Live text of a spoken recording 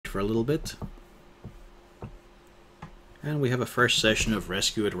for a little bit. And we have a first session of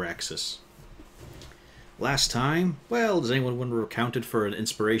Rescue at Raxis. Last time, well, does anyone want to recount it for an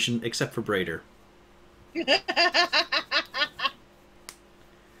inspiration except for Brader?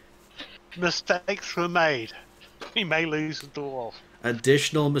 Mistakes were made. We may lose the dwarf.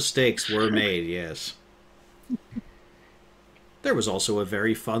 Additional mistakes were made, yes. There was also a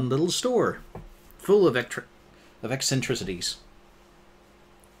very fun little store, full of eccentricities.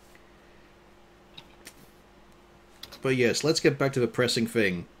 But yes, let's get back to the pressing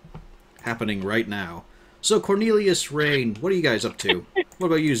thing happening right now. So, Cornelius, Rain, what are you guys up to? What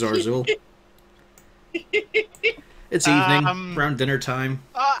about you, Zarzul? It's evening, around dinner time.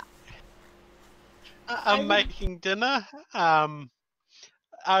 I'm making dinner.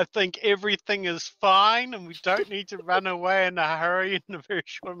 I think everything is fine, and we don't need to run away in a hurry in a very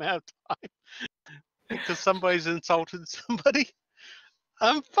short amount of time because somebody's insulted somebody.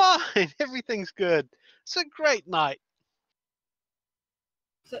 I'm fine. Everything's good. It's a great night.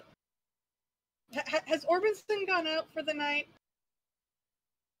 So, has Orbison gone out for the night?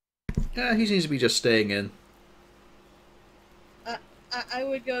 Yeah, he seems to be just staying in. I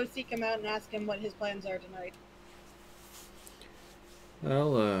would go seek him out and ask him what his plans are tonight.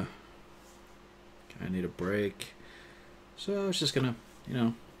 Well, I need a break. So I was just gonna,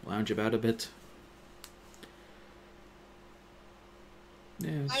 lounge about a bit.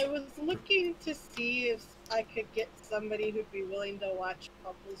 Yeah, I was looking to see if I could get somebody who'd be willing to watch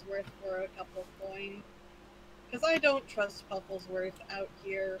Pufflesworth for a couple coins. Because I don't trust Pufflesworth out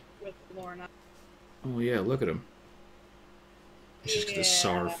here with Lorna. Oh yeah, look at him. He's just a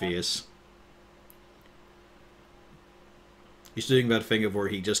sour face. He's doing that thing of where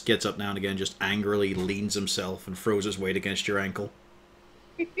he just gets up now and again, just angrily leans himself and throws his weight against your ankle.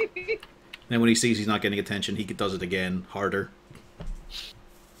 Then when he sees he's not getting attention, he does it again, harder.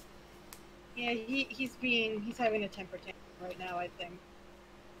 Yeah, he's having a temper tantrum right now, I think.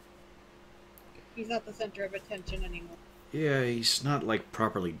 He's not the center of attention anymore. Yeah, he's not, like,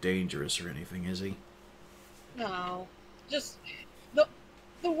 properly dangerous or anything, is he? No. Just,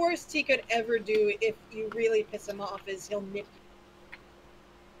 the worst he could ever do if you really piss him off is he'll nip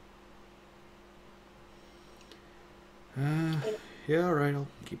you. Yeah, alright, I'll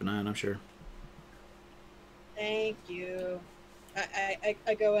keep an eye on him, I'm sure. Thank you.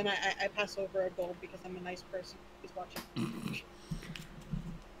 I go and I pass over a gold because I'm a nice person who's watching.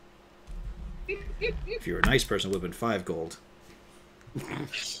 If you were a nice person, it would have been 5 gold.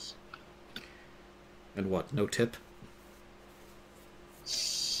 And what, no tip?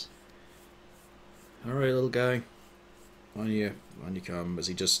 Alright, little guy. On you come, as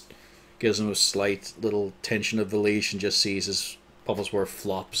he just gives him a slight little tension of the leash and just sees his Pufflesworth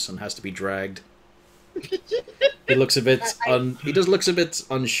flops and has to be dragged. He looks a bit he just looks a bit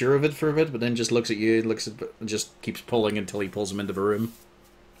unsure of it for a bit, but then just looks at you, and just keeps pulling until he pulls him into the room.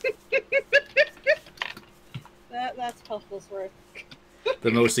 That's Pufflesworth.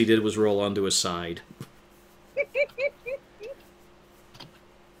 The most he did was roll onto his side.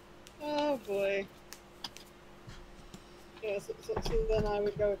 Oh boy. Yeah, so then I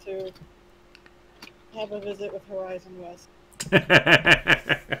would go to have a visit with Horizon West.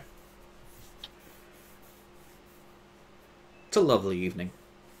 It's a lovely evening.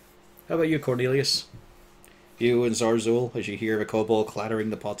 How about you, Cornelius? You and Zarzul, as you hear the kobold clattering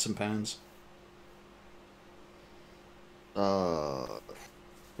the pots and pans.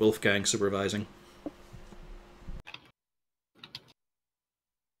 Wolfgang supervising.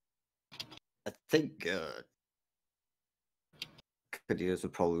 I think Cornelius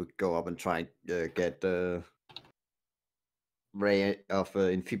would probably go up and try and get ray of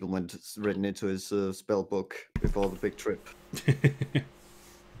enfeeblement written into his spell book before the big trip.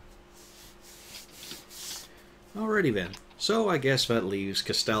 Alrighty then. So I guess that leaves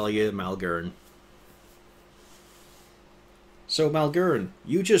Castalia Malgern. So Malgern,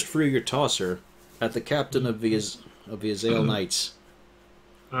 you just threw your tosser at the captain of the Azale Knights.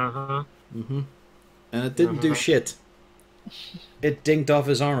 Uh-huh. Mm-hmm. And it didn't do shit. It dinked off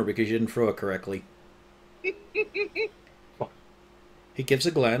his armor because you didn't throw it correctly. He gives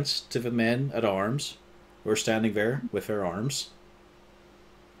a glance to the men at arms who are standing there with their arms.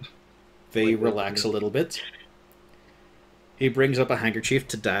 They relax a little bit. He brings up a handkerchief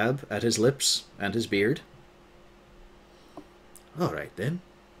to dab at his lips and his beard. Alright then.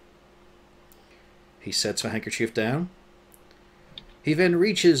 He sets the handkerchief down. He then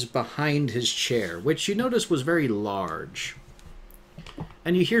reaches behind his chair, which you notice was very large.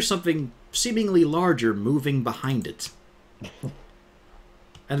 And you hear something seemingly larger moving behind it.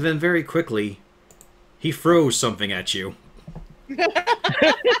 And then very quickly, he throws something at you.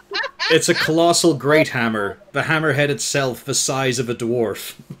 It's a colossal great hammer. The hammerhead itself the size of a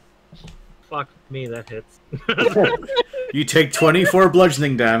dwarf. Fuck me, that hits. You take 24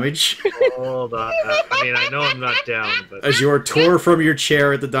 bludgeoning damage Hold on. I mean, I know I'm not down, but as you are tore from your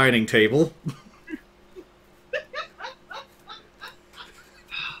chair at the dining table.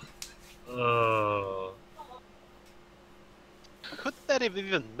 oh, Could that have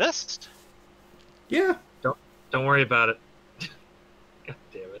even missed? Yeah. don't worry about it. God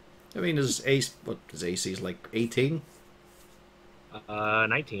damn it. I mean, his AC is like 18?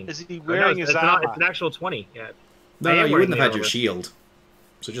 19. Is he Or no, wearing his armor? it's an actual 20. Yeah. No, I no, am you wearing wouldn't the have had your armor. shield.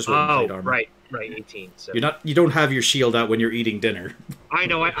 So just wearing plate armor. Right, 18. So. You don't have your shield out when you're eating dinner. I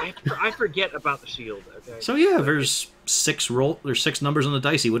know. I forget about the shield. Okay. So yeah, there's six numbers on the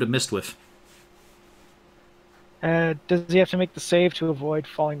dice he would have missed with. Does he have to make the save to avoid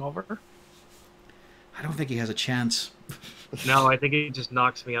falling over? I don't think he has a chance. No, I think it just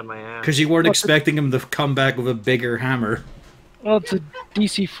knocks me on my ass. Because you weren't expecting him to come back with a bigger hammer. Well, it's a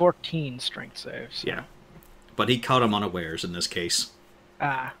DC 14 strength save. So. Yeah. But he caught him unawares in this case.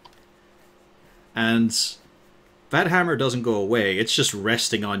 Ah. And that hammer doesn't go away, it's just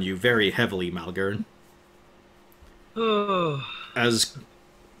resting on you very heavily, Malgern. Oh. As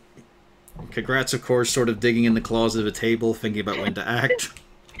Kagrat's, of course, sort of digging in the closet of a table, thinking about when to act.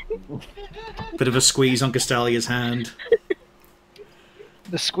 Bit of a squeeze on Castalia's hand.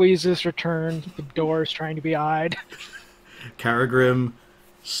 The squeeze is returned. The door is trying to be eyed. Karagrim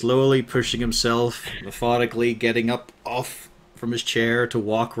slowly pushing himself, methodically getting up off from his chair to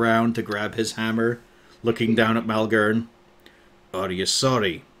walk round to grab his hammer, looking down at Malgern. Are you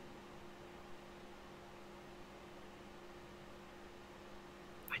sorry?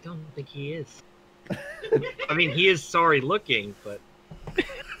 I don't think he is. I mean, he is sorry looking, but...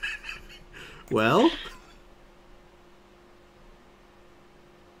 Well?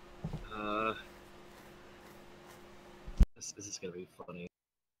 This is gonna be funny.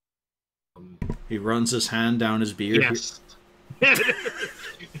 He runs his hand down his beard. Yes.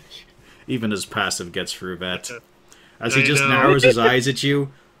 Even his passive gets through that. As he I just know. narrows his eyes at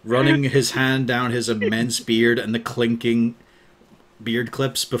you, running his hand down his immense beard and the clinking beard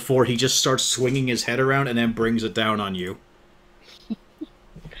clips before he just starts swinging his head around and then brings it down on you.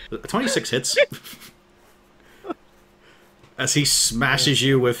 26 hits. As he smashes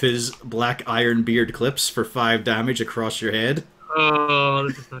you with his black iron beard clips for 5 damage across your head. Oh,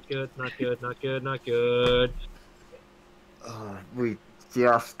 this is not good, not good, not good, not good. We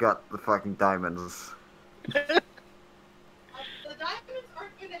just got the fucking diamonds. The diamonds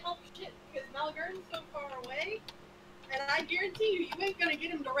aren't going to help shit because Malgern's so far away, and I guarantee you ain't going to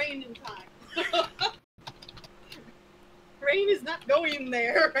get him to Rain in time. Rain is not going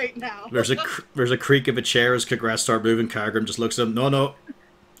there right now. There's a creak of a chair as Kagrat start moving. Kargrim just looks at him. No.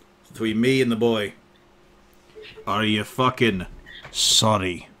 Between me and the boy. Are you fucking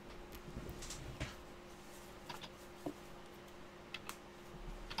sorry?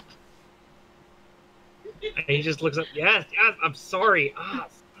 And he just looks up, yes, I'm sorry. Ah,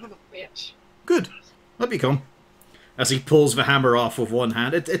 son of a bitch. Good. Let me come. As he pulls the hammer off with one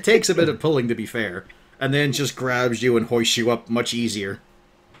hand. It takes a bit of pulling, to be fair. And then just grabs you and hoists you up much easier.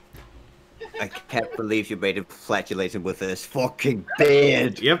 I can't believe you made him flatulated with this fucking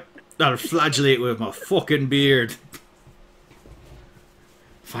beard. Yep. I'll flagellate with my fucking beard.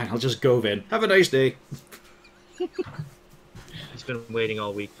 Fine, I'll just go then. Have a nice day. He's been waiting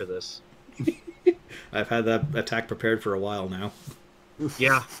all week for this. I've had that attack prepared for a while now.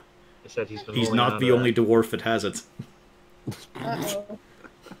 Yeah. I said he's been He's holding not on the to only dwarf that has it. Uh-oh.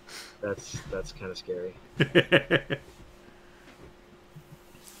 That's kind of scary.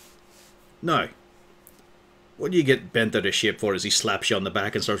 No. What do you get bent out of shape for as he slaps you on the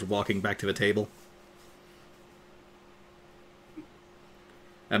back and starts walking back to the table?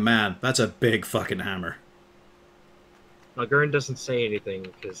 And man, that's a big fucking hammer. Now, Gurn doesn't say anything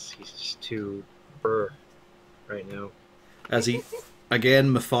because he's just too burr right now. As he,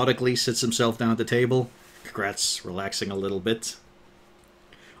 again, methodically sits himself down at the table. Kagrat's relaxing a little bit.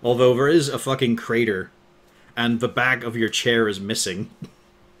 Although there is a fucking crater, and the back of your chair is missing.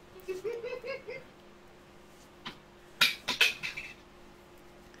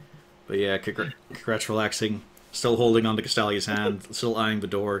 But yeah, Kagrat's relaxing, still holding on to Castalia's hand, still eyeing the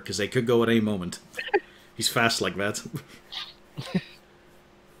door, because they could go at any moment. He's fast like that.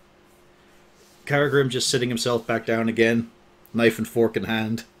 Karagrim just sitting himself back down again, knife and fork in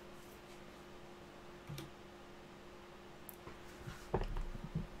hand.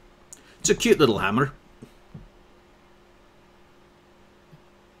 It's a cute little hammer.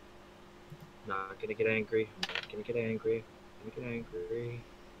 Not gonna get angry. I'm not gonna get angry. I'm gonna get angry.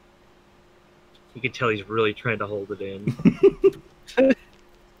 You can tell he's really trying to hold it in.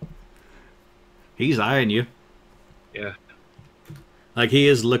 He's eyeing you. Yeah. Like, he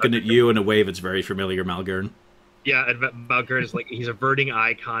is looking at you in a way that's very familiar, Malgern. Yeah, and Malgern is like, he's averting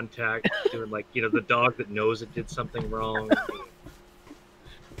eye contact, doing like, you know, the dog that knows it did something wrong.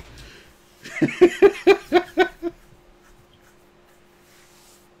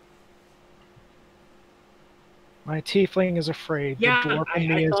 My tiefling is afraid. Yeah, the dwarf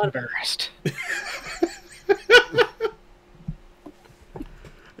in me is embarrassed.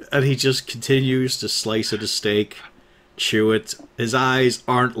 And he just continues to slice at a steak, chew it. His eyes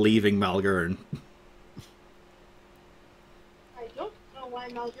aren't leaving Malgern. I don't know why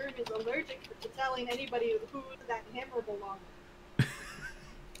Malgern is allergic to telling anybody who that hammer belongs.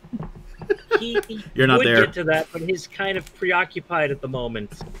 You're not would there. get to that, but he's kind of preoccupied at the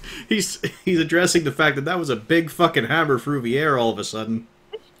moment. He's addressing the fact that that was a big fucking hammer through the air all of a sudden.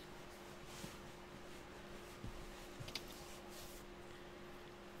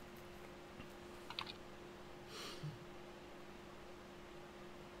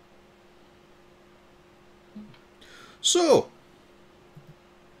 So,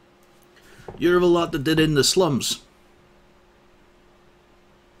 you're of a lot that did in the slums.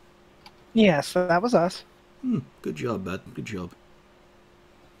 Yes, that was us. Good job, Bat. Good job.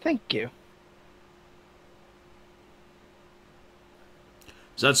 Thank you.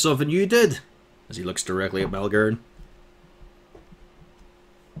 Is that something you did? As he looks directly at Malgern.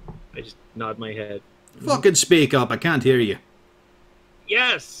 I just nod my head. Fucking speak up, I can't hear you.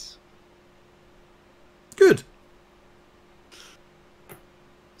 Yes! Good.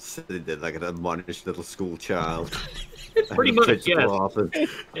 So they did like an admonished little school child. Pretty much, yes.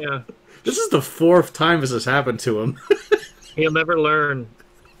 Yeah. This is the 4th time this has happened to him. He'll never learn.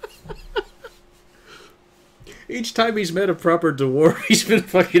 Each time he's met a proper dwarf, he's been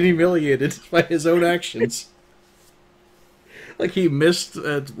fucking humiliated by his own actions. Like he missed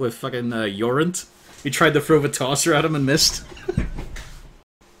with fucking Yorant. He tried to throw the tosser at him and missed. I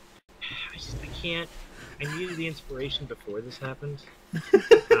can't. I needed the inspiration before this happened.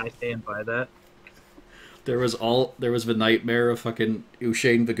 And I stand by that. There was the nightmare of fucking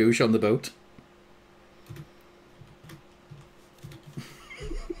Usain Bagoosh on the boat.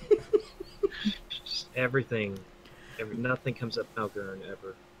 Just everything. Nothing comes up Malgern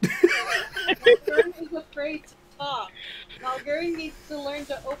ever. Malgern is afraid to talk. Malgern needs to learn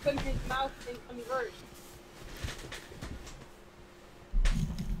to open his mouth and converse.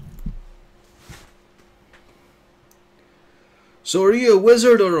 So are you a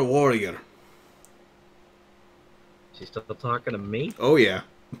wizard or a warrior? She's still talking to me? Oh yeah.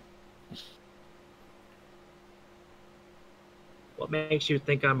 What makes you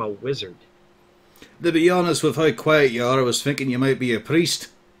think I'm a wizard? To be honest with how quiet you are, I was thinking you might be a priest.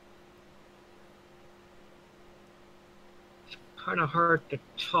 Kind of hard to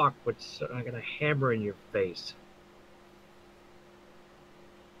talk, but I'm gonna hammer in your face.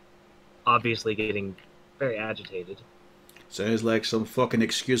 Obviously getting very agitated. Sounds like some fucking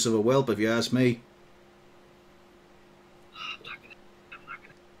excuse of a whelp if you ask me.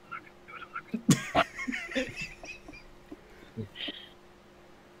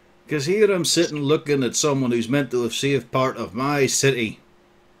 Because here I'm sitting looking at someone who's meant to have saved part of my city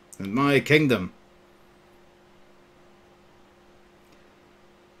and my kingdom.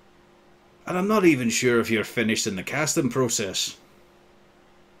 And I'm not even sure if you're finished in the casting process.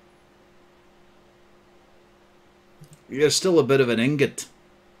 You're still a bit of an ingot.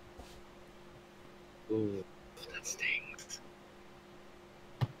 Ooh, that stings.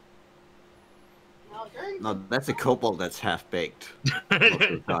 No, that's a kobold that's half-baked. Most of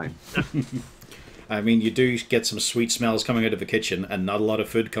the time. I mean, you do get some sweet smells coming out of the kitchen and not a lot of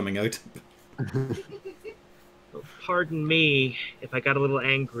food coming out. Well, pardon me if I got a little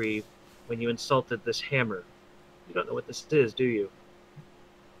angry when you insulted this hammer. You don't know what this is, do you?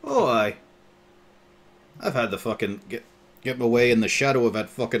 Oh, aye. I've had to fucking get my way in the shadow of that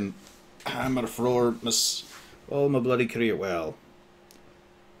fucking hammer thrower all my bloody career. Well,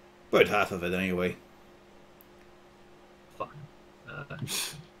 about half of it anyway. Fuck.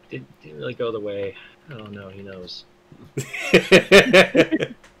 Didn't really go the way. Oh no, he knows.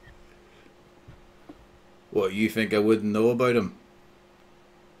 What, you think I wouldn't know about him?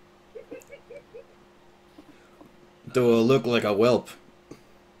 Do I look like a whelp?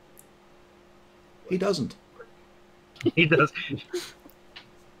 He doesn't. He does. You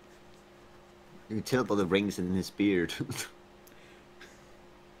can tell by the rings in his beard.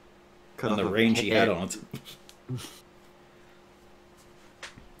 And the range he had on it.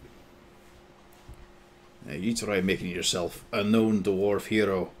 Now, you try making yourself a known dwarf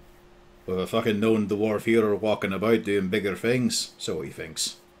hero. With a fucking known dwarf hero walking about doing bigger things, so he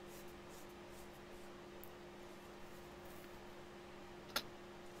thinks.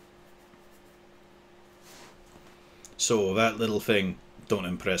 So that little thing don't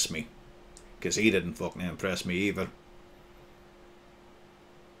impress me. Because he didn't fucking impress me either.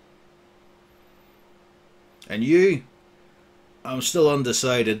 And you? I'm still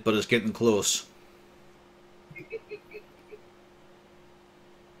undecided, but it's getting close.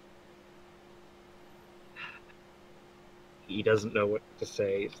 He doesn't know what to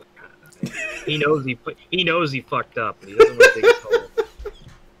say. He's like, he knows he fucked up, and he doesn't want to dig his hole.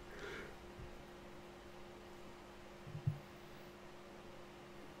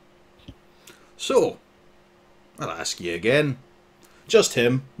 So, I'll ask you again. Just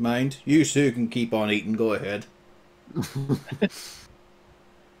him, mind. You two can keep on eating, go ahead.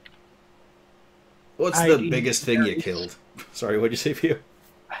 What's the biggest thing you killed? Sorry, what'd you say, Pio?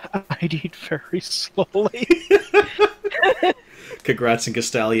 I'd eat very slowly. Congrats and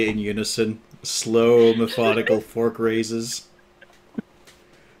Castalia in unison. Slow, methodical fork raises.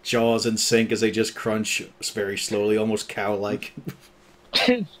 Jaws in sync as they just crunch very slowly, almost cow-like.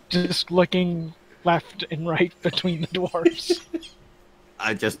 Just looking left and right between the dwarves.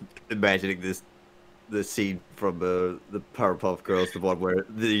 I'm just imagining the scene from the Powerpuff Girls, the one where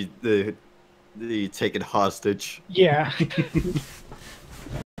the taken hostage. Yeah.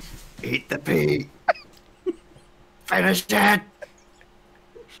 Eat the pea. Finish it.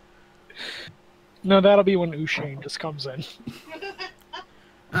 No, that'll be when Ushane just comes in.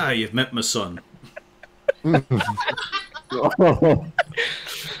 Ah, you've met my son.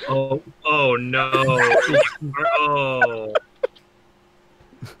 Oh no. Oh.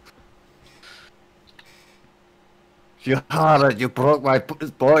 You heart it. You broke my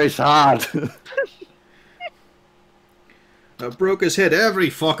boy's heart. I broke his head. Every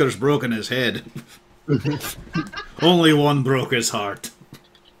fucker's broken his head. Only one broke his heart.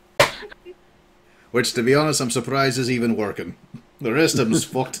 Which, to be honest, I'm surprised is even working. The rest of them's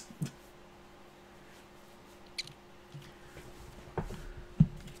fucked.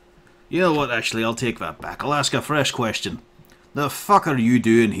 You know what, actually, I'll take that back. I'll ask a fresh question. The fuck are you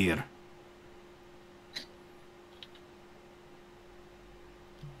doing here?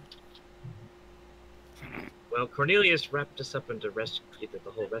 Well, Cornelius wrapped us up into the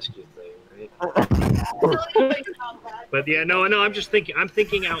whole rescue thing, right? But yeah, no, I'm just thinking. I'm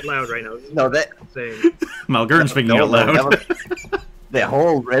thinking out loud right now. No, that saying. Malgurn's thinking out loud. The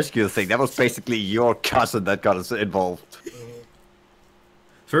whole rescue thing, that was basically your cousin that got us involved.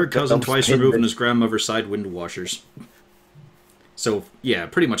 Third cousin twice removed from his grandmother's side window washers. So, yeah,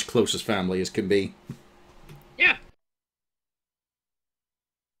 pretty much closest family as can be. Yeah.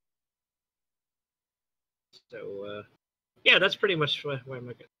 So, yeah, that's pretty much why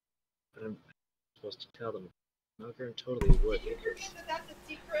I'm supposed to tell them. Malgurn totally would. You're saying that that's a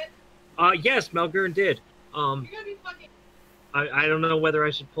secret? Yes, Malgurn did. You're gonna be fucking... I don't know whether I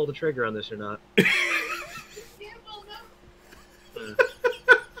should pull the trigger on this or not.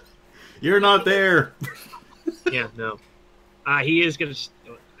 You're not there. Yeah, no. He is gonna.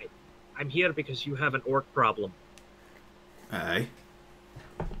 I'm here because you have an orc problem. Aye.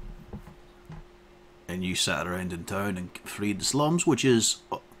 And you sat around in town and freed the slums, which is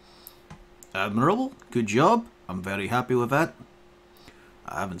admirable. Good job. I'm very happy with that.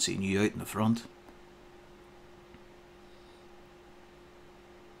 I haven't seen you out in the front.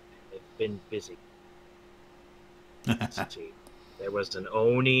 I've been busy. There was an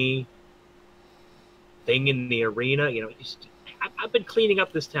Oni thing in the arena. You know, I've been cleaning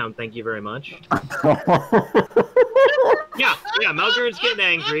up this town. Thank you very much. Yeah, Malgurn's getting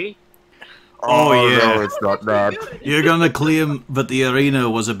angry. Oh yeah. No, it's not that. You're gonna claim that the arena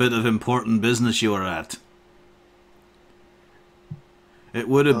was a bit of important business you were at. It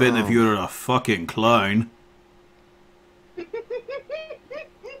would have been if you were a fucking clown.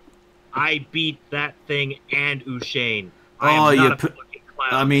 I beat that thing and Ushane. Oh, I am you not a fucking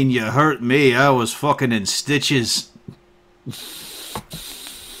clown. I mean, you hurt me. I was fucking in stitches.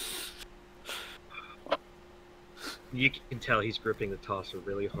 You can tell he's gripping the tosser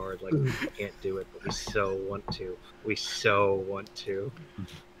really hard, like we can't do it, but we so want to. We so want to.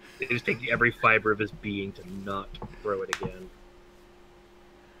 It just takes every fiber of his being to not throw it again.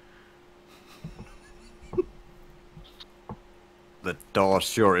 The door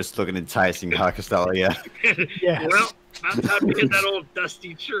sure is looking enticing, huh, Castalia? Yes. Well, I'm time to hit that old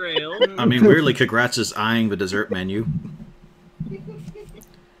dusty trail. I mean, weirdly, Congrats is eyeing the dessert menu.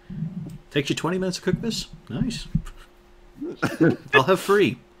 Takes you 20 minutes to cook this? Nice. I'll have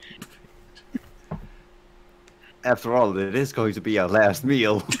 3. After all, it is going to be our last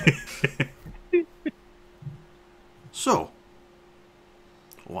meal. So,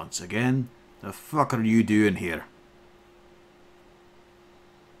 once again, the fuck are you doing here?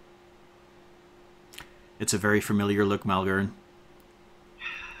 It's a very familiar look, Malgern.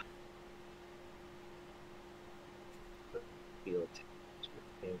 Feel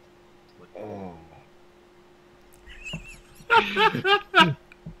it. Oh.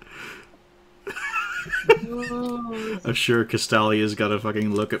 I'm sure Castalia's got a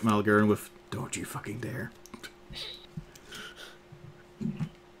fucking look at Malgern with, don't you fucking dare.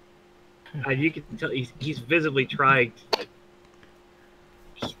 You can tell he's visibly trying. Like,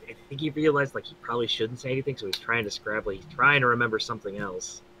 I think he realized like he probably shouldn't say anything, so he's trying to scrabble. He's trying to remember something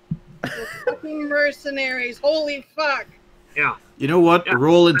else. Fucking mercenaries! Holy fuck! Yeah, You know what? Yeah.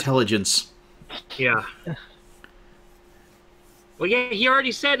 Roll intelligence. yeah. Well, yeah, he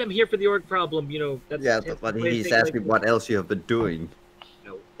already said I'm here for the org problem. You know. That's Yeah, that's but the way to he's take, like, asking what else you have been doing. You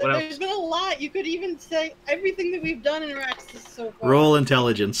know, what There's else? been a lot. You could even say everything that we've done in Raxis so far. Roll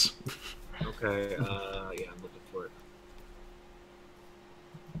intelligence. Okay. Yeah, I'm looking for it.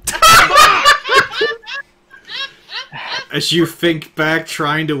 As you think back,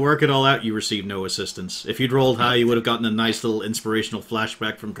 trying to work it all out, you receive no assistance. If you'd rolled high, you would have gotten a nice little inspirational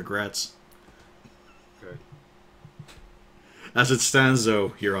flashback from Congrats. Okay. As it stands,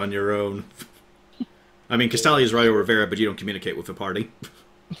 though, you're on your own. I mean, Castalia's Rayo Rivera, but you don't communicate with the party.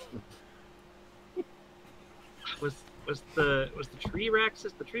 Was the tree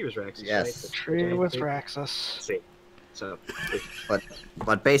Raxis? The tree was Raxis, Yes. right? The tree was Raxis. Let's see. So,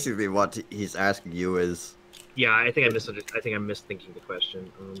 But basically, what he's asking you is, yeah, I think I I'm misthinking the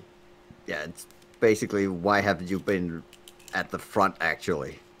question. yeah, it's basically why haven't you been at the front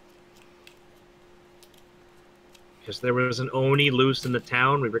actually? Because there was an Oni loose in the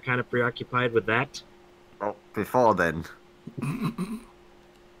town. We were kind of preoccupied with that. Well, before then.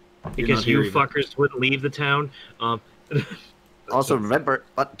 Because not you here even. fuckers wouldn't leave the town. Also remember,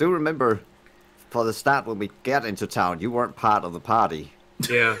 but do remember, for the start when we get into town, you weren't part of the party.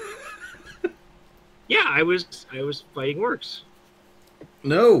 Yeah. Yeah, I was fighting orcs.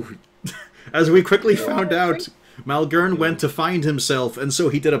 No. As we quickly found out, Malgern went to find himself, and so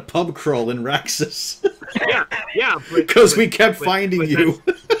he did a pub crawl in Raxis. Yeah, Because we kept finding you.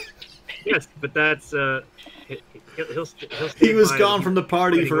 Yes, but that's he'll stand He was by gone that from the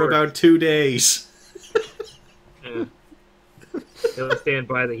party fighting for orcs. about 2 days. Yeah. He'll stand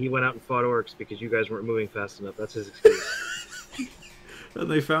by that he went out and fought orcs because you guys weren't moving fast enough. That's his excuse. And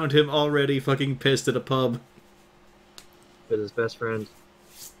they found him already fucking pissed at a pub. With his best friend.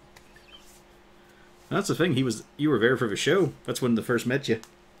 That's the thing, you were there for the show. That's when they first met you.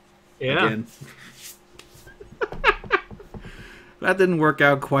 Yeah. Again. That didn't work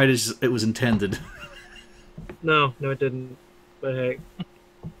out quite as it was intended. No, it didn't. But hey.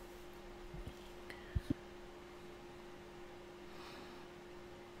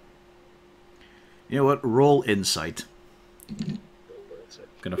 You know what? Roll insight.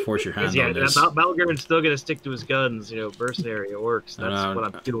 Gonna force your hand Yeah, on this. Malgern's still gonna stick to his guns, you know, mercenary orcs. That's what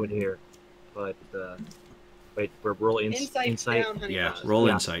I'm no. doing here. But wait, we're roll Insight's insight. down, honey. Yeah, roll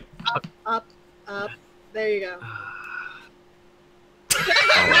Yeah. insight. Up. There you go.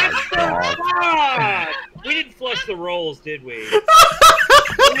 Oh my god. Ah! We didn't flush the rolls, did we? We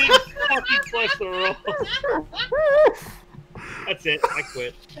didn't fucking flush the rolls. That's it. I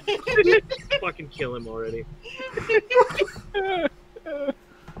quit. Fucking kill him already.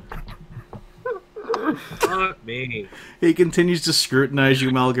 Fuck me. He continues to scrutinize you,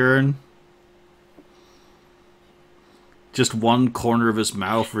 Malgern. Just one corner of his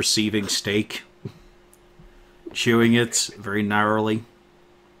mouth receiving steak. Chewing it very narrowly.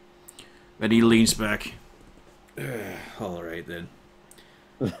 Then he leans back. Alright then.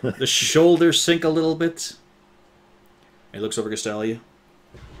 The shoulders sink a little bit. He looks over Castalia.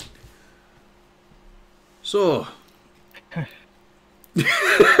 So.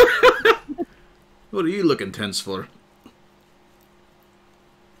 What are you looking tense for?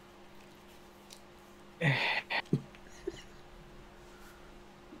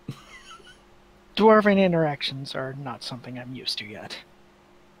 Dwarven interactions are not something I'm used to yet.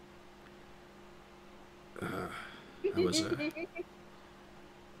 That was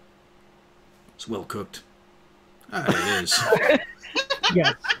it's well cooked. Ah, it is.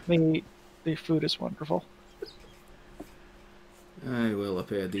 Yes, the food is wonderful. I will. I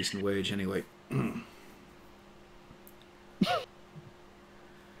pay a decent wage anyway.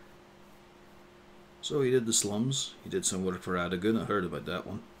 So he did the slums. He did some work for Adagun. I heard about that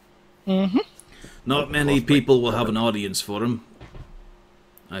one. Mm-hmm. Not many people will have an audience for him.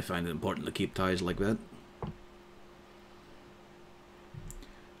 I find it important to keep ties like that.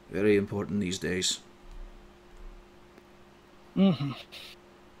 Very important these days. Mm-hmm.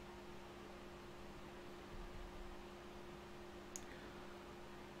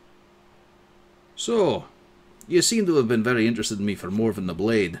 So, you seem to have been very interested in me for more than the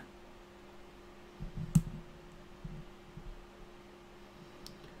blade.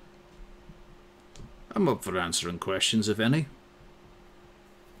 I'm up for answering questions, if any.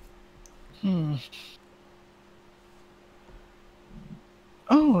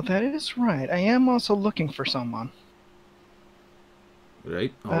 Oh, that is right. I am also looking for someone.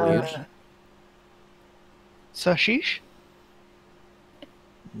 Right, all ears. Sashish?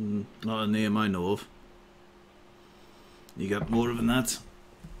 Not a name I know of. You got more than that?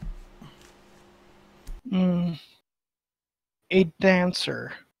 A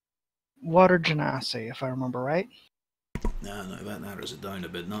dancer. Water genasi, if I remember right. No, that narrows it down a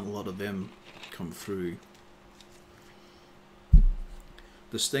bit. Not a lot of them come through.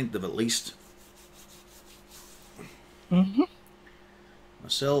 Distinctive, at least. Mm-hmm.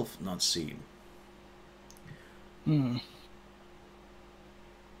 Myself, not seen.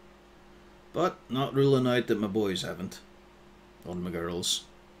 But not ruling out that my boys haven't. Or my girls.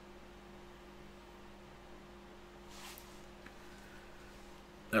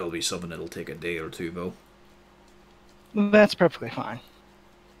 That'll be something that'll take a day or two, though. That's perfectly fine.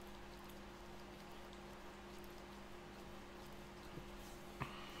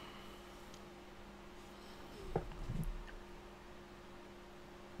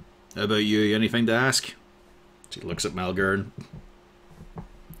 How about you? Anything to ask? She looks at Malgern.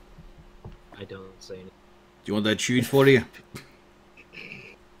 I don't say anything. Do you want that chewed for you?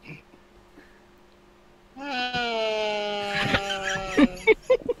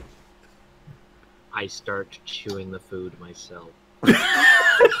 I start chewing the food myself.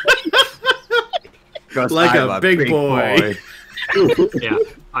 Like a big boy. Yeah,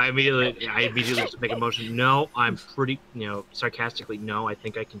 I immediately just make a motion. No, I'm pretty, sarcastically. No, I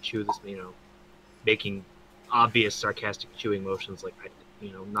think I can chew this. Making obvious sarcastic chewing motions, like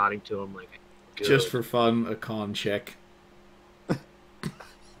nodding to him, like. Good. Just for fun, a con check.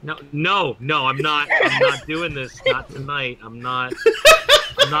 No, I'm not doing this. Not tonight. I'm not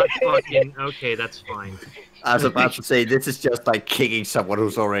fucking. Okay, that's fine. I was about to say, this is just like kicking someone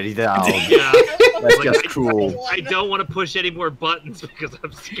who's already down. Yeah, That's just cruel. I don't want to push any more buttons because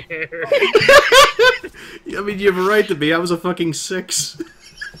I'm scared. I mean, you have a right to be. I was a fucking 6.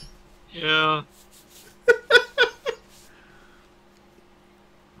 Yeah.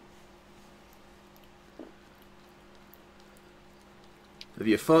 Have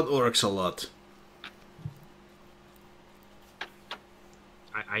you fought orcs a lot?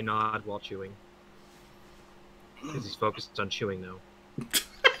 I nod while chewing. Because he's focused on chewing now.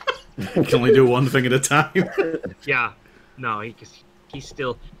 You can only do one thing at a time. Yeah. No, he's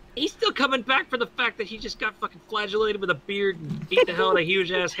still coming back for the fact that he just got fucking flagellated with a beard and beat the hell out of a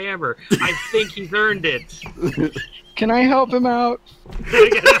huge ass hammer. I think he's earned it. Can I help him out?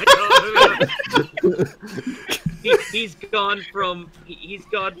 He's gone from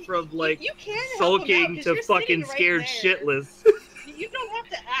like You can help him out, sulking 'cause to you're fucking sitting right scared there. shitless. You don't have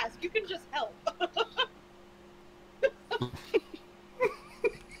to ask. You can just help.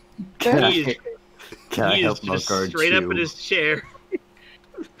 He is help just Malgard straight up chew? in his chair,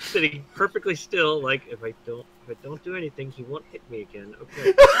 sitting perfectly still. Like if I don't do anything, he won't hit me again.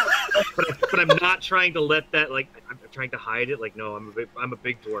 Okay, but I'm not trying to let that. Like I'm trying to hide it. Like no, I'm a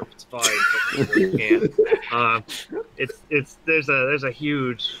big dwarf. It's fine. But I can't. There's a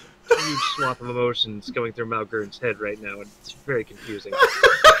huge swath of emotions going through Malgern's head right now, and it's very confusing.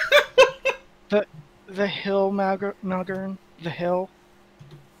 The hill, Malgern. The hill.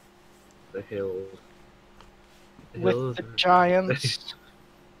 The hill. With the giants.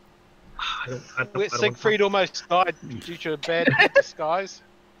 I don't Siegfried almost died due to a bad disguise.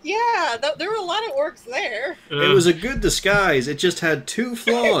 Yeah, there were a lot of orcs there. It was a good disguise. It just had 2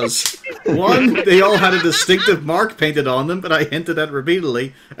 flaws. One, they all had a distinctive mark painted on them, but I hinted at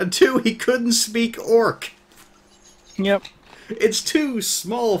repeatedly. And 2, he couldn't speak orc. Yep. It's 2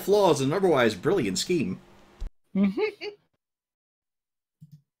 small flaws in an otherwise brilliant scheme.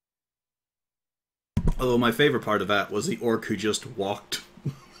 Although my favorite part of that was the orc who just walked.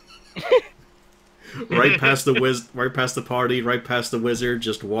 Right past the party, right past the wizard,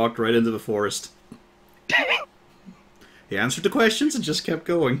 just walked right into the forest. He answered the questions and just kept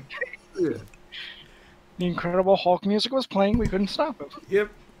going. The Incredible Hulk music was playing. We couldn't stop it. Yep.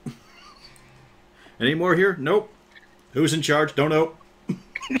 Any more here? Nope. Who's in charge? Don't know.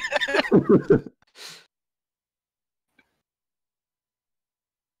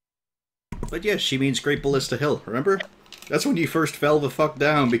 But yes, she means Great Ballista Hill, remember? That's when you first fell the fuck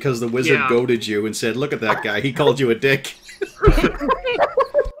down because the wizard Yeah. goaded you and said, "Look at that guy. He called you a dick."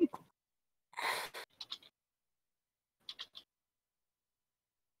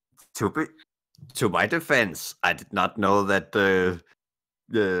 To my defense, I did not know that the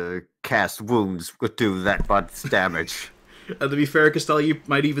cast wounds would do that much damage. And to be fair, Costello, you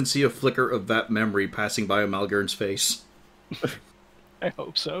might even see a flicker of that memory passing by Malgern's face. I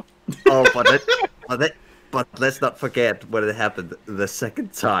hope so. Oh, but let's not forget when it happened the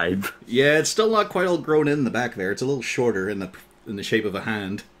second time. Yeah, it's still not quite all grown in the back there. It's a little shorter in the shape of a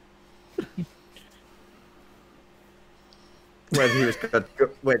hand.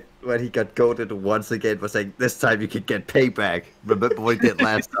 When he got goaded once again, was saying, "This time you can get payback." Remember what he did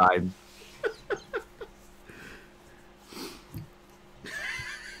last time?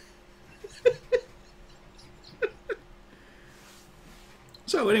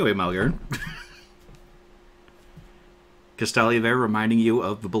 So anyway, Malgern. Castalia there reminding you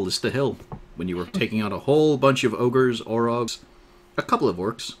of the Ballista Hill, when you were taking on a whole bunch of ogres, orogs, a couple of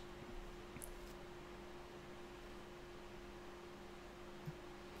orcs.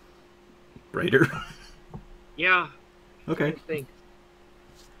 Raider? Yeah. Okay. I think.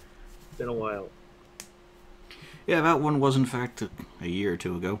 It's been a while. Yeah, that one was in fact a year or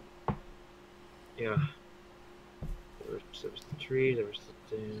two ago. Yeah. There was the tree, there was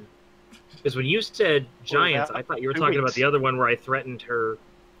the... Because when you said giants, I thought you were talking about the other one where I threatened her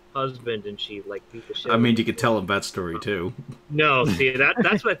husband and she, like, beat the shit I mean, you could tell him that story, too. No, see,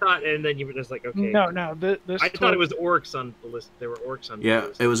 that's what I thought, and then you were just like, okay. No, I thought it was orcs on the list. There were orcs on the Yeah,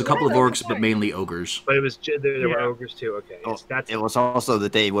 list. it was a couple of orcs, but mainly ogres. But it was there were Yeah. ogres too. Okay, Oh, that's it was also the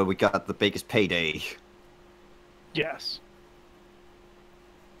day when we got the biggest payday. Yes.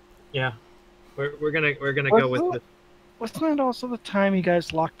 yeah. We're gonna go with the Wasn't that also the time you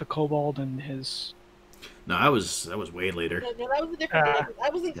guys locked the kobold in his? No, that was way later. No, that was a different day. I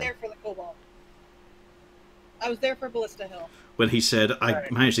wasn't there for the Cobalt. I was there for Ballista Hill. When he said, I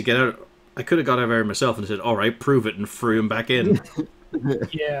Right. managed to get out, I could have got out of there myself, and said, alright, prove it, and threw him back in.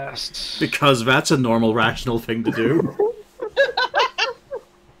 Yes. Because that's a normal, rational thing to do.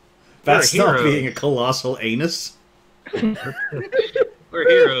 That's We're not heroes. being a colossal anus. we're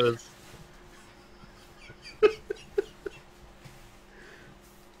heroes.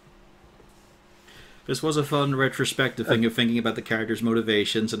 This was a fun retrospective thing of thinking about the characters'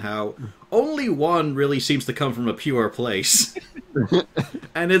 motivations and how only one really seems to come from a pure place.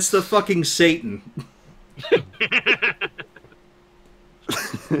 And it's the fucking Satan.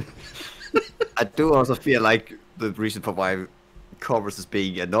 I do also feel like the reason for why Corvus is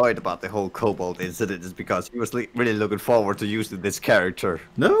being annoyed about the whole Kobold incident is because he was really looking forward to using this character.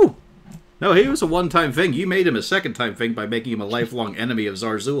 No. No, he was a one-time thing. You made him a second-time thing by making him a lifelong enemy of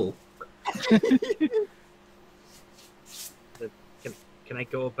Zarzul. Can I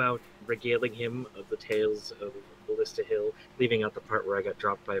go about regaling him of the tales of Ballista Hill, leaving out the part where I got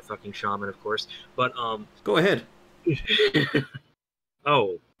dropped by a fucking shaman, of course. But Go ahead.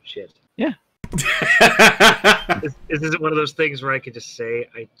 oh shit. Yeah. Is this one of those things where I could just say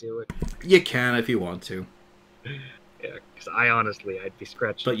I do it? You can if you want to. Yeah, because I'd be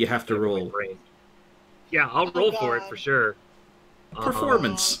scratching. But you have to my roll. brain. Yeah, I'll Oh, roll for it God. for sure.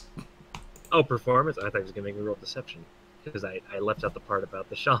 Performance. Oh, performance? I thought he was going to make me roll deception. Because I left out the part about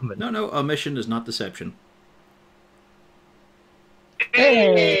the shaman. No, omission is not deception.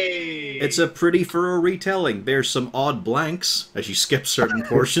 Hey! It's a pretty thorough retelling. There's some odd blanks as you skip certain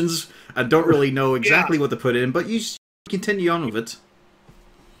portions and don't really know exactly what to put in, but you continue on with it.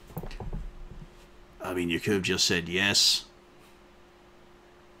 I mean, you could have just said yes.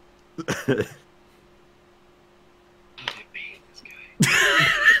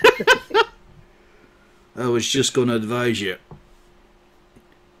 I was just going to advise you.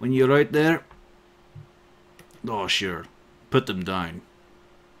 When you're out there, oh sure, put them down.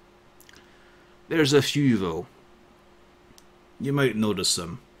 There's a few though. You might notice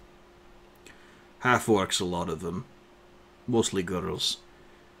them. Half-orcs, a lot of them. Mostly girls.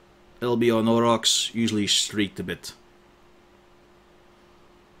 They'll be on aurochs, usually streaked a bit.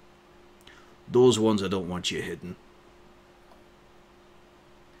 Those ones I don't want you hidden.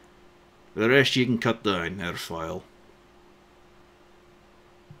 The rest you can cut down, Herr File.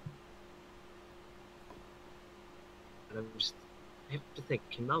 And I have to think,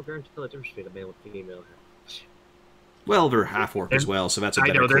 can Malgern tell the difference between a male and female? Well, they're half-orc as well, so that's a I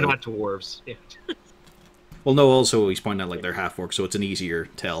better know, they're clue. not dwarves. Yeah. Well, no, also he's pointing out like they're half-orc, so it's an easier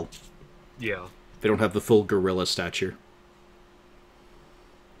tell. Yeah. They don't have the full gorilla stature.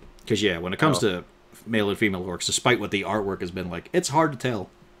 Because, yeah, when it comes to male and female orcs, despite what the artwork has been like, it's hard to tell.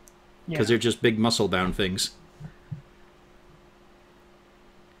 Because they're just big muscle-bound things.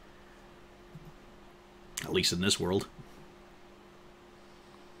 At least in this world.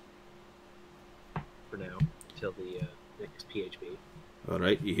 For now, until the next PHB.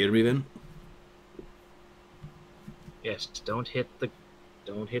 Alright, you hear me then? Yes, don't hit the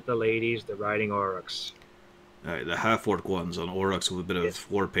ladies. They're riding Aurochs. Alright, the half-orc ones on Aurochs with a bit of Yes.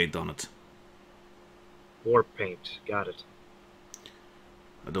 war paint on it. War paint. Got it.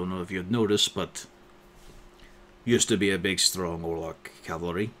 I don't know if you'd noticed, but used to be a big, strong Orlok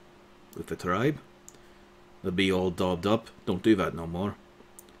cavalry with the tribe. They'd be all daubed up. Don't do that no more.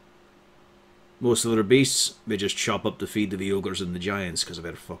 Most of their beasts, they just chop up to feed to the ogres and the giants because of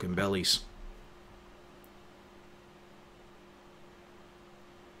their fucking bellies.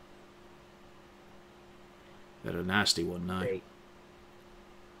 They're a nasty one now. Great.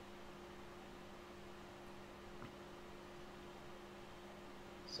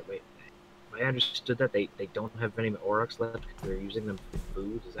 So wait, I understood that they don't have any Aurochs left because they're using them for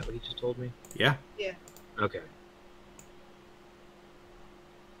food. Is that what he just told me? Yeah. Yeah. Okay.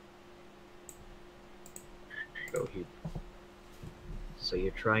 So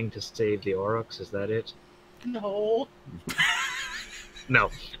you're trying to save the Aurochs, is that it? No.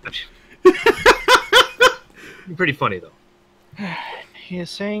 No. Pretty funny though. He is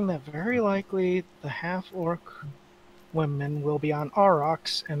saying that very likely the half-orc women will be on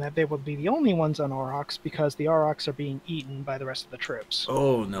Aurochs, and that they will be the only ones on Aurochs because the Aurochs are being eaten by the rest of the troops.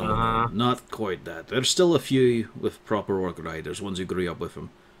 Oh, no, not quite that. There's still a few with proper orc riders, ones who grew up with them.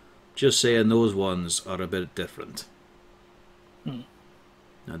 Just saying those ones are a bit different. I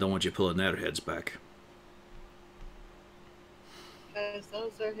don't want you pulling their heads back. Because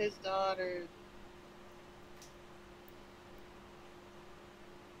those are his daughters.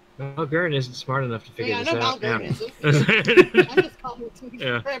 Malgurn isn't smart enough to figure Yeah, I this know out. Malgurn Yeah. I'm just commenting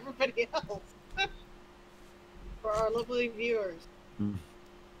Yeah. for everybody else. For our lovely viewers.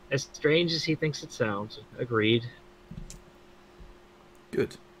 As strange as he thinks it sounds. Agreed.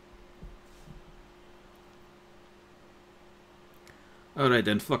 Good. Alright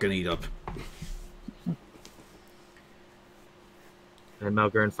then, fucking eat up. And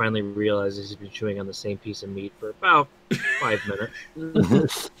Malgurn finally realizes he's been chewing on the same piece of meat for about 5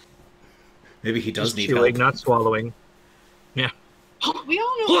 minutes. Maybe he does Just need chewing, help. not swallowing. We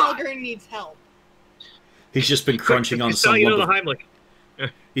all know Malgurn needs help. He's just been crunching on some you know the lump of...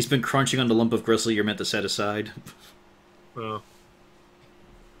 Heimlich. He's been crunching on the lump of gristle you're meant to set aside. Oh.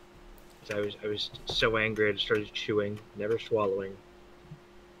 So I was so angry I just started chewing, never swallowing.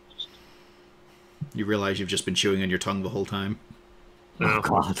 You realize you've just been chewing on your tongue the whole time. No. Oh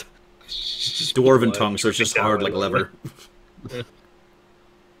God. Dwarven tongue, so it's just hard like leather.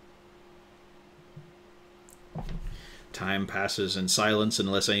 Time passes in silence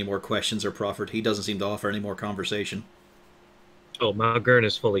unless any more questions are proffered. He doesn't seem to offer any more conversation. Oh, Malgurn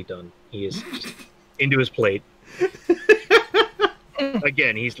is fully done. He is just into his plate.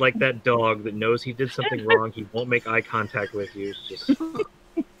 Again, he's like that dog that knows he did something wrong. He won't make eye contact with you. It's just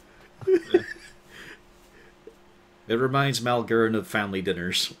It reminds Malgurn of family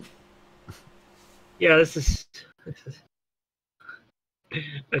dinners. yeah, this is.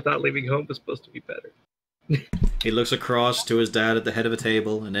 I thought leaving home was supposed to be better. He looks across to his dad at the head of a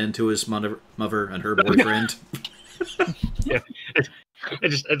table, and then to his mother and her boyfriend. Yeah,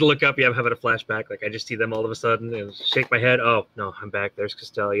 I'd look up. Yeah, I'm having a flashback. Like I just see them all of a sudden and shake my head. Oh no, I'm back. There's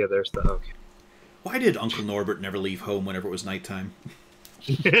Castelia. There's the okay. Why did Uncle Norbert never leave home whenever it was nighttime?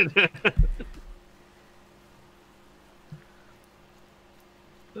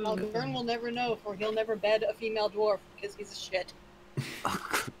 Malgurn will never know, for he'll never bed a female dwarf because he's a shit.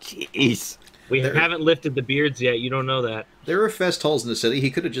 Oh, jeez. We There- haven't lifted the beards yet. You don't know that. There are fest halls in the city. He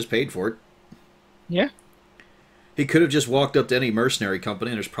could have just paid for it. Yeah. He could have just walked up to any mercenary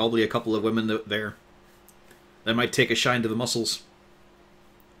company, and there's probably a couple of women there. That might take a shine to the muscles.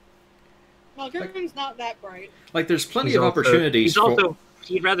 Malgurn's not that bright. Like, there's plenty He's of also- opportunities He's for... also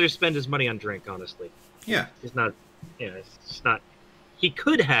he'd rather spend his money on drink. Honestly, Yeah. he's not. Yeah, it's not. He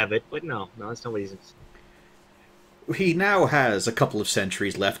could have it, but no, that's not what he's. He now has a couple of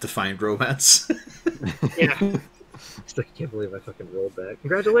centuries left to find romance. Yeah. I can't believe I fucking rolled that.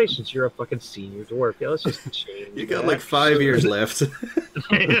 Congratulations, you're a fucking senior dwarf. Yeah, let's just change. You got that. like 5 years left.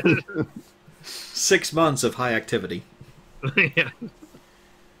 6 months of high activity. Yeah.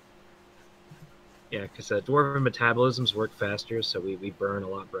 Yeah, because dwarven metabolisms work faster, so we burn a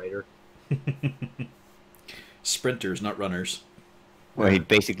lot brighter. Sprinters, not runners. Well, he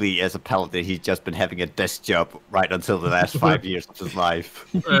basically, as a paladin, he's just been having a desk job right until the last 5 years of his life.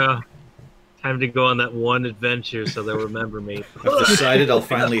 Time to go on that one adventure so they'll remember me. I've decided I'll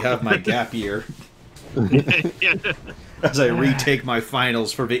finally have my gap year. Yeah. As I retake my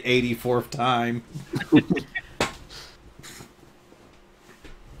finals for the 84th time.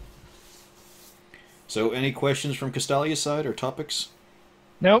 So, any questions from Castalia's side or topics?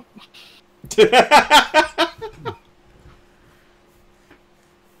 Nope.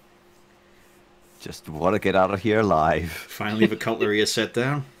 Just want to get out of here alive. Finally, the cutlery is set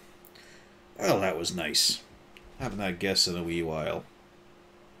down. Well, that was nice. Haven't had guests in a wee while.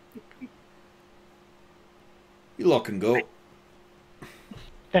 You lot can go.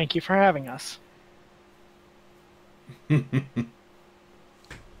 Thank you for having us.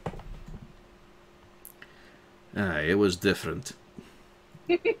 It was different.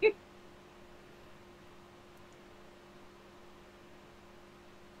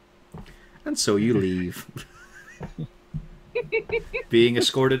 And so you leave. Being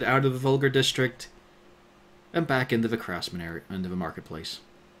escorted out of the vulgar district and back into the craftsman area, into the marketplace.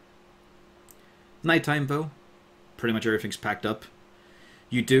 Nighttime, though. Pretty much everything's packed up.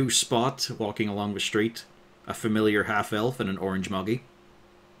 You do spot, walking along the street, a familiar half-elf in an orange muggy.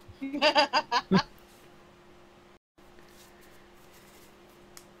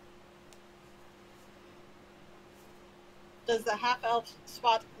 Does the half-elf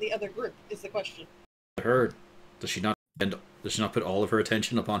spot the other group, is the question. Her, does she not put all of her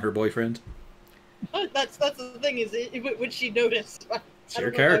attention upon her boyfriend? Oh, that's the thing, is would she notice? It's your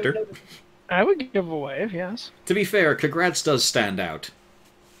character. I would give a wave, yes. To be fair, Congrats does stand out.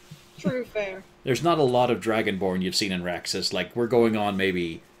 True, fair. There's not a lot of Dragonborn you've seen in Raxis. Like, we're going on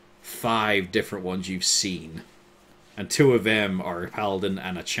maybe 5 different ones you've seen. And 2 of them are a paladin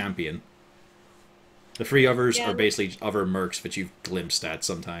and a champion. The 3 others are basically other mercs that you've glimpsed at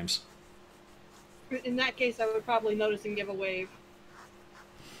sometimes. In that case, I would probably notice and give a wave.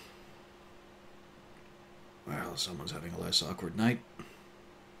 Well, someone's having a less awkward night.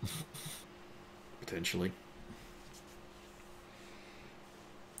 Potentially.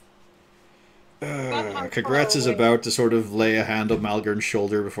 Congrats is about to sort of lay a hand on Malgern's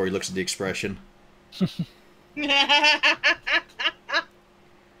shoulder before he looks at the expression.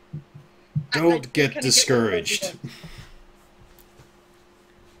 Don't get discouraged.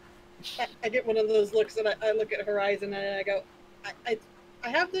 I get one of those looks, and I look at Horizon and I go, I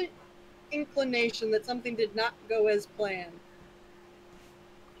have the inclination that something did not go as planned.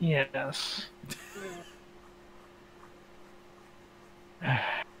 Yes.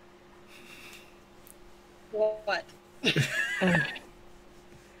 What?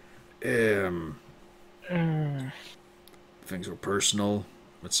 Things were personal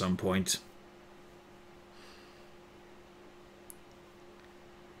at some point.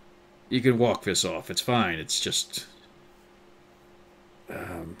 You can walk this off. It's fine. It's just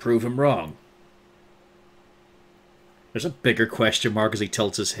prove him wrong. There's a bigger question mark as he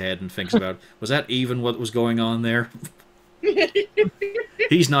tilts his head and thinks about, was that even what was going on there?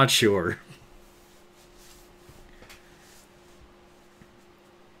 He's not sure.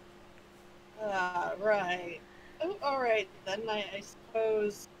 Right. Oh, alright, then I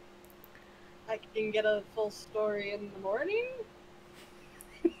suppose I can get a full story in the morning?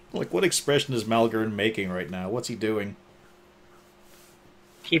 Like, what expression is Malgern making right now? What's he doing?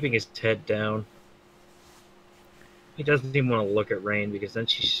 Keeping his head down. He doesn't even want to look at Rain because then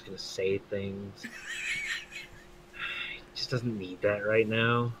she's just going to say things. He just doesn't need that right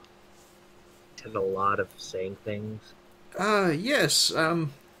now. He has a lot of saying things. Yes,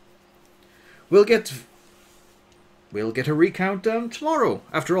 we'll get a recount tomorrow.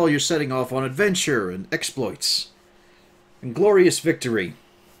 After all, you're setting off on adventure and exploits and glorious victory.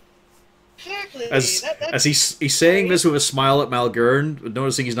 Exactly. As he's saying this with a smile at Malgern,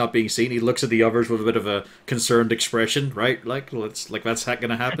 noticing he's not being seen, he looks at the others with a bit of a concerned expression. Right, like that's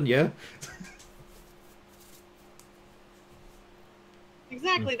gonna happen, yeah.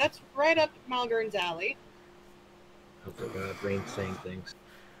 Exactly. That's right up Malgern's alley. Oh my god, Rain's saying things.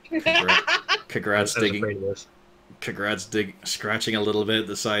 Congrats I was afraid of this. Congrats scratching a little bit at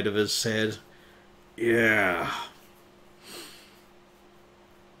the side of his head. Yeah.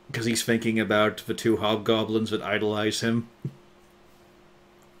 Because he's thinking about the 2 hobgoblins that idolize him.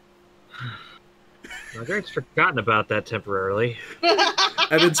 Margaret's forgotten about that temporarily.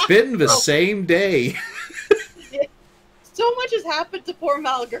 And it's been the same day. So much has happened to poor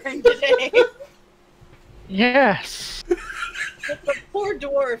Malgern today. Yes. The poor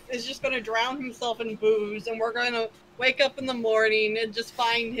dwarf is just going to drown himself in booze, and we're going to wake up in the morning and just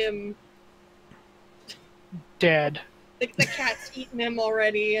find him Dead. The cat's eaten him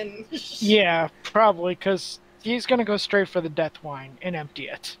already, and Yeah, probably, because he's going to go straight for the death wine and empty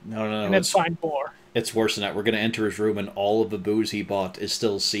it. No. And then find more. It's worse than that. We're going to enter his room and all of the booze he bought is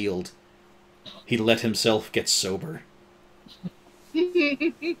still sealed. He let himself get sober.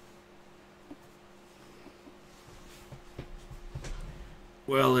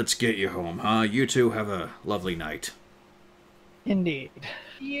 Well, let's get you home, huh? You two have a lovely night. Indeed.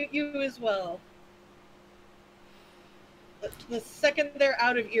 You as well. The second they're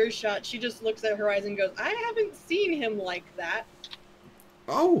out of earshot, she just looks at Horizon and goes, I haven't seen him like that.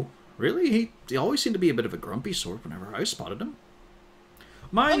 Oh, really? He always seemed to be a bit of a grumpy sort whenever I spotted him.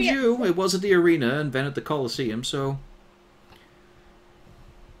 Mind yeah. you, it was at the arena and then at the Coliseum, so...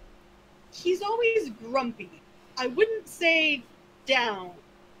 He's always grumpy. I wouldn't say down.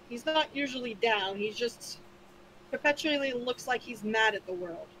 He's not usually down. He just perpetually looks like he's mad at the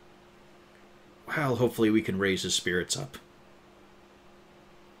world. Well, hopefully we can raise his spirits up.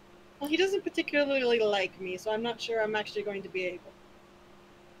 Well, he doesn't particularly like me, so I'm not sure I'm actually going to be able.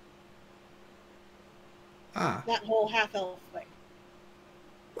 Ah. That whole half-elf thing.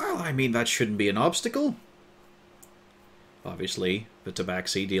 Well, I mean, that shouldn't be an obstacle. Obviously, the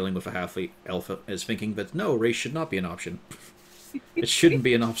Tabaxi dealing with a half-elf is thinking that no, race should not be an option. It shouldn't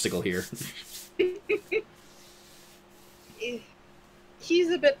be an obstacle here.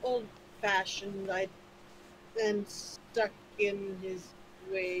 He's a bit old-fashioned, and stuck in his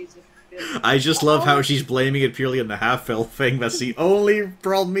ways a bit. I just love how she's blaming it purely on the half-elf thing. That's the only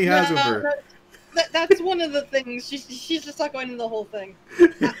problem he has with her. That's one of the things. She's just not going into the whole thing.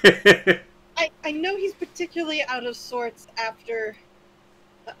 I know he's particularly out of sorts after...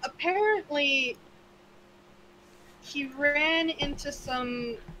 apparently, he ran into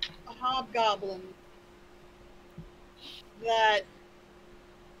some hobgoblin that...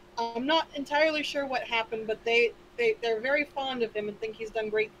 I'm not entirely sure what happened, but they're very fond of him and think he's done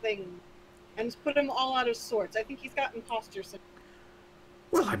great things. And it's put him all out of sorts. I think he's got imposter syndrome.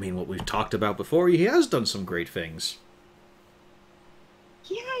 Well, I mean, what we've talked about before, he has done some great things.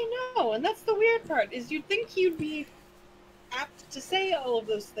 Yeah, I know, and that's the weird part, is you'd think he'd be apt to say all of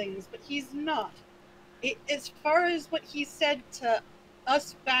those things, but he's not. As far as what he said to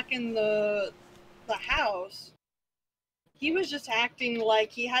us back in the house, he was just acting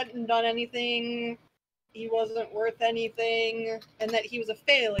like he hadn't done anything, he wasn't worth anything, and that he was a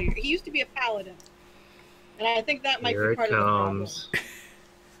failure. He used to be a paladin, and I think that might be part of the problem.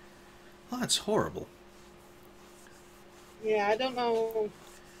 Oh, that's horrible. Yeah, I don't know.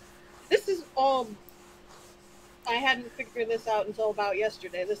 This is all... I hadn't figured this out until about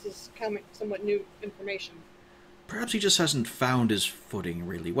yesterday. This is coming somewhat new information. Perhaps he just hasn't found his footing,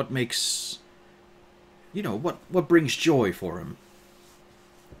 really. What makes... You know, what brings joy for him?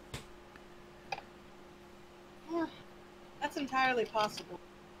 That's entirely possible.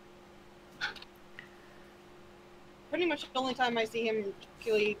 Pretty much the only time I see him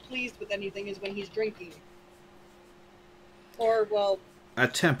really pleased with anything is when he's drinking. Or, well... A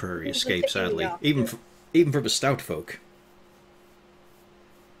temporary escape, sadly. Off, Even for the stout folk.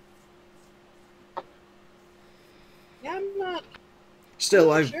 Yeah, I'm not...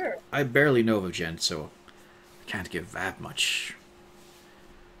 Still, I barely know the gent, so I can't give that much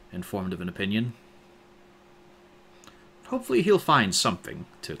informative an opinion. Hopefully he'll find something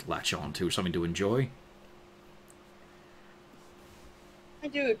to latch on to, something to enjoy. I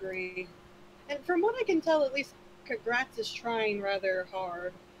do agree. And from what I can tell, at least Gratz is trying rather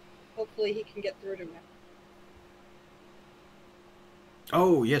hard. Hopefully he can get through to him.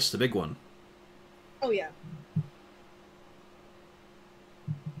 Oh, yes, the big one. Oh, yeah.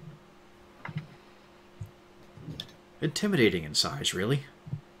 Intimidating in size, really.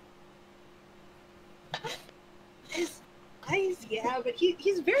 His eyes, yeah, but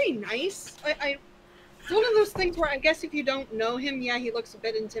he's very nice. It's one of those things where I guess if you don't know him, yeah, he looks a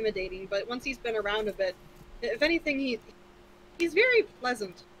bit intimidating, but once he's been around a bit, if anything, he's very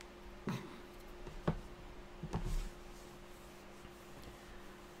pleasant.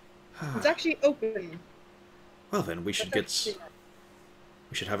 It's actually open. Well then, we should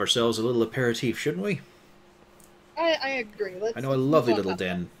have ourselves a little aperitif, shouldn't we? I agree. I know a lovely little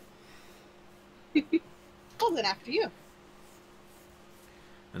den. Well, then after you.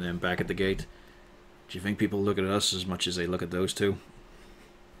 And then back at the gate. Do you think people look at us as much as they look at those two?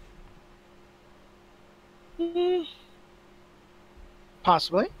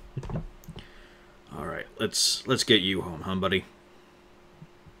 Possibly. Alright, let's get you home, huh, buddy?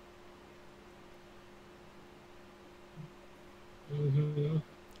 Mm-hmm.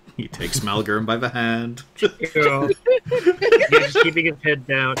 He takes Malgurm by the hand. Yeah. He's just keeping his head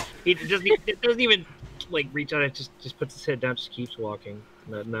down. He doesn't even like reach out. It just puts his head down. Just keeps walking.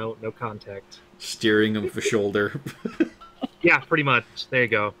 No contact. Steering him with the shoulder. Yeah, pretty much. There you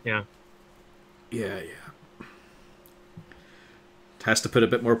go. Yeah. Yeah. Has to put a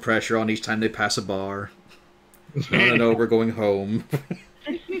bit more pressure on each time they pass a bar. No, we're going home.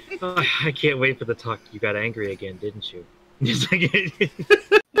 Oh, I can't wait for the talk. You got angry again, didn't you? Just like-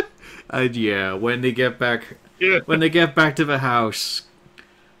 Yeah, when they get back, Yeah. when they get back to the house,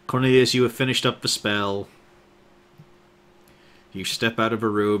 Cornelius, you have finished up the spell. You step out of a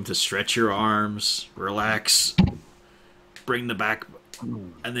room to stretch your arms, relax, bring the back,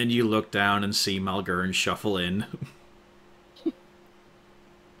 and then you look down and see Malgern shuffle in.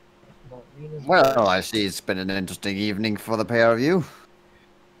 Well, I see it's been an interesting evening for the pair of you.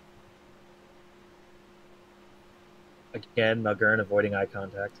 Again, Malgern avoiding eye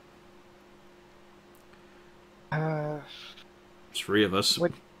contact. Three of us.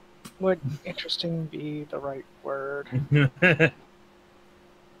 Would interesting be the right word? I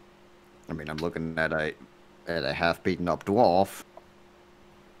mean, I'm looking at a half-beaten up dwarf.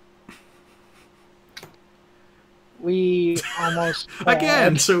 We almost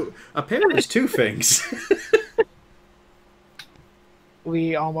Again, had- so a pair is two things.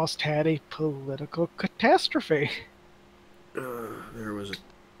 we almost had a political catastrophe. There was a...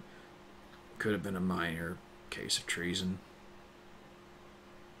 Could have been a minor case of treason.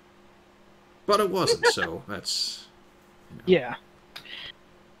 But it wasn't, so that's... You know, Yeah.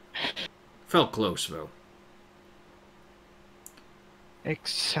 felt close, though.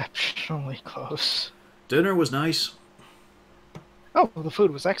 Exceptionally close. Dinner was nice. Oh, the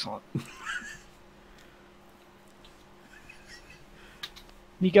food was excellent.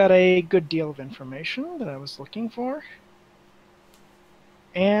 You got a good deal of information that I was looking for.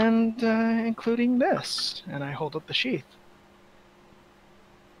 And including this. And I hold up the sheath.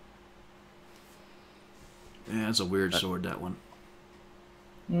 Yeah, it's a weird sword, that one.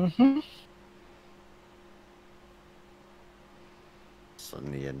 Mm-hmm.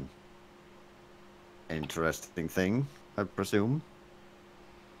 Suddenly an interesting thing, I presume.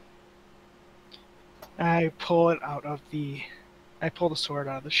 I pull the sword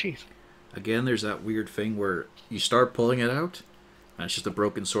out of the sheath. Again, there's that weird thing where you start pulling it out, and it's just a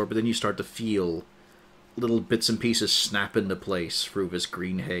broken sword, but then you start to feel little bits and pieces snap into place through this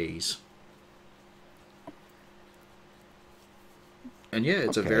green haze. And yeah,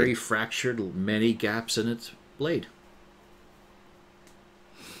 it's a Okay. very fractured, many gaps in its blade.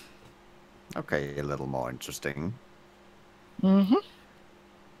 Okay, a little more interesting. Mm-hmm.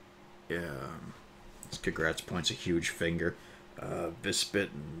 Yeah. Kagratz points a huge finger. This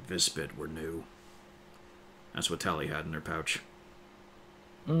bit and this bit were new. That's what Tally had in her pouch.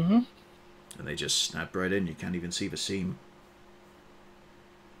 Mm-hmm. And they just snap right in. You can't even see the seam.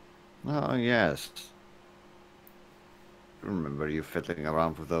 Oh, yes. Remember you fiddling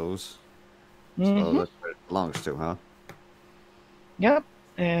around with those? So Mm-hmm. that's where it belongs to, huh? Yep.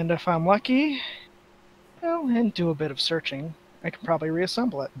 And if I'm lucky, well, and do a bit of searching, I can probably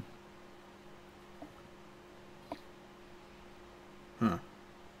reassemble it. Huh.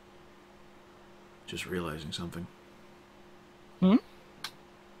 Just realizing something. Hmm?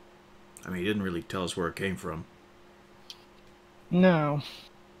 I mean, he didn't really tell us where it came from. No.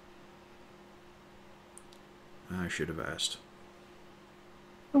 I should have asked.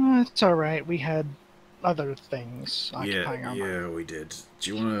 It's alright. We had other things occupying our mind. Yeah, we did.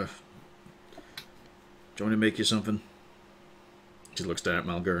 Do you want to make you something? She looks down at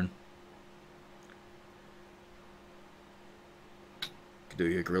Malgern. Could do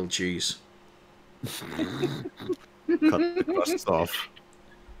you a grilled cheese. Cut the crusts off.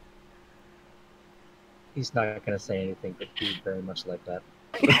 He's not going to say anything, but he's very much like that.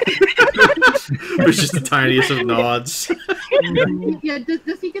 There's just the tiniest of nods. Yeah,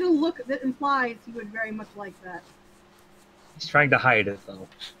 does he get a look that implies he would very much like that? He's trying to hide it, though.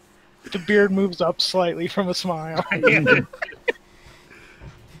 The beard moves up slightly from a smile. He's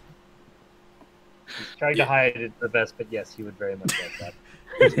trying to hide it the best, but yes, he would very much like that.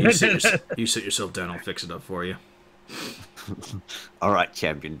 You sit yourself down, I'll fix it up for you. All right,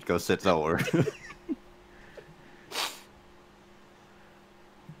 champion, go sit lower.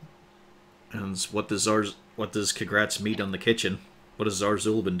 And what does Kagratz meet on the kitchen? What has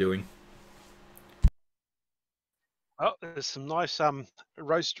Zarzul been doing? Oh, there's some nice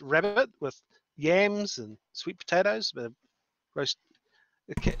roast rabbit with yams and sweet potatoes, roast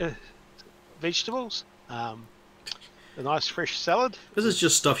vegetables, a nice fresh salad. This is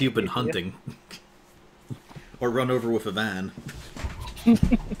just stuff you've been hunting. Or run over with a van.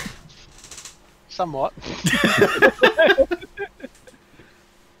 Somewhat.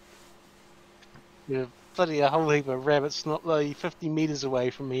 Yeah, bloody a whole heap of rabbits not like 50 meters away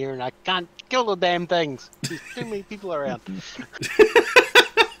from here, and I can't kill the damn things. There's too many people around.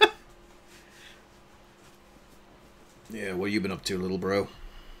 Yeah, what you been up to, little bro?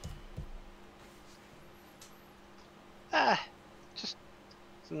 Just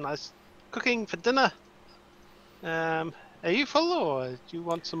some nice cooking for dinner. Are you full, or do you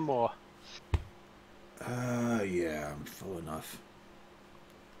want some more? Yeah, I'm full enough.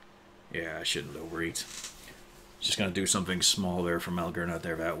 Yeah, I shouldn't overeat. Just gonna do something small there for Malgern out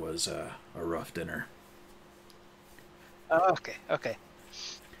there. That was a rough dinner. Oh, okay.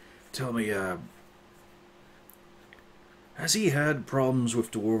 Tell me, has he had problems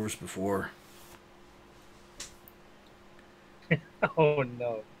with dwarves before? Oh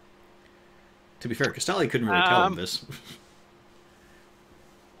no. To be fair, Castelli couldn't really tell him Um, this.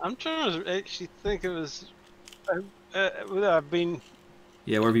 I'm trying to actually think it was. I've been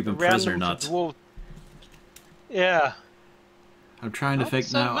Yeah, where have you been around prisoner them for not? dwarves. Yeah, I'm trying to not think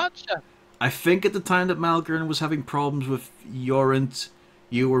so now. much. I think at the time that Malgern was having problems with Yorent,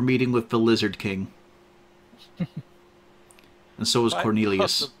 you were meeting with the Lizard King. And so was Quite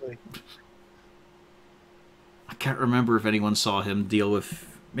Cornelius. possibly. I can't remember if anyone saw him deal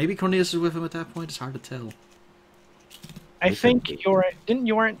with... Maybe Cornelius was with him at that point, it's hard to tell. I think didn't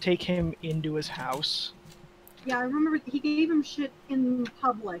Yorent take him into his house? Yeah, I remember he gave him shit in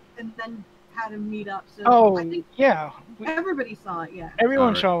public and then had him meet up. So Oh, I think yeah. everybody saw it. Yeah. Everyone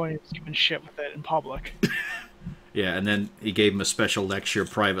Alright. saw when he was giving shit with it in public. Yeah, and then he gave him a special lecture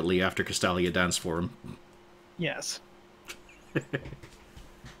privately after Castalia danced for him. Yes.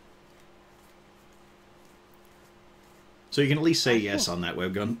 So you can at least say yes on that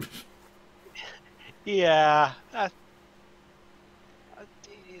webgun. Yeah.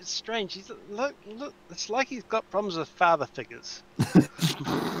 It's strange. Look. It's like he's got problems with father figures.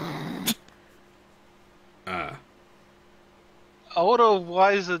 Older,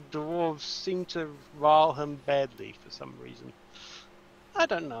 wiser dwarves seem to rile him badly for some reason. I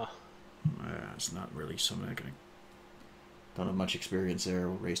don't know. It's not really something I can... Don't have much experience there.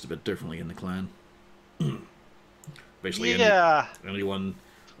 We're raised a bit differently in the clan. Basically, Yeah. anyone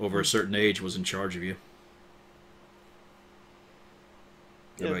over a certain age was in charge of you.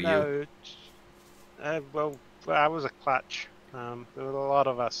 What about you? Well, I was a clutch. There were a lot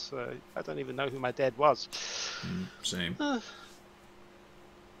of us. I don't even know who my dad was. Same.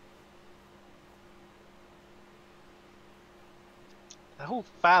 The whole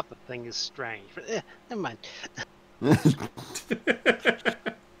father thing is strange, but never mind.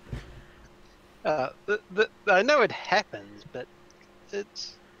 I know it happens, but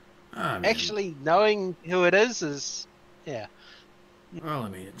it's I mean, actually knowing who it is yeah. well, I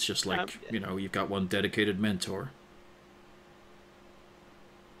mean, it's just like, you've got one dedicated mentor.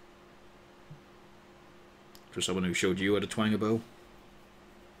 For someone who showed you how to twang a bow.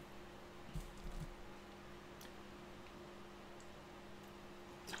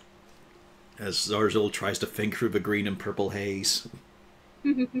 As Zarzul tries to think through the green and purple haze.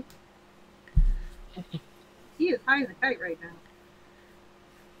 He is high as a kite right now.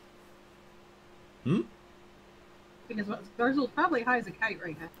 Because Zarzul's probably high as a kite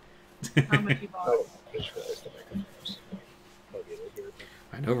right now. How much he bought. Oh, I just realized the microphone's might be able to hear it.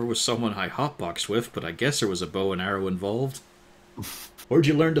 I know there was someone I hotboxed with, but I guess there was a bow and arrow involved. Where'd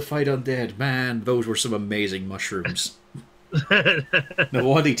you learn to fight undead? Man, those were some amazing mushrooms. No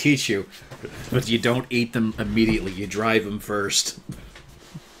wonder they teach you, but you don't eat them immediately, you drive them first.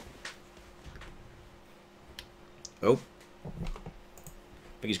 Oh. I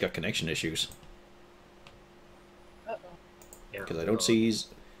think he's got connection issues. Uh-oh. Yeah, Because I don't see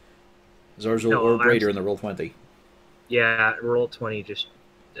Zarzul or I'm Braider in the Roll20. Yeah, roll 20. Just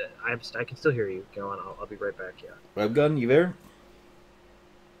I can still hear you. Go on. I'll be right back. Yeah. Webgun, you there?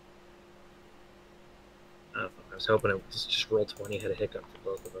 I was hoping it was just roll 20 had a hiccup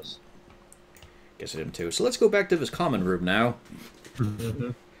for both of us. Guess I didn't too. So let's go back to this common room now. Mm-hmm.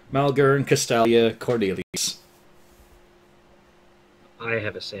 Malgern, Castalia, Cornelius. I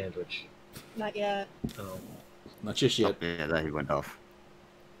have a sandwich. Not yet. Oh. Not just yet. Yeah, that he went off.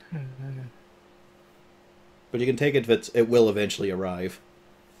 But you can take it that it will eventually arrive.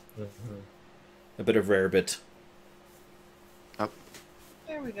 Mm-hmm. A bit of rarebit.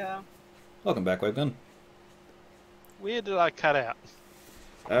 There we go. Welcome back, Webgun. Where did I cut out?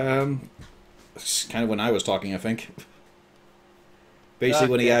 It's kind of when I was talking, I think. Basically,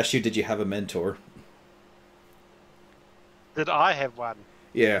 when he Okay. asked you, did you have a mentor? Did I have one?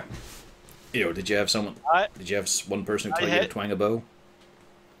 Yeah. Did you have someone? I- Did you have one person who I taught you to had- twang a bow?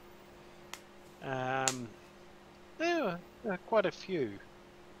 There were quite a few.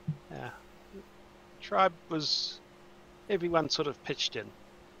 Tribe was everyone sort of pitched in.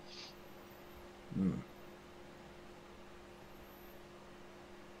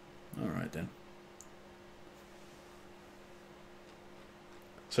 All right then.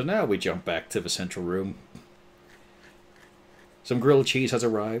 So now we jump back to the central room. Some grilled cheese has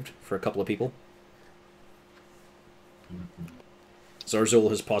arrived for a couple of people. Zarzul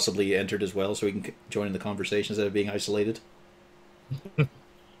has possibly entered as well, so he can join in the conversation instead of being isolated.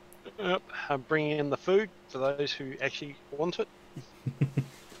 Yep, I'm bringing in the food for those who actually want it.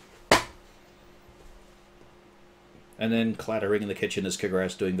 And then clattering in the kitchen is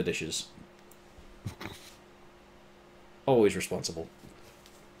Kagras doing the dishes. Always responsible.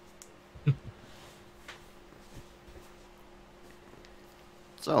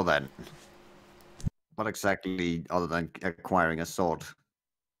 So then, what exactly, other than acquiring a sword,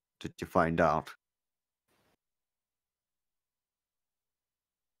 did you find out?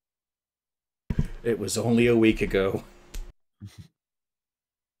 It was only a week ago.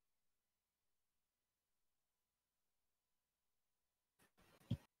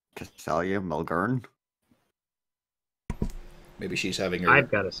 Castalia, Mulgurn? Maybe she's having her... I've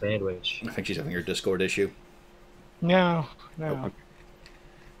got a sandwich. I think she's having her Discord issue. No. Oh.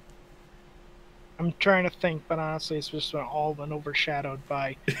 I'm trying to think, but honestly, it's just all been overshadowed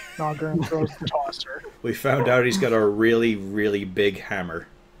by Nogurn throws the tosser. We found out he's got a really, really big hammer.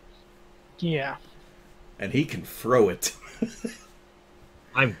 Yeah. And he can throw it.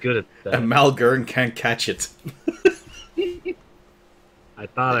 I'm good at that. And Malgurn can't catch it. I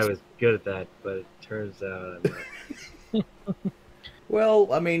thought I was good at that, but it turns out I'm not.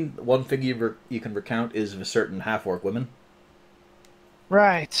 Well, I mean, one thing you can recount is of certain half-orc women.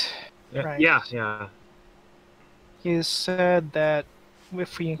 Right. Right. Yeah. He said that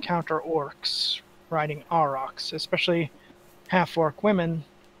if we encounter orcs riding aurochs, especially half-orc women,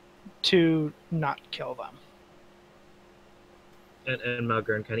 to not kill them. And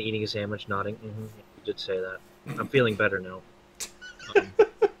Malgurn kind of eating a sandwich, nodding. Mm-hmm. You did say that. I'm feeling better now.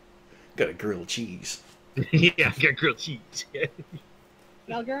 Got a grilled cheese. Yeah, I got grilled cheese.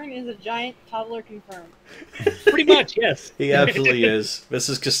 Malgurn is a giant toddler confirmed. Pretty much, yes. He absolutely is. This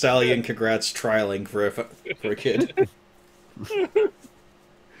is Castalia and Kagrat's trialing for a kid.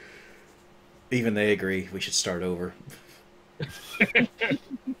 Even they agree we should start over.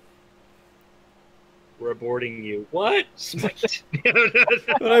 We're aborting you. What? Smite.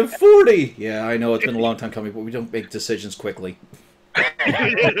 But I'm 40! Yeah, I know it's been a long time coming, but we don't make decisions quickly.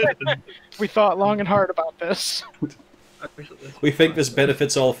 We thought long and hard about this. We think this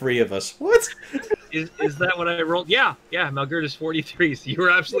benefits all three of us. What? Is that what I rolled? Yeah, Malgurn is 43, so you were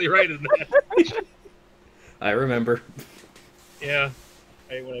absolutely right in that. I remember. Yeah,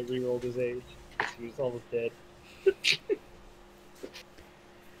 when I re-rolled his age. He was almost dead.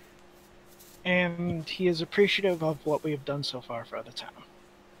 And he is appreciative of what we have done so far for the town.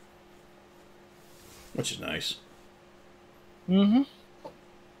 Which is nice. Mm-hmm.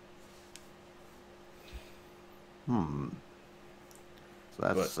 So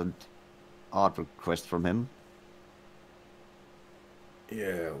that's an odd request from him. Yeah,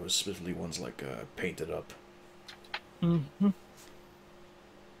 it was specifically ones like painted up. Mm-hmm.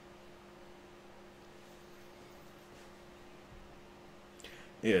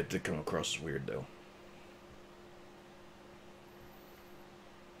 Yeah, it did come across as weird, though.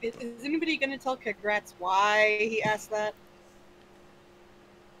 Is anybody going to tell Kagratz why he asked that?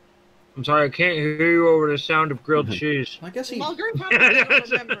 I'm sorry, I can't hear you over the sound of grilled cheese. I guess he... Malgurn probably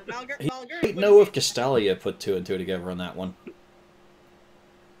doesn't remember. He Malgurn know if Castalia put two and two together on that one.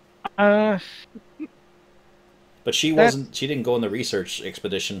 But she wasn't... She didn't go on the research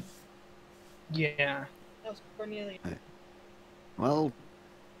expedition. Yeah. That was Cornelia. Well,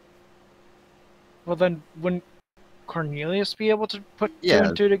 Well, then wouldn't Cornelius be able to put two Yeah.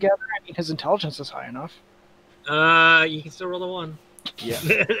 and two together? I mean, his intelligence is high enough. You can still roll a 1. Yeah.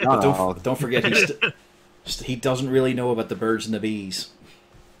 no, Don't forget, he doesn't really know about the birds and the bees.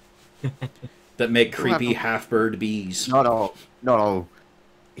 That make creepy half-bird bees. no.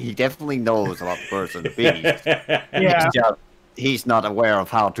 He definitely knows about the birds and the bees. Yeah. He's not aware of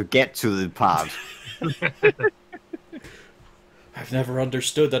how to get to the pod. I've never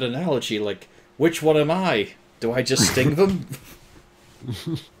understood that analogy. Like, which one am I? Do I just sting them?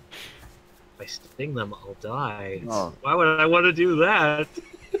 If I sting them, I'll die. Oh. Why would I want to do that?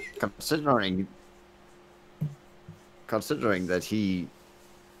 Considering that he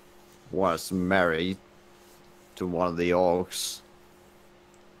was married to one of the orcs,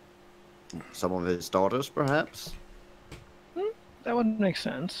 some of his daughters, perhaps. That would make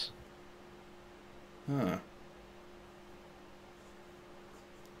sense. Huh.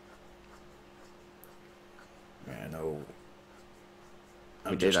 I know.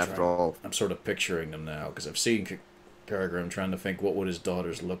 We did, after all. I'm sort of picturing them now, because I've seen Carragher. I'm trying to think what would his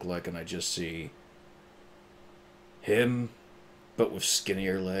daughters look like, and I just see him, but with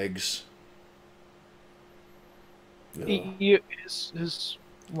skinnier legs. His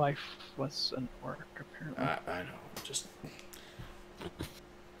wife was an orc, apparently. I know. Just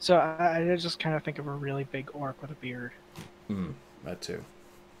So I just kind of think of a really big orc with a beard. that too.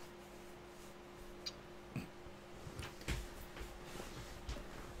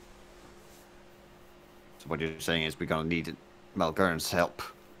 So what you're saying is we're gonna need Malgern's help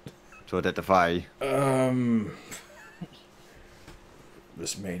to identify.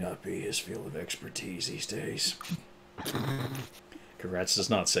 This may not be his field of expertise these days. Raxis does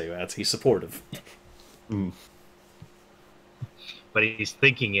not say that. He's supportive. But he's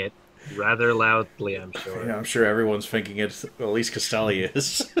thinking it rather loudly, I'm sure. Yeah, I'm sure everyone's thinking it. Well, at least Castalia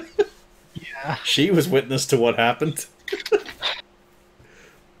is. Yeah. She was witness to what happened.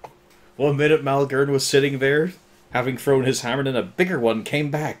 1 minute Malgern was sitting there, having thrown his hammer, and a bigger one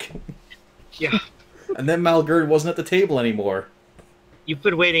came back. Yeah. And then Malgern wasn't at the table anymore. You've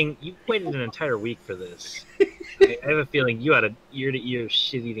waited an entire week for this. I have a feeling you had a ear-to-ear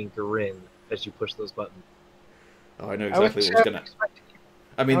shit-eating grin as you pushed those buttons. Oh, I know exactly what was gonna.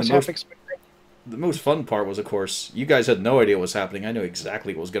 I mean, the most fun part was, of course, you guys had no idea what was happening. I knew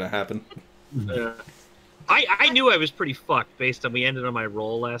exactly what was gonna happen. I knew I was pretty fucked based on we ended on my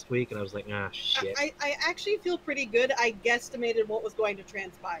roll last week, and I was like, ah, shit. I actually feel pretty good. I guesstimated what was going to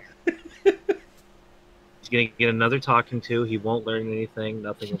transpire. He's gonna get another talking to. He won't learn anything.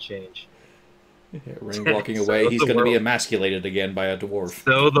 Nothing will change. Yeah, Rain walking away. He's going to be emasculated again by a dwarf.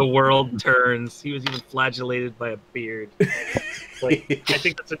 So the world turns. He was even flagellated by a beard. Like, I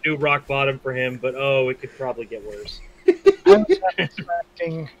think that's a new rock bottom for him, but it could probably get worse. I was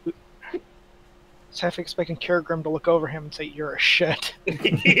half expecting Kerrigram to look over him and say, "You're a shit." I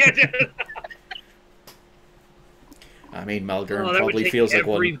mean, Malgern probably feels like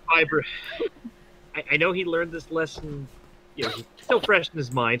one. Fiber. I know he learned this lesson. He's still fresh in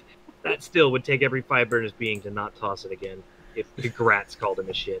his mind. That still would take every fiber in his being to not toss it again if the Gratz called him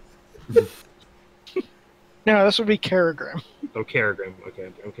a shit. No, this would be Kerrigram. Oh, Kerrigram.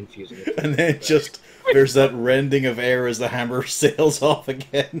 Okay, I'm confusing it. And then there's that rending of air as the hammer sails off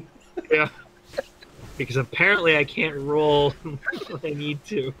again. Yeah. Because apparently I can't roll when I need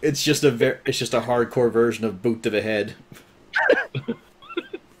to. It's just a hardcore version of boot to the head.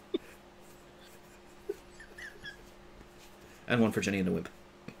 And one for Jenny and the Wimp.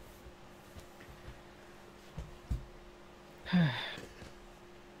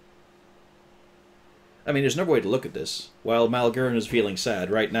 I mean, there's no way to look at this. While Malgern is feeling sad,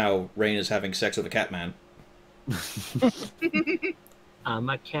 right now, Rain is having sex with a cat man. I'm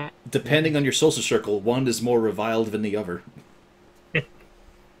a cat. Depending on your social circle, one is more reviled than the other. And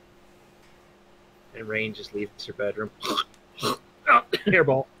Rain just leaves her bedroom.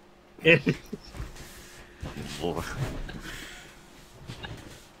 Hairball.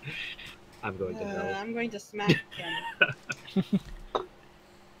 I'm going to know. I'm going to smack him.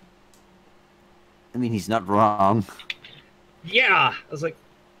 I mean, he's not wrong. Yeah! I was like,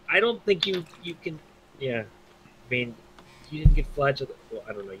 I don't think you can... Yeah. I mean, you didn't get flagellated. Well,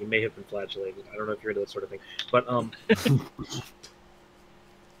 I don't know. You may have been flagellated. I don't know if you're into that sort of thing. But,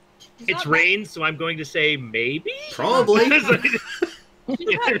 it's Rain, so I'm going to say maybe? Probably. He's not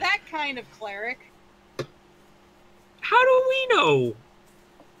that kind of cleric. How do we know?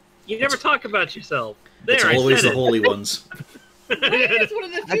 You never talk about yourself. There, It's always the holy ones. It's one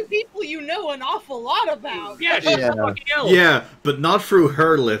of the few people you know an awful lot about. Yeah, she's a fucking elf. Yeah, but not through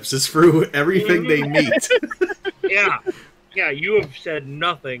her lips. It's through everything they meet. Yeah. Yeah, you have said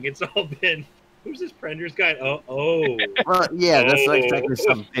nothing. It's all been... Who's this Prender's guy? Oh. Well, yeah, that's not exactly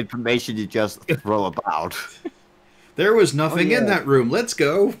some information you just throw about. There was nothing in that room. Let's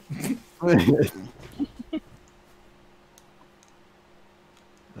go.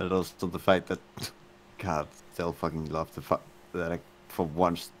 And also the fact that, God, still fucking love the fact that for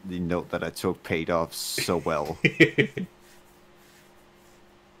once the note that I took paid off so well.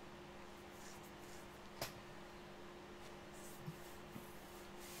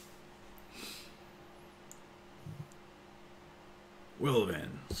 Well then.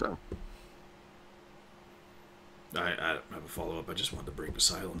 So. I don't have a follow-up. I just wanted to break the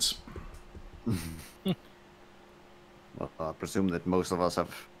silence. Well, I presume that most of us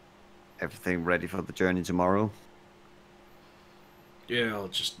have everything ready for the journey tomorrow. Yeah, I'll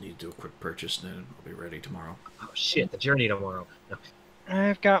just need to do a quick purchase and then I'll be ready tomorrow. Oh, shit, the journey tomorrow. No.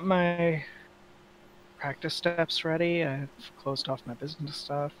 I've got my practice steps ready. I've closed off my business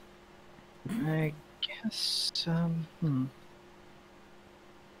stuff. I guess, Did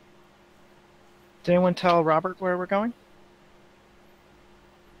anyone tell Robert where we're going?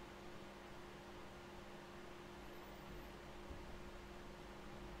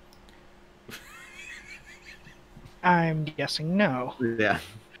 I'm guessing no. Yeah.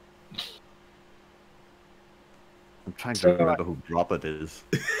 I'm trying to So, remember who Robert is.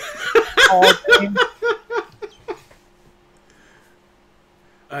 Talgreen,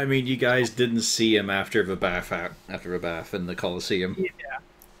 I mean, you guys didn't see him after the bath in the Colosseum. Yeah.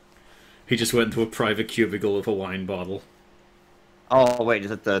 He just went into a private cubicle with a wine bottle. Oh, wait,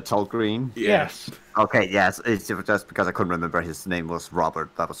 is it the Tall Green? Yes. Okay, yes, it's just because I couldn't remember his name was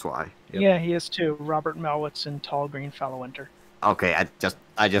Robert, that was why. Yep. Yeah, he is too. Robert Melwitz and Talgreen Fellowinter. Okay,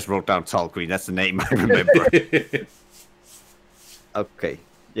 I just wrote down Tall Green, that's the name I remember. Okay,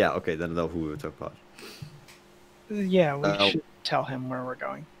 yeah, okay, then I know who we were talking about. Yeah, we should tell him where we're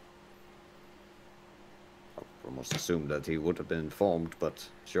going. I almost assumed that he would have been informed, but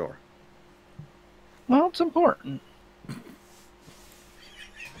sure. Well, it's important.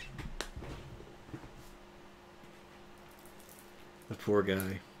 The poor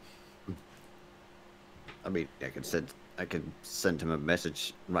guy. I mean, I can send him a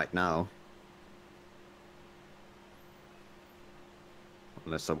message right now.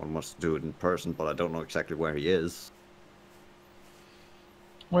 Unless someone wants to do it in person, but I don't know exactly where he is.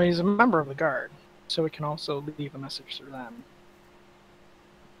 Well, he's a member of the Guard, so we can also leave a message through them.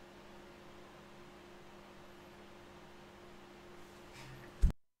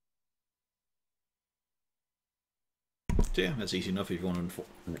 So yeah, that's easy enough if you want to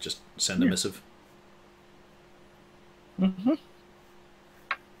just send a missive. Mm-hmm.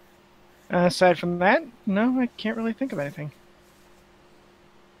 Aside from that, no, I can't really think of anything.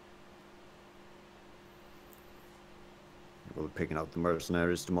 We'll be picking out the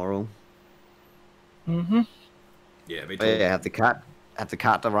mercenaries tomorrow. Mm-hmm. Yeah, they Oh, told yeah, have the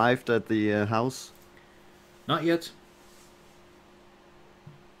cat arrived at the house? Not yet.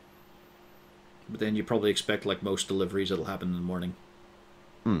 But then you probably expect, like most deliveries, it'll happen in the morning.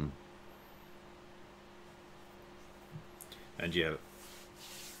 Hmm. And yeah,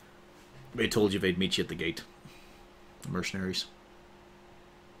 they told you they'd meet you at the gate. The mercenaries.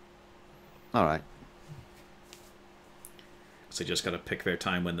 Alright. So they just gotta pick their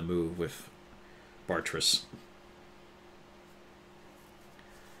time when to move with Bartris.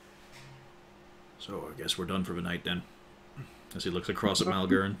 So I guess we're done for the night then. As he looks across at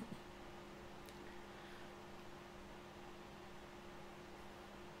Malgurn.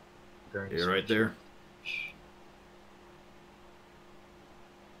 You're right there.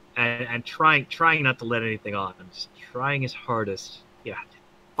 And trying not to let anything on. I'm just trying his hardest. Yeah,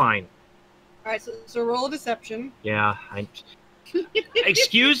 fine. All right, so roll a deception. Yeah,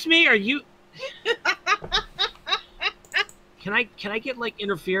 Excuse me, are you? Can I get like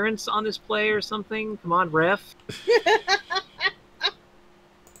interference on this play or something? Come on, ref.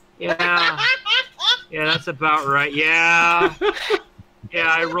 Yeah, that's about right. Yeah.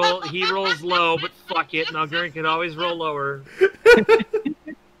 Yeah, he rolls low, but fuck it. Malgurn can always roll lower.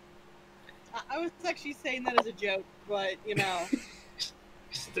 I was actually saying that as a joke, but you know.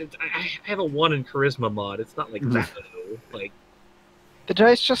 I have a 1 in charisma mod. It's not like that though. Like The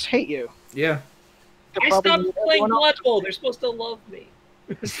dice just hate you. Yeah. They'll I probably stopped need playing everyone Blood else. Bowl. They're supposed to love me.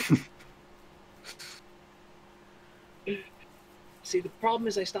 See, the problem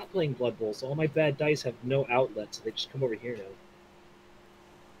is I stopped playing Blood Bowl, so all my bad dice have no outlet, so they just come over here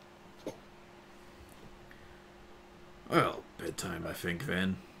now. Well, bedtime, I think,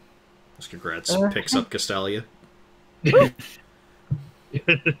 then. Congrats picks up Castalia.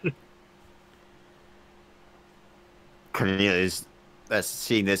 Cornelius,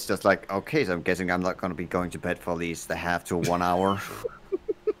 seeing this, just like, okay, so I'm guessing I'm not going to be going to bed for at least the half to 1 hour.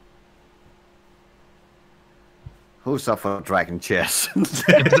 Who's up for Dragon Chess?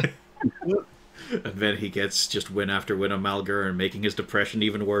 And then he gets just win after win on Malgurn, making his depression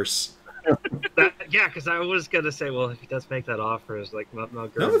even worse. Yeah, because I was going to say, well, if he does make that offer, it's like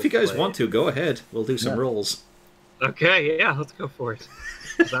Malgurn. No, if you guys want to, go ahead. We'll do some rolls. Okay, yeah, let's go for it.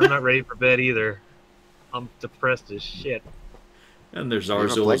 'Cause I'm not ready for bed either. I'm depressed as shit. And there's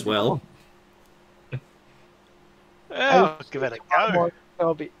Zarzul as well. Oh, give it a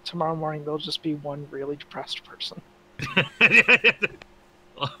go. Tomorrow morning, there'll just be one really depressed person.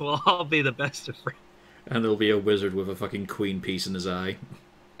 Well, I'll be the best of friends. And there'll be a wizard with a fucking queen piece in his eye.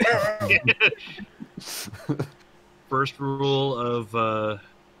 First rule of what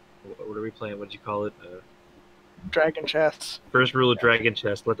are we playing? What did you call it? Dragon chess. First rule of Dragon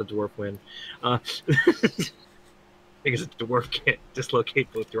Chess: let the dwarf win. Because the dwarf can't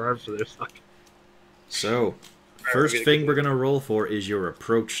dislocate both your arms with their socket. So, first thing we're gonna roll for is your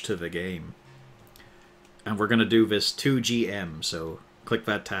approach to the game, and we're gonna do this 2GM. So click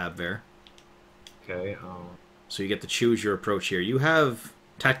that tab there. Okay. So you get to choose your approach here. You have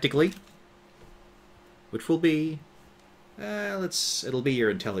tactically, which will be It'll be your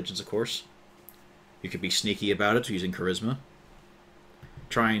intelligence, of course. You could be sneaky about it using charisma,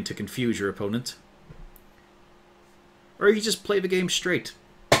 trying to confuse your opponent. Or you can just play the game straight,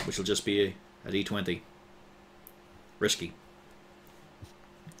 which will just be a d20. Risky.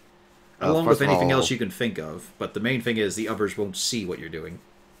 Along with anything else you can think of, but the main thing is the others won't see what you're doing.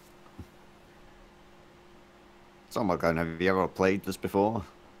 So, Morgan, have you ever played this before?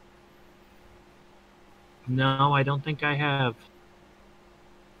 No, I don't think I have.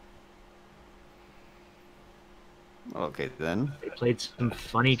 Okay, then. I played some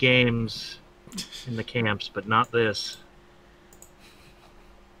funny games in the camps, but not this.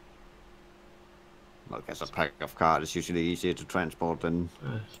 Well, I guess a pack of cards is usually easier to transport than...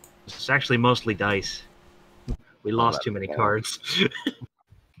 It's actually mostly dice. We lost too many cards.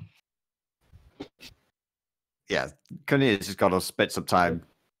 Yeah, Cornelius has got to spend some time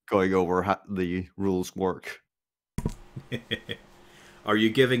going over how the rules work. Are you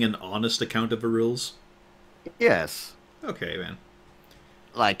giving an honest account of the rules? Yes. Okay, man.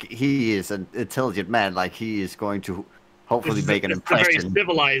 Like, he is an intelligent man. Like, he is going to hopefully make an It's a very impression.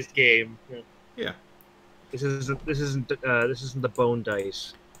 civilized game. Yeah. This isn't the bone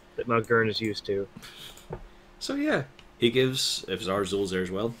dice that Malgern is used to. So yeah, he gives, if Zarzul's there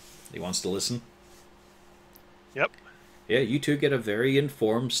as well, he wants to listen. Yep. Yeah, you two get a very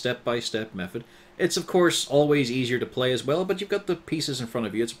informed, step-by-step method. It's, of course, always easier to play as well, but you've got the pieces in front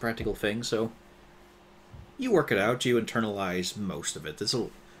of you. It's a practical thing, so you work it out. You internalize most of it. It's still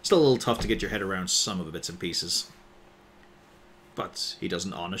a little tough to get your head around some of the bits and pieces. But he does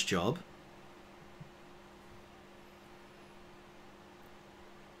an honest job.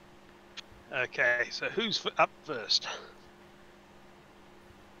 Okay, so who's up first?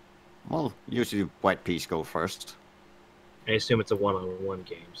 Well, usually White Peas go first. I assume it's a one-on-one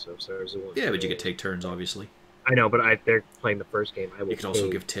game, so there's a one. Yeah, but you could take turns, obviously. I know, but they're playing the first game. I will. You can also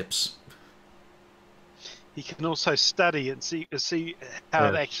give tips. He can also study and see how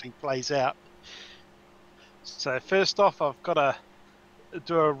it actually plays out. So first off, I've got to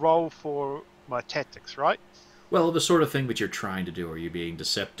do a roll for my tactics, right? Well, the sort of thing that you're trying to do. Are you being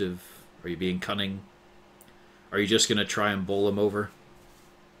deceptive? Are you being cunning? Are you just going to try and bowl him over?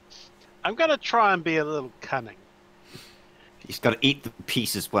 I'm going to try and be a little cunning. He's got to eat the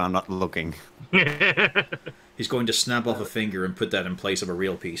pieces when I'm not looking. He's going to snap off a finger and put that in place of a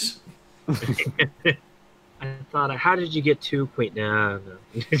real piece. I thought, how did you get 2 queen? No.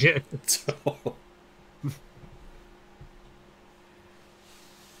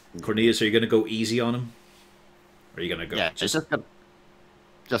 Cornelius, are you going to go easy on him? Or are you going to go... Yeah, it's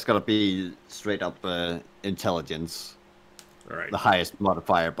just got to be straight up intelligence. All right. The highest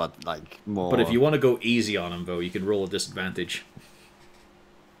modifier, but like more... But if you want to go easy on him, though, you can roll a disadvantage.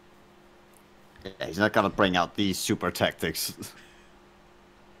 Yeah, he's not going to bring out these super tactics.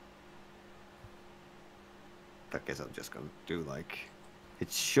 I guess I'm just going to do like...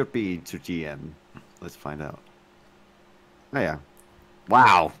 It should be to GM. Let's find out. Oh, yeah.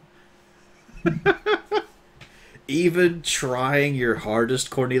 Wow. Even trying your hardest,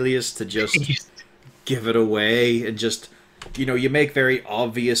 Cornelius, to just give it away and just... You know, you make very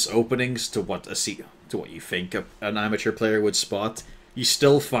obvious openings to what you think an amateur player would spot. You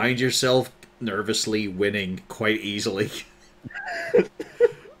still find yourself nervously winning quite easily.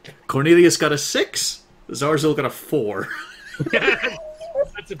 Cornelius got a 6. Zarzul got a 4.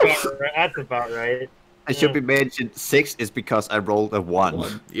 That's about right. I should be mentioned 6 is because I rolled a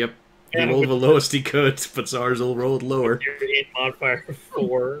 1. Yep. He rolled the lowest he could, but Zarzul rolled lower. Your int modifier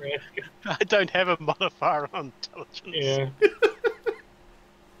 4. I don't have a modifier on intelligence. Yeah.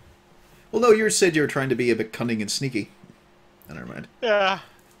 Well, no, you said you were trying to be a bit cunning and sneaky. Never mind. Yeah.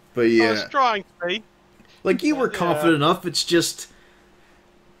 But yeah. I was trying to be. Like, you were confident enough, it's just...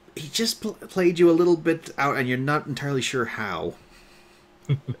 He just played you a little bit out, and you're not entirely sure how.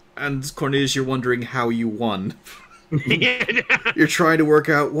 And, Cornelius, you're wondering how you won. You're trying to work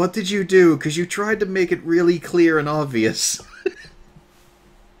out, what did you do? Because you tried to make it really clear and obvious.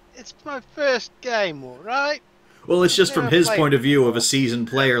 It's my first game, alright? Well, it's just from his played point of view of before. a seasoned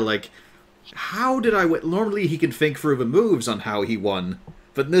player, like, how did I win? Normally he can think through the moves on how he won,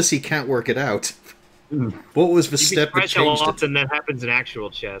 but in this he can't work it out. What was the step that How changed it? often that happens in actual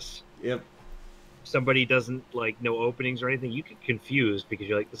chess. Yep. If somebody doesn't, like, know openings or anything, you get confused because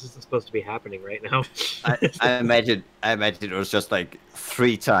you're like, this isn't supposed to be happening right now. I imagine it was just like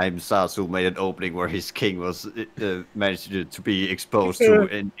 3 times Zarzul made an opening where his king was managed to be exposed to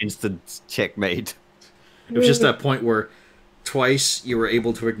an instant checkmate. It was just that point where twice you were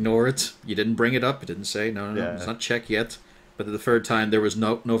able to ignore it. You didn't bring it up. You didn't say, no, Yeah. it's not check yet. But the third time, there was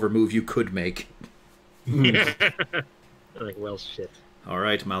no other move you could make. Like, well, shit. All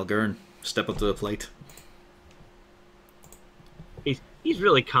right, Malgern, step up to the plate. He's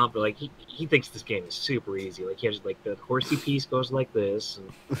really confident. Like he thinks this game is super easy. Like he has like the horsey piece goes like this.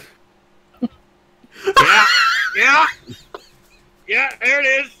 And... yeah. There it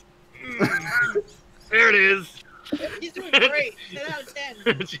is. There it is. He's doing great. 10 out of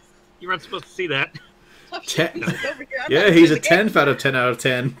 10. You weren't supposed to see that. Ten. Over here. I'm Yeah, not he's a playing the 10 out of 10 out of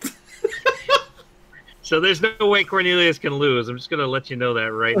 10. So there's no way Cornelius can lose. I'm just gonna let you know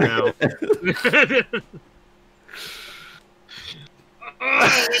that right now.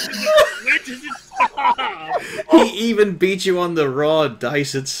 When does it stop? He even beat you on the raw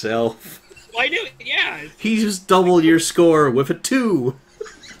dice itself. Well, I knew. Yeah. He just doubled your score with a 2.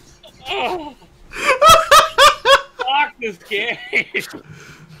 Oh. Fuck this game.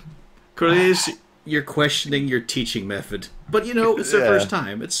 Cornelius, you're questioning your teaching method. But you know, it's their first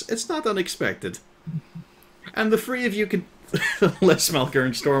time. It's not unexpected. And the three of you can, unless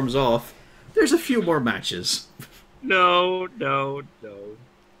Malgern storms off, there's a few more matches. No.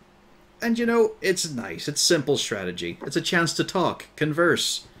 And you know, it's nice. It's simple strategy. It's a chance to talk,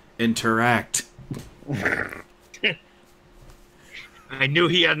 converse, interact. I knew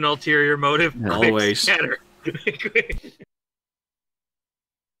he had an ulterior motive. Always.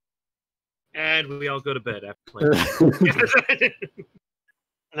 And we all go to bed after playing.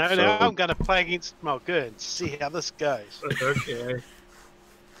 Now I'm going to play against Malgern and see how this goes. Okay.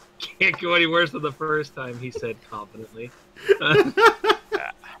 Can't go any worse than the first time, he said confidently.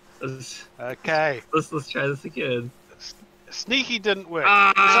 Okay. Let's try this again. Sneaky didn't work.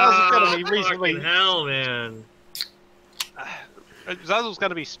 Fucking Reasonably. hell, man. Zazzle's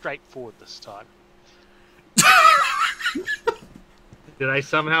going to be straightforward this time. Did I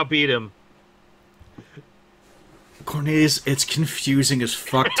somehow beat him? Cornelius, it's confusing as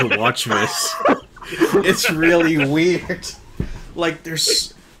fuck to watch this. It's really weird. Like,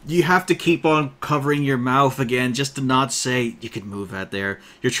 you have to keep on covering your mouth again just to not say, you can move that there.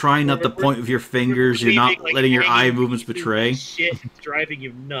 You're trying not to point with your fingers. You're not letting your eye movements betray. Shit, it's driving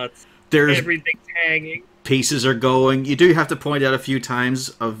you nuts. There's Everything's hanging. pieces are going. You do have to point out a few times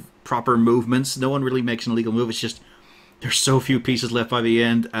of proper movements. No one really makes an illegal move. It's just there's so few pieces left by the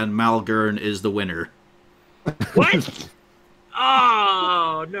end, and Malgern is the winner. What?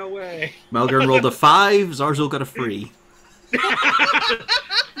 Oh, no way. Malgern rolled a 5. Zarzul got a 3.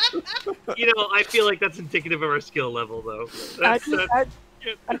 You know, I feel like that's indicative of our skill level, though.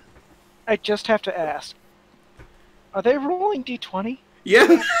 I just have to ask. Are they rolling D20?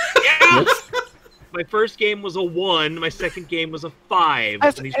 Yeah. Yeah. My first game was a 1. My second game was a 5.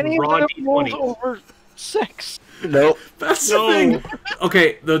 Has And these any were raw of them rolled D20s. over 6? Nope. That's No. the thing.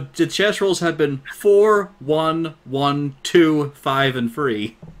 Okay, the chess rolls had been 4, 1, 1, 2, 5, and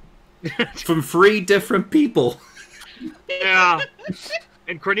 3. From 3 different people. Yeah.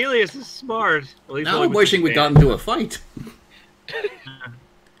 And Cornelius is smart. Well, he's Now only I'm with wishing we got disadvantage. into a fight.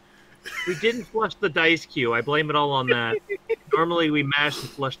 We didn't flush the dice queue. I blame it all on that. Normally we mash and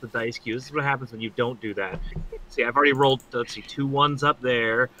flush the dice queue. This is what happens when you don't do that. See, I've already rolled, let's see, 2 1s up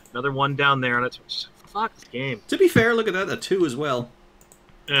there, another 1 down there, and it's fuck this game. To be fair, look at that, a 2 as well.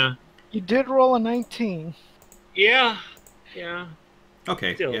 Yeah. You did roll a 19. Yeah. Yeah.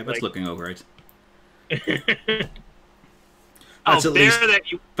 Okay, Still, yeah, that's like- looking over it. Oh, That's at there least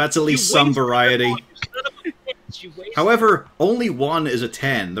that you that's at least you some wasted variety. them all, you son of a bitch, you wasted However, only 1 is a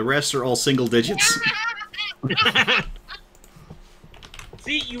 10. The rest are all single digits.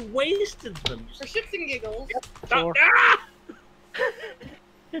 See, you wasted them. For shits and giggles. Stop. Four. Ah!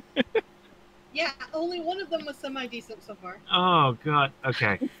 Yeah, only one of them was semi-decent so far. Oh god.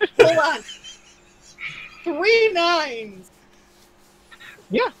 Okay. Hold on. 3 9s.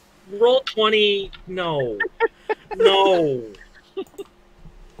 Roll 20. No. No.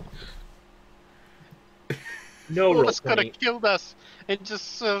 No roll This could 20. have killed us and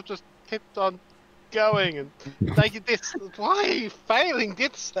just kept on going and making this. Why are you failing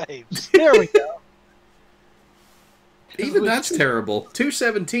death saves? There we go. Even that's terrible. 2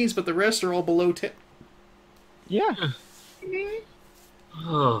 17s, but the rest are all below 10. Yeah.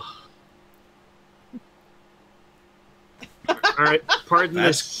 Oh. All right, pardon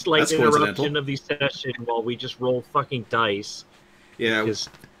That's- this slight that's interruption coincidental. of the session while we just roll fucking dice. Yeah, Because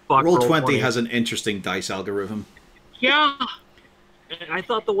fuck Roll 20 has an interesting dice algorithm. Yeah. I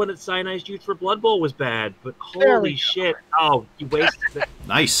thought the one at Cyanized Youth for Blood Bowl was bad, but There we holy go. shit! Oh, you wasted it.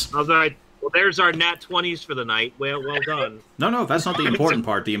 Nice. All right. Well, there's our nat 20s for the night. Well done. No, that's not the important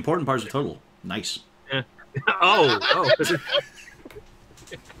part. The important part is the total. Nice. Oh.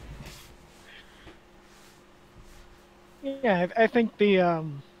 Yeah, I think the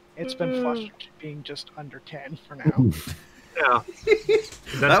It's been flushed to being just under 10 for now. Yeah.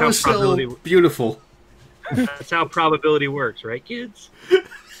 That was still beautiful. That's how probability works, right, kids?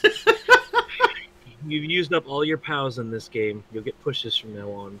 You've used up all your POWs in this game. You'll get pushes from now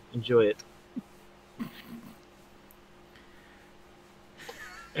on. Enjoy it.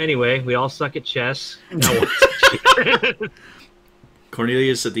 Anyway, we all suck at chess. Now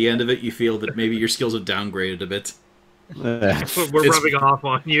Cornelius, at the end of it, you feel that maybe your skills have downgraded a bit. we're rubbing off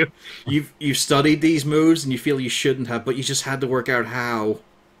on you. You've studied these moves and you feel you shouldn't have, but you just had to work out how.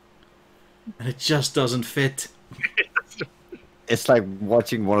 And it just doesn't fit. It's like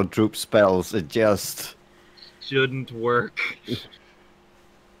watching one of Droop's spells. It just shouldn't work.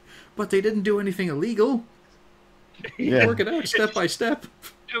 But they didn't do anything illegal. Yeah. Work it out step by step.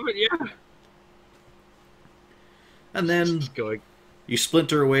 Yeah. And then you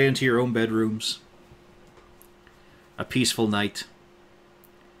splinter away into your own bedrooms. A peaceful night.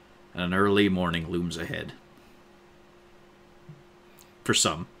 And an early morning looms ahead. For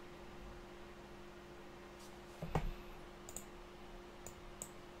some.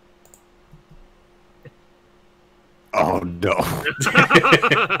 Oh no.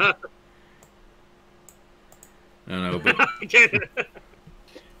 I don't know, but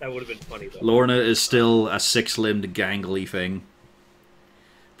that would have been funny though. Lorna is still a six-limbed, gangly thing.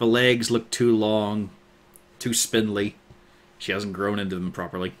 The legs look too long, too spindly. She hasn't grown into them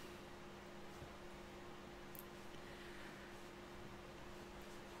properly.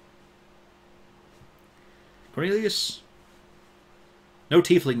 Cornelius? No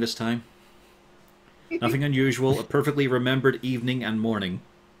tiefling this time. Nothing unusual, a perfectly remembered evening and morning.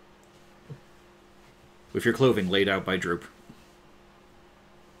 With your clothing laid out by Droop.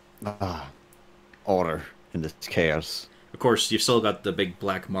 Order in this chaos. Of course, you've still got the big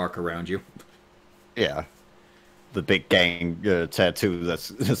black mark around you. Yeah. The big gang tattoo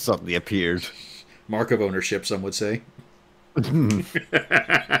that's suddenly appeared. Mark of ownership, some would say.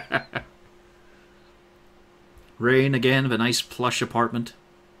 Rain again of a nice plush apartment.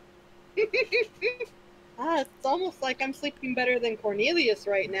 It's almost like I'm sleeping better than Cornelius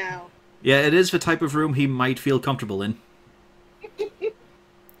right now. Yeah, it is the type of room he might feel comfortable in.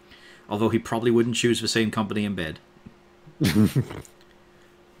 Although he probably wouldn't choose the same company in bed.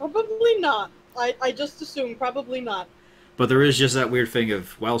 Probably not. I just assume probably not. But there is just that weird thing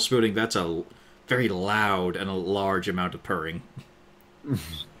of, while spooning, that's a very loud and a large amount of purring.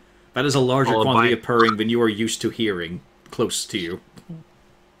 That is a larger quantity of purring than you are used to hearing close to you.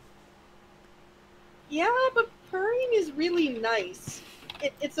 Yeah, but purring is really nice.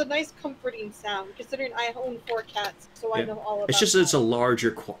 It's a nice, comforting sound, considering I own 4 cats, so I know all about it. It's just that it's a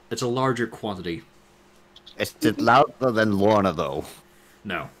larger quantity. Is it louder than Lorna, though?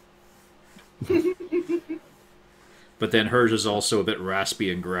 No. But then hers is also a bit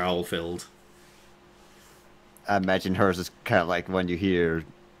raspy and growl-filled. I imagine hers is kind of like when you hear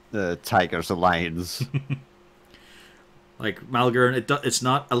the tigers or lions. Like, Malgern, it's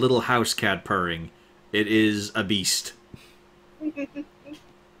not a little house cat purring. It is a beast.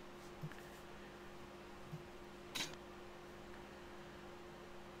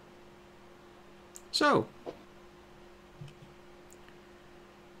 So.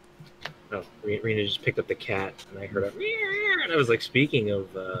 Oh, Rena just picked up the cat, and I heard a and I was like, speaking of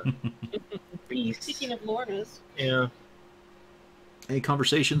beasts. Speaking of Lornas. Yeah. Any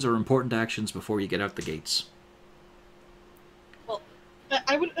conversations or important actions before you get out the gates? Well,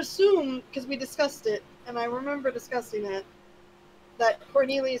 I would assume, because we discussed it, and I remember discussing it, that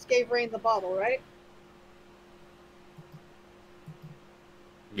Cornelius gave Rain the bottle, right?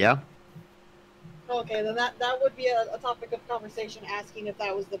 Yeah. Okay, then that would be a topic of conversation, asking if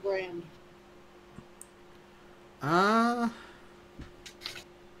that was the brand. I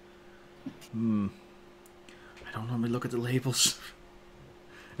don't normally look at the labels.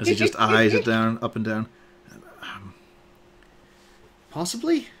 As he just eyes it down, up and down.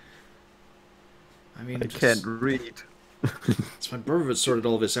 Possibly? I mean, I can't read. It's my brother that sorted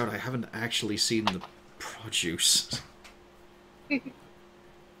all this out. I haven't actually seen the produce.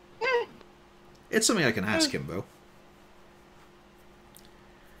 It's something I can ask him, though.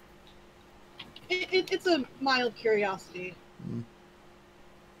 It's a mild curiosity.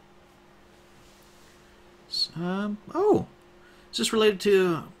 Oh! Is this related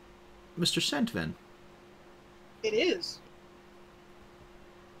to Mr. Sentven? It is.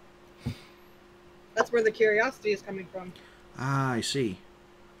 That's where the curiosity is coming from. Ah, I see.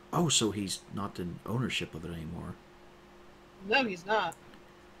 Oh, so he's not in ownership of it anymore. No, he's not.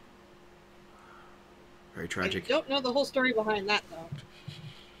 Very tragic. I don't know the whole story behind that, though.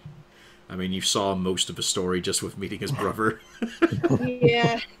 I mean, you saw most of the story just with meeting his brother.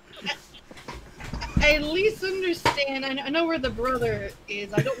 Yeah. I at least understand. I know where the brother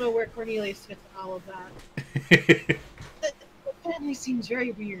is. I don't know where Cornelius fits in all of that. The family seems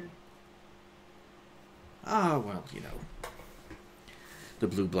very weird. Ah, well, you know. The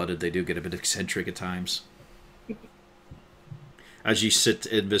blue-blooded, they do get a bit eccentric at times. As you sit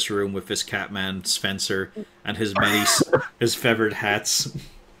in this room with this Catman Spencer and his feathered hats,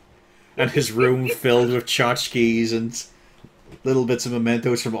 and his room filled with tchotchkes and little bits of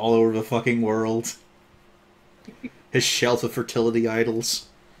mementos from all over the fucking world. His shelf of fertility idols.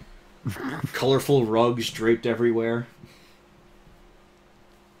 Colorful rugs draped everywhere.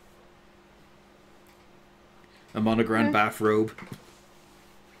 A monogrammed bathrobe.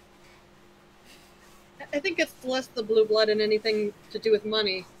 I think it's less the blue blood and anything to do with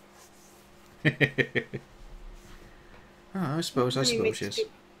money. I suppose, yes.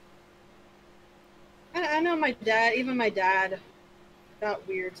 I know my dad, even my dad, got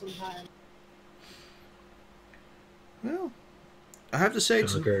weird sometimes. Well, I have to say,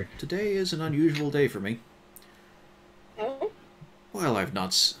 today is an unusual day for me. Oh? Well, I've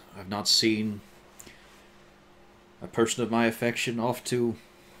not seen a person of my affection off to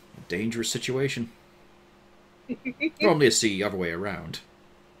a dangerous situation. Normally it's the other way around.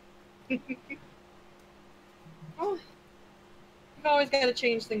 Oh, you've always got to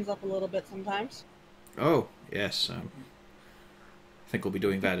change things up a little bit sometimes. Oh, yes. I think we'll be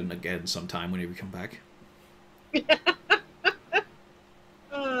doing that again sometime whenever we come back.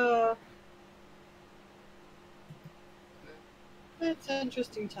 It's an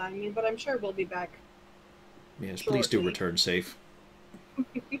interesting timing, but I'm sure we'll be back. Yes, shortly. please do return safe.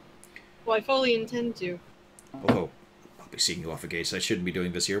 Well, I fully intend to. Oh, I'll be seeing you off the gates. I shouldn't be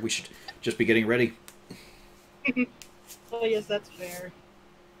doing this here. We should just be getting ready. Oh, yes, that's fair.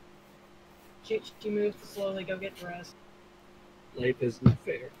 She moves to slowly go get dressed. Life isn't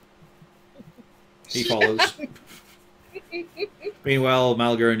fair. He follows. Meanwhile,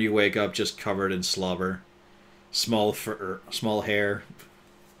 Malgern, you wake up just covered in slobber. Small fur, small hair.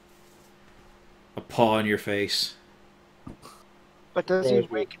 A paw on your face. But does he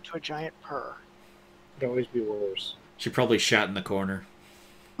wake into a giant purr? Could always be worse. She probably shat in the corner.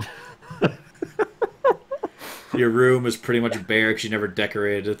 Your room is pretty much bare because you never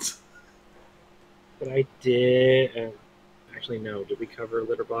decorated it. But I did. Actually, no. Did we cover a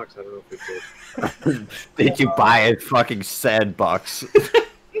litter box? I don't know if we did. Did you buy a fucking sandbox?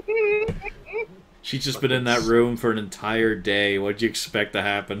 She's just been in that room for an entire day. What'd you expect to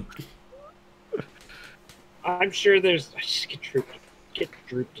happen? I'm sure there's. I just get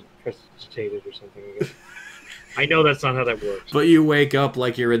drooped and precipitated or something. I guess. I know that's not how that works. But you wake up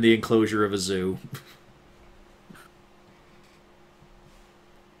like you're in the enclosure of a zoo.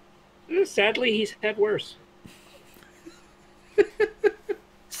 Sadly, he's had worse.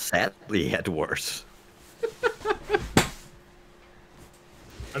 Sadly, had worse.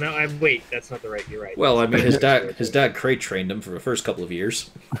 Oh, no, wait, that's not the right. You're right. Well, I mean, his dad crate trained him for the first couple of years.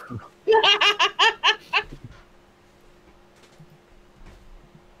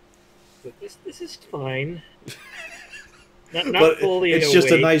 But this is fine. Not But fully it's awake.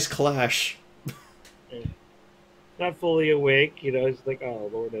 just a nice clash. Not fully awake, you know. It's like, oh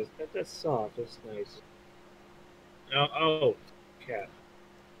Lord, that's soft. That's nice. Oh, cat.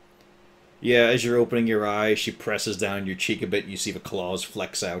 Yeah, as you're opening your eye, she presses down your cheek a bit, and you see the claws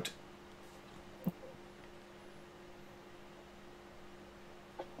flex out.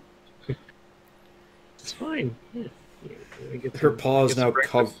 It's fine. Yeah. Her paw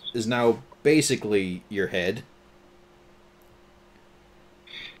is now basically your head.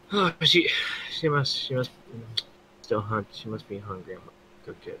 Oh, she must still hunt. She must be hungry. I'm gonna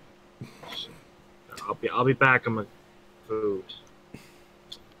cook it. I'll be back on my food.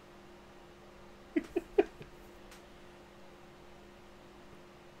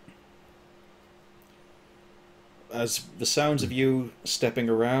 As the sounds of you stepping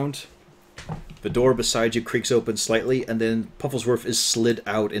around, the door beside you creaks open slightly, and then Pufflesworth is slid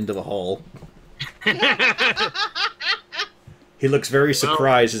out into the hall. He looks very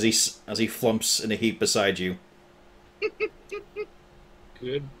surprised as he flumps in a heap beside you.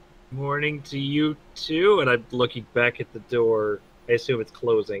 Good morning to you too. And I'm looking back at the door. I assume it's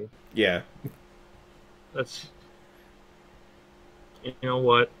closing. Yeah. That's. You know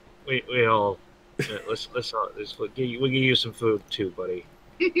what? We all. Let's we'll give you some food too, buddy.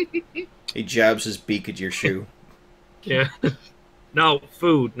 He jabs his beak at your shoe. Yeah. No,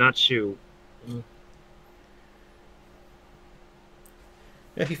 food, not shoe.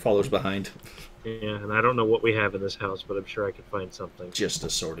 Yeah, he follows behind. Yeah, and I don't know what we have in this house, but I'm sure I can find something. Just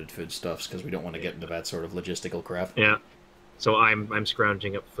assorted foodstuffs, because we don't want to get into that sort of logistical crap. Yeah. So I'm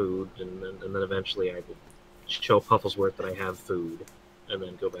scrounging up food, and then eventually I will show Pufflesworth that I have food, and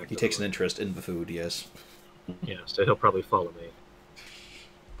then go back. He to takes the an room. interest in the food, yes. Yeah, so he'll probably follow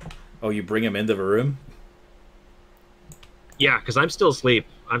me. Oh, you bring him into the room? Yeah, because I'm still asleep.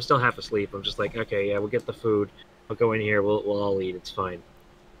 I'm still half asleep. I'm just like, okay, yeah, we'll get the food. I'll go in here. We'll all eat. It's fine.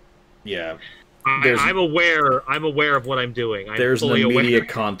 Yeah. I'm aware. I'm aware of what I'm doing. There's an fully immediate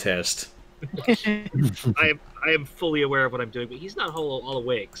contest. I am fully aware of what I'm doing, but he's not all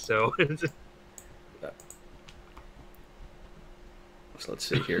awake. So So let's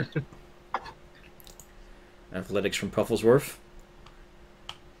see here. Athletics from Pufflesworth.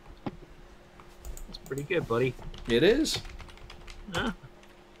 it's pretty good, buddy. It is. Huh?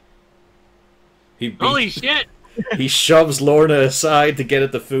 Holy shit! He shoves Lorna aside to get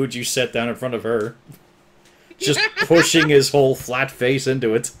at the food you set down in front of her. Just pushing his whole flat face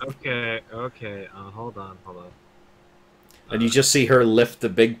into it. Okay. Hold on. And you just see her lift the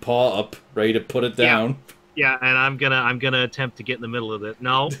big paw up, ready to put it down. Yeah, and I'm gonna attempt to get in the middle of it.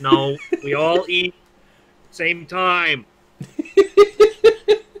 No, we all eat same time.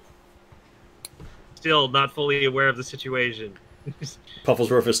 Still not fully aware of the situation.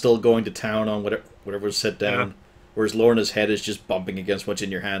 Pufflesworth is still going to town on whatever was set down. Yeah. Whereas Lorna's head is just bumping against what's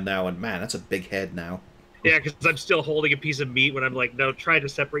in your hand now, and man, that's a big head now. Yeah, because I'm still holding a piece of meat when I'm like, no, trying to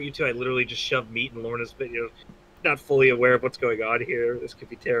separate you two. I literally just shove meat in Lorna's, but not fully aware of what's going on here. This could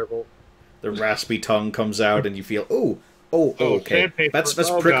be terrible. The raspy tongue comes out, and you feel, okay. Sandpaper. That's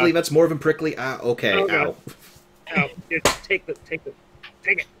Oh, prickly. God. That's more than prickly. Okay. Oh, Ow. Ow. Take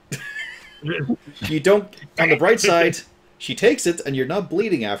it. You don't. On the bright side, she takes it, and you're not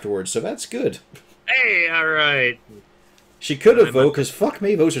bleeding afterwards, so that's good. Hey, all right. She could have, though, because fuck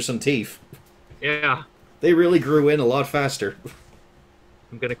me, those are some teeth. Yeah. They really grew in a lot faster.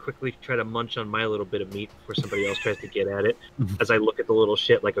 I'm gonna quickly try to munch on my little bit of meat before somebody else tries to get at it. As I look at the little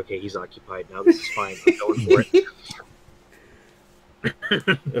shit, like, okay, he's occupied now. This is fine. I'm going for it.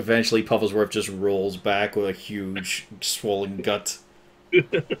 Eventually, Pufflesworth just rolls back with a huge, swollen gut.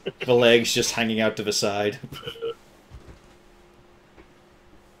 The legs just hanging out to the side.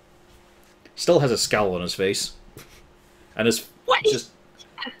 Still has a scowl on his face. And his What? just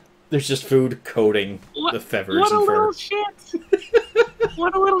there's just food coating the feathers What a and fur. little shit!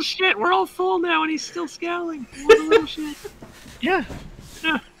 What a little shit! We're all full now, and he's still scowling. What a little shit! Yeah.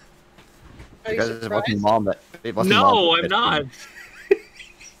 Are you Because it surprised? wasn't mom that. It wasn't No, mom I'm that- not.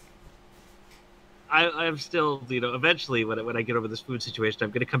 I'm still, eventually when I get over this food situation,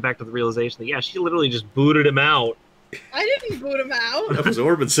 I'm gonna come back to the realization that, yeah, she literally just booted him out. I didn't boot him out. That was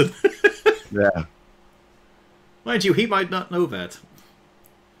Orbison. Yeah. Mind you, he might not know that.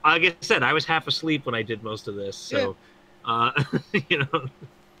 Like I said, I was half asleep when I did most of this, so, I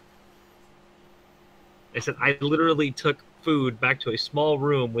said I literally took food back to a small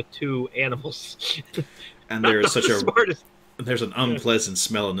room with two animals. And there is such a smartest. there's an unpleasant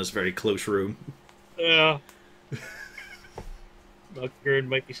smell in this very close room. Yeah. Gurn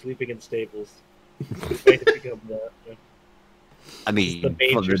might be sleeping in stables. Might have become that. Yeah. I The mean, for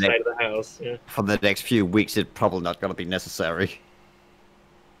manger the, side next, of the house. Yeah. for the next few weeks, it's probably not going to be necessary.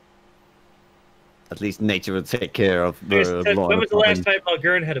 At least nature will take care of the When was the last problem. time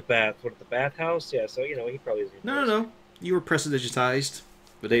Gurn had a bath? What, at the bathhouse? Yeah, so he probably isn't. No. You were prestidigitized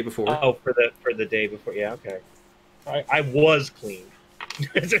the day before. Oh, for the day before. Yeah, okay. I was clean.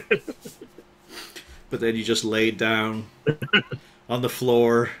 But then you just laid down on the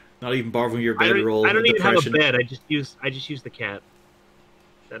floor, not even borrowing your bedroll. I don't even have a depression. bed. I just use the cat.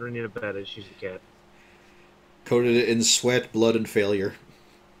 I don't need a bed. I just use the cat. Coated it in sweat, blood, and failure.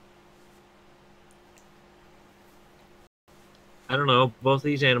 I don't know. Both of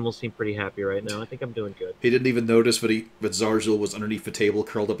these animals seem pretty happy right now. I think I'm doing good. He didn't even notice that Zarzul was underneath the table,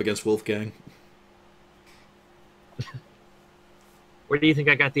 curled up against Wolfgang. Where do you think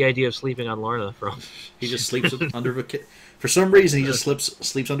I got the idea of sleeping on Lorna from? He just sleeps under the for some reason he just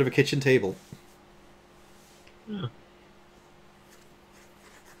sleeps under the kitchen table. Yeah.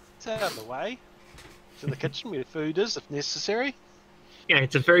 It's out of the way. It's in the kitchen where the food is, if necessary. Yeah,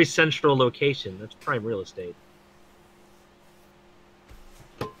 it's a very central location. That's prime real estate.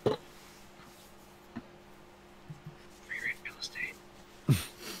 Very real estate.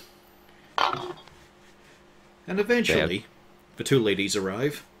 And eventually, the two ladies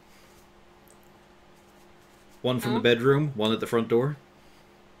arrive. One from the bedroom, one at the front door.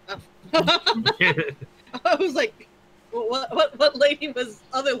 I was like, what lady was?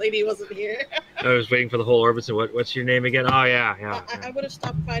 Other lady wasn't here. I was waiting for the whole Orbison. What's your name again? Oh yeah. I would have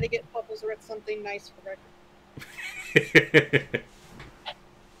stopped by to get Pufflesworth something nice for breakfast.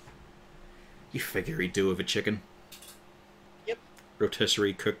 You figure he'd do with a chicken.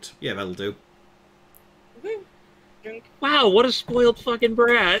 rotisserie cooked. Yeah, that'll do. Woo. Drink. Wow, what a spoiled fucking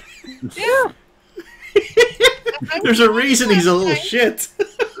brat. Yeah. I was There's a gone reason last he's a little night. shit.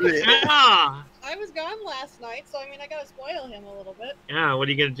 Yeah. I was gone last night, so I mean, I gotta spoil him a little bit. Yeah, what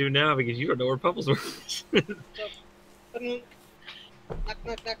are you gonna do now? Because you don't know where Puffles were. Knock,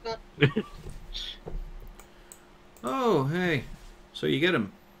 knock, knock, knock. Oh, hey. So you get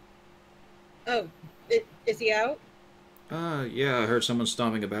him. Oh, is he out? Yeah, I heard someone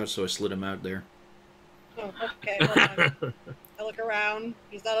stomping about, so I slid him out there. Oh, okay. Hold on. I look around.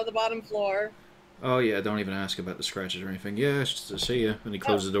 He's not on the bottom floor. Oh, yeah, don't even ask about the scratches or anything. Yeah, it's just to see you. And he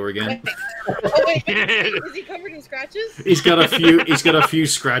closes the door again. Oh wait, is he covered in scratches? He's got a few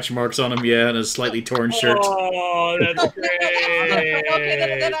scratch marks on him, yeah, and a slightly torn shirt. Oh, that's great.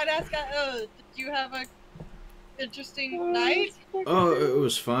 Okay, then I'd ask. Did you have a interesting night? Oh, it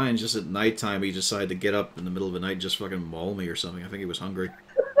was fine. Just at nighttime, he decided to get up in the middle of the night and just fucking maul me or something. I think he was hungry.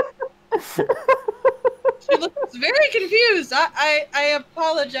 She looks very confused. I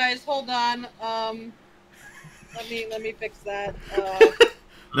apologize. Hold on. Let me fix that.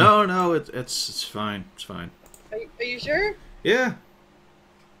 No, it's fine. It's fine. Are you sure? Yeah.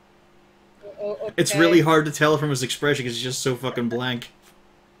 Okay. It's really hard to tell from his expression because he's just so fucking blank.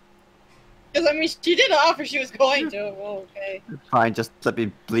 Because I mean, she did offer she was going to. Oh, okay. Fine, just let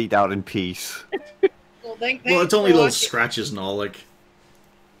me bleed out in peace. Well, Well, it's thanks only for little watching. scratches and all, like...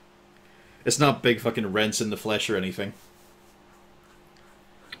 It's not big fucking rents in the flesh or anything.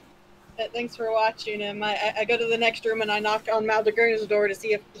 Thanks for watching him. I go to the next room and I knock on Maldegurna's door to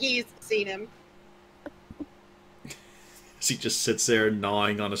see if he's seen him. As he just sits there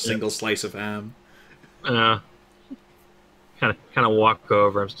gnawing on a single slice of ham. Kind of walk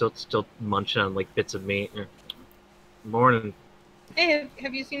over. I'm still munching on like bits of meat. Morning. Hey,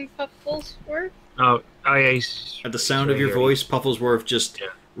 have you seen Puffles work? Oh, yeah. At the sound of your voice, Pufflesworth just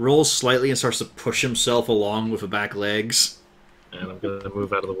rolls slightly and starts to push himself along with the back legs. And I'm gonna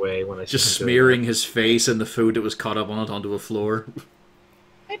move out of the way when I see Just him doing smearing his face and the food that was caught up on it onto a floor.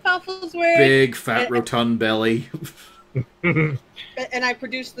 Hey, Puffles work. Big, fat, rotund belly. that. And I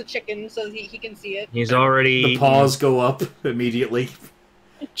produce the chicken so he can see it. He's already The paws go up immediately,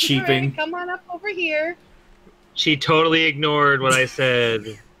 cheeping. Alright, come on up over here. She totally ignored what I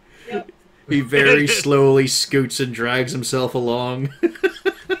said. Yep. He very slowly scoots and drags himself along.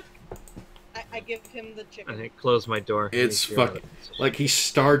 I give him the chicken. I close my door. It's Make sure fuck. Like he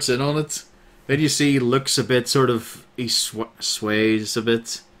starts in on it, then you see he looks a bit sort of. He sways a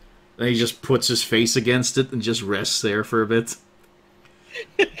bit. Then he just puts his face against it and just rests there for a bit.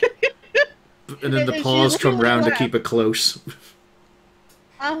 And then the And paws she's come really round to glad. keep it close.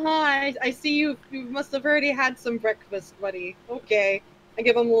 I see you. You must have already had some breakfast, buddy. Okay. I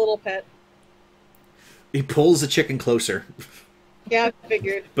give him a little pet. He pulls the chicken closer, Yeah, I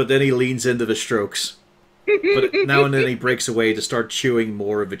figured. but then he leans into the strokes. But now and then he breaks away to start chewing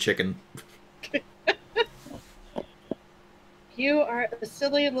more of the chicken. You are a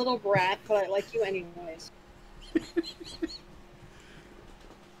silly little brat, but I like you anyways.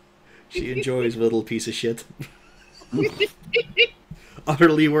 She enjoys the little piece of shit.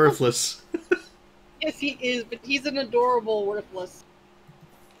 Utterly worthless. Yes, he is, but he's an adorable worthless.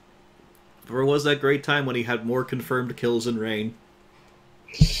 There was that great time when he had more confirmed kills than Rain.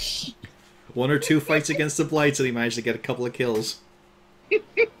 1 or 2 fights against the Blights and he managed to get a couple of kills.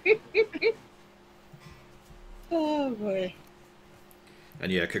 Oh boy.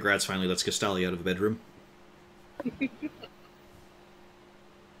 And yeah, congrats, finally lets Castali out of the bedroom.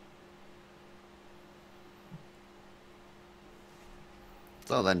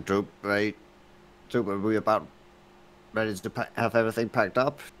 So then, Droop, right? Droop, are we about ready to have everything packed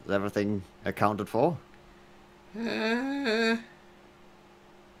up? Is everything accounted for?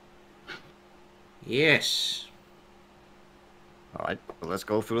 Yes. Alright, well, let's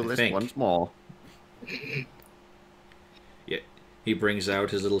go through the I list think. once more. Yeah, he brings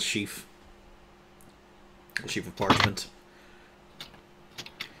out his little sheaf. A sheaf of parchment.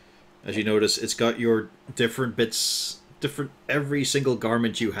 As you notice, it's got your different bits, every single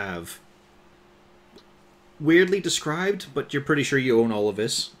garment you have. Weirdly described, but you're pretty sure you own all of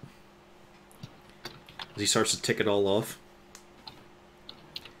this. As he starts to tick it all off.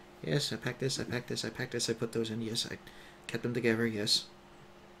 Yes, I packed this, I packed this, I packed this, I put those in, yes, I kept them together, yes.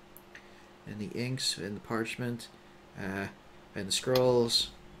 And the inks, and the parchment, and the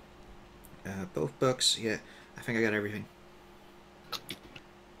scrolls, both books, yeah, I think I got everything.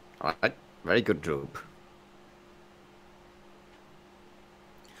 Alright, very good, Droop.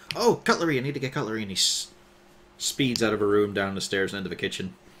 Oh, cutlery, I need to get cutlery, and he speeds out of a room, down the stairs, and into the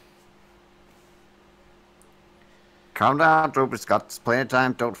kitchen. calm down, troopers. Got plenty of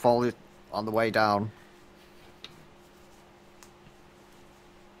time. Don't fall on the way down.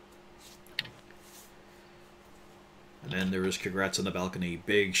 And then there is Congrats on the balcony.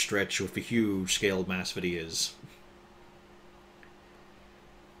 Big stretch with a huge scaled mass that he is.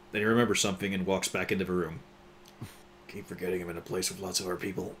 Then he remembers something and walks back into the room. Keep forgetting I'm in a place with lots of our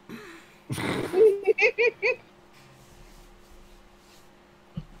people.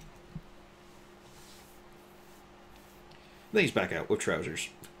 Then he's back out with trousers.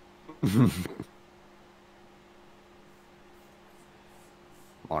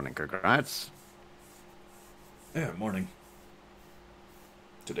 Morning, Congrats. Yeah, morning.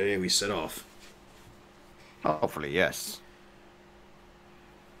 Today we set off. Hopefully, yes.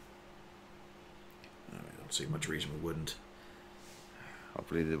 I don't see much reason we wouldn't.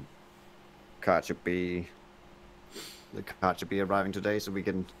 Hopefully the cart should be arriving today, so we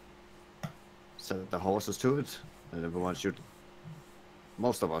can set the horses to it, and everyone should.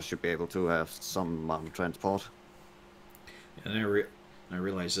 Most of us should be able to have some amount of transport. And I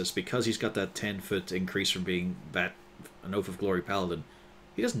realize this because he's got that 10-foot increase from being an Oath of Glory paladin.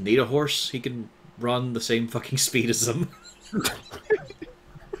 He doesn't need a horse. He can run the same fucking speed as them.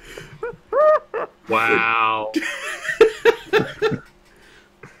 Wow.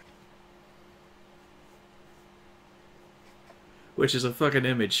 Which is a fucking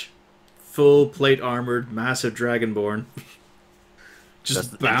image. Full plate armored, massive dragonborn.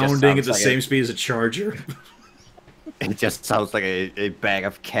 Just bounding at the same speed as a charger. It just sounds like a bag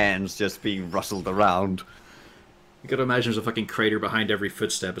of cans just being rustled around. You gotta imagine there's a fucking crater behind every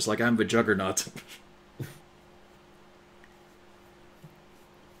footstep. It's like I'm the juggernaut.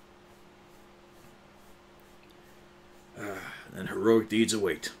 And heroic deeds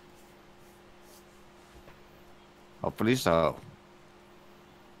await. Hopefully so.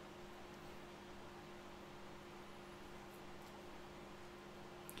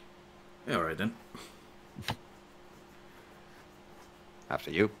 Yeah, alright then. After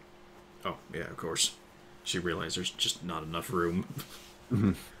you. Oh, yeah, of course. She realized there's just not enough room.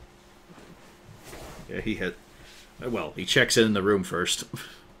 Yeah, he had... Well, he checks in the room first.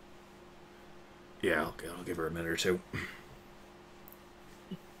 Yeah, I'll give her a minute or two.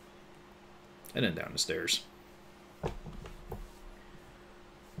 And then down the stairs.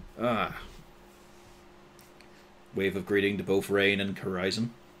 Wave of greeting to both Rain and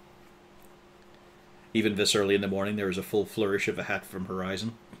Horizon. Even this early in the morning, there was a full flourish of a hat from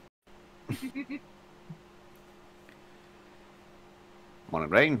Horizon. Morning,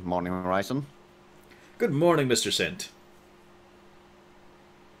 Rain. Morning, Horizon. Good morning, Mr. Sint.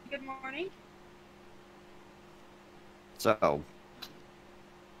 Good morning. So,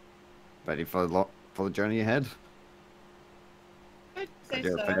 ready for the journey ahead? I'd say Are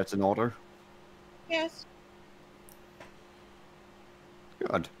your so. affairs in order? Yes.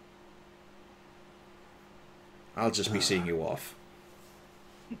 Good. I'll just be seeing you off.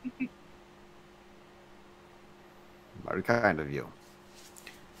 Very kind of you.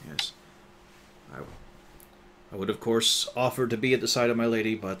 Yes. I would, of course, offer to be at the side of my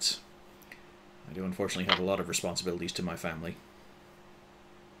lady, but I do unfortunately have a lot of responsibilities to my family.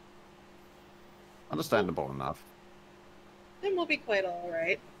 Understandable enough. Then we'll be quite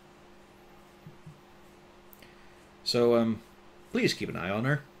alright. So, please keep an eye on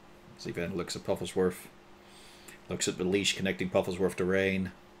her. As he then looks at Pufflesworth. Looks at the leash connecting Pufflesworth to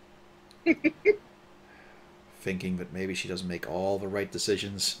Rain. Thinking that maybe she doesn't make all the right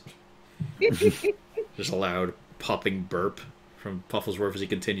decisions. Just a loud popping burp from Pufflesworth as he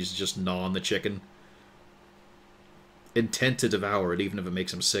continues to just gnaw on the chicken. Intent to devour it, even if it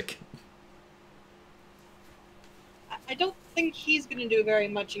makes him sick. I don't think he's going to do very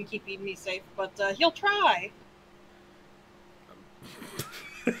much in keeping me safe, but he'll try.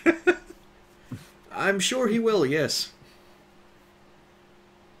 I'm sure he will, yes.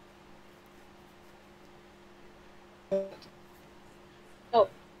 Oh,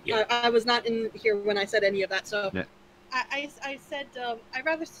 Yeah. I was not in here when I said any of that, so Yeah. I said I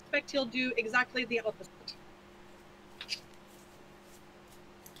rather suspect he'll do exactly the opposite.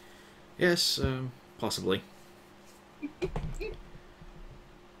 Yes, possibly.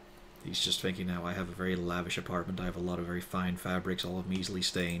 He's just thinking now, I have a very lavish apartment, I have a lot of very fine fabrics, all of them easily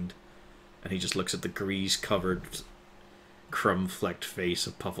stained. And he just looks at the grease-covered, crumb-flecked face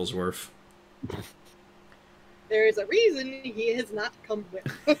of Pufflesworth. There is a reason he has not come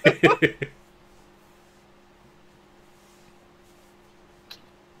with.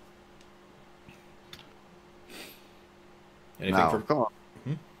 Anything Now, from... come on.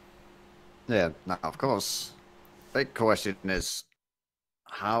 Hmm? Yeah, now, of course. Big question is,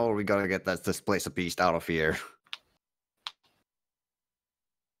 how are we gonna get that displacer beast out of here?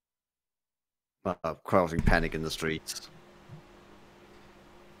 causing panic in the streets.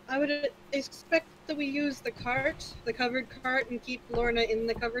 I would expect that we use the covered cart, and keep Lorna in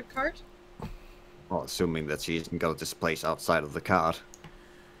the covered cart. Well, assuming that she isn't going to displace outside of the cart.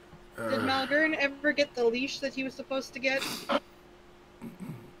 Did Malgern ever get the leash that he was supposed to get?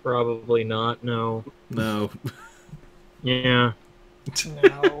 Probably not. No. No. Yeah.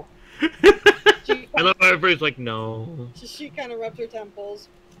 No. I love how everybody's like, no. She kind of rubbed her temples.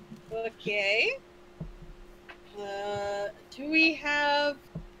 Okay. Do we have...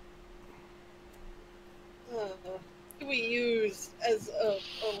 do we use as a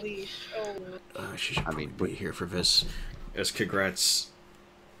leash? I mean, wait here for this. As Kagratz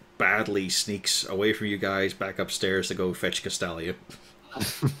badly sneaks away from you guys back upstairs to go fetch Castalia.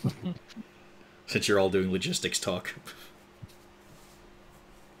 Since you're all doing logistics talk.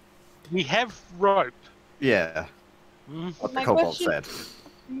 We have rope. Yeah. What the kobold said.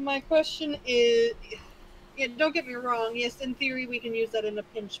 My question is... Yeah, don't get me wrong. Yes, in theory we can use that in a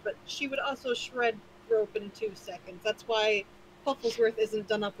pinch, but she would also shred rope in 2 seconds. That's why Pufflesworth isn't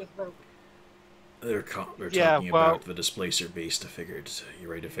done up with rope. They're talking about the displacer beast. I figured you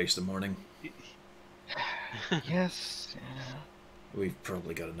ready to face the morning? Yes. Yeah. We've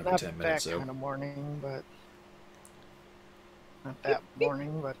probably got another Not 10 minutes, that though. kind of morning, but not that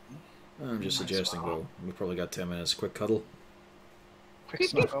morning, but I'm just might as suggesting, well. though. We've probably got 10 minutes. Quick cuddle. Quick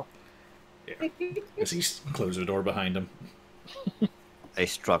snuggle. Yeah. As he closes the door behind him. A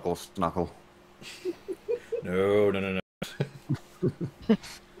struggle snuckle. No.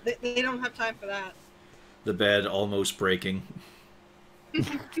 They don't have time for that. The bed almost breaking.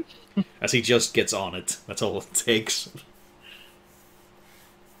 As he just gets on it. That's all it takes.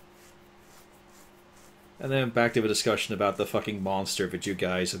 And then back to the discussion about the fucking monster that you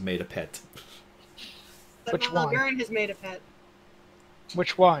guys have made a pet. That Which one? Malgern has made a pet.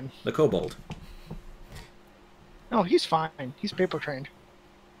 Which one? The kobold. No, he's fine. He's paper trained.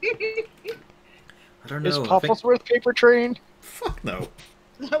 I don't know. Is I think... Pufflesworth paper trained? Fuck no.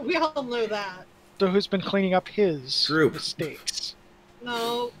 We all know that. So who's been cleaning up his Group. mistakes?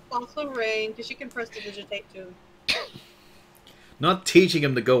 No, also Rain, because she can prestidigitate too. Not teaching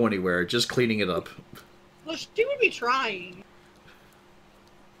him to go anywhere, just cleaning it up. Well, she would be trying.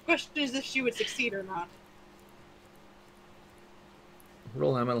 Question is if she would succeed or not.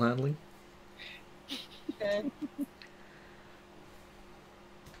 Roll animal handling. Okay.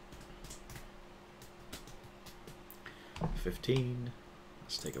 $15.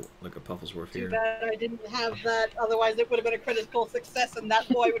 Let's take a look at Pufflesworth Too here. bad I didn't have that, otherwise it would have been a critical success and that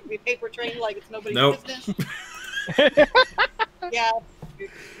boy would be paper trained like it's nobody's Nope. business. Yeah.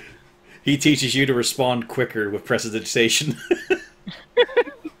 He teaches you to respond quicker with prestidigitation.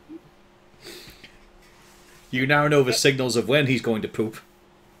 You now know the signals of when he's going to poop.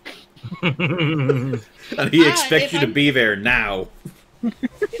 And he expects you to be there now.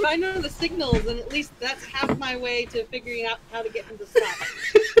 If I know the signals, then at least that's half my way to figuring out how to get him to stop.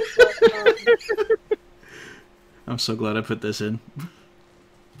 But, I'm so glad I put this in.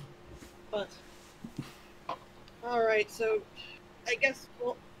 but all right, so I guess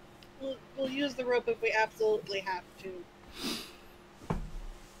we'll use the rope if we absolutely have to.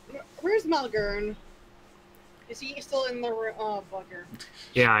 Where's Malgern? Is he still in the room? Oh, bugger.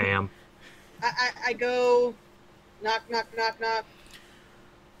 Yeah, I am. I go knock, knock, knock, knock.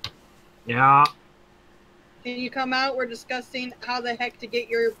 Yeah. Can you come out? We're discussing how the heck to get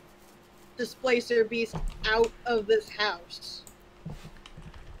your displacer beast out of this house.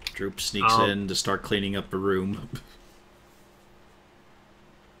 Droop sneaks in to start cleaning up the room.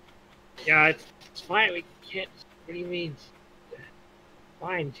 Yeah, it's fine. We can't. What do you mean?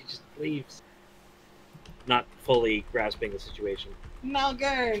 Fine. She just leaves. Not fully grasping the situation.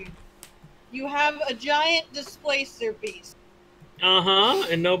 Malgern, you have a giant displacer beast. Uh-huh,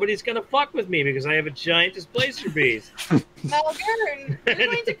 and nobody's gonna fuck with me because I have a giant displacer beast. Malgern, you're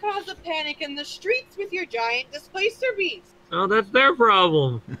going to cause a panic in the streets with your giant displacer beast. Oh, that's their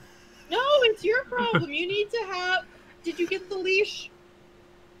problem. No, it's your problem. You need to have... Did you get the leash?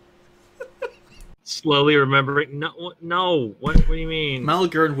 Slowly remembering. No. What do you mean?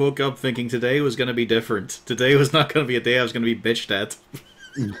 Malgern woke up thinking today was going to be different. Today was not going to be a day I was going to be bitched at.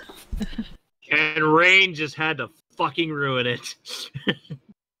 And Rain just had to fucking ruin it.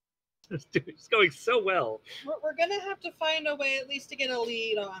 It's going so well. We're going to have to find a way at least to get a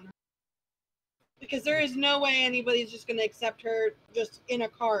lead on her. Because there is no way anybody's just going to accept her just in a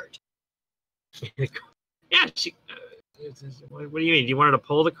cart. Yeah, she. What do you mean? Do you want her to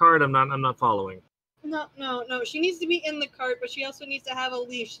pull the cart? I'm not following. No. She needs to be in the cart, but she also needs to have a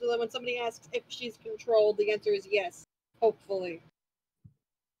leash so that when somebody asks if she's controlled, the answer is yes. Hopefully.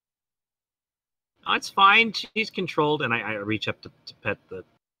 Oh, it's fine. She's controlled, and I reach up to pet the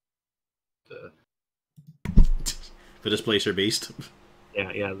The displacer beast.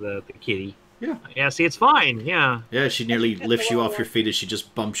 the kitty. Yeah. Yeah, see, it's fine. Yeah. Yeah, she nearly That's lifts the you wrong off your one. feet as she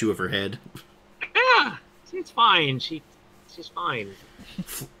just bumps you with her head. Yeah. See, it's fine. She's fine.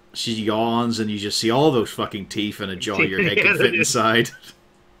 She yawns, and you just see all those fucking teeth and a jaw your head can fit inside.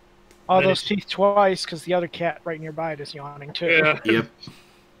 All Then those teeth twice, because the other cat right nearby is yawning too. Yeah. Yep.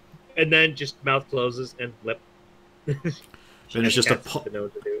 And then just mouth closes and lip. Then there's just a Cats paw. know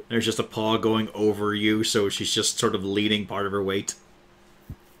what to do. There's just a paw going over you, so she's just sort of leaning part of her weight.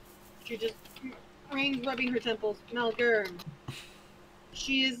 She just Rain's rubbing her temples. Malgern.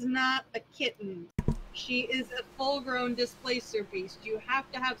 She is not a kitten. She is a full-grown displacer beast. You have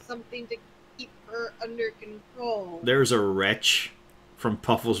to have something to keep her under control. There's a retch from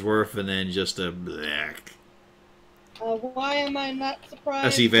Pufflesworth, and then just a black. Why am I not surprised?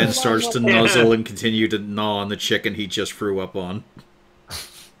 As he then Hold on, starts to what- nuzzle and continue to gnaw on the chicken he just threw up on.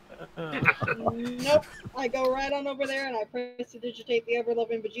 Nope. I go right on over there and I press to digitate the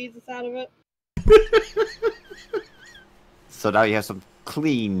ever-loving bejesus out of it. So now you have some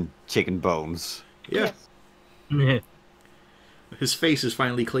clean chicken bones. Yeah, Yes. his face is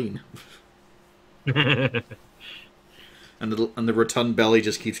finally clean. And the rotund belly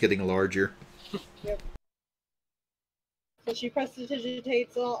just keeps getting larger. So she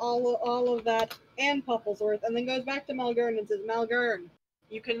prestidigitates all of that and Pufflesworth, and then goes back to Malgern and says, Malgern,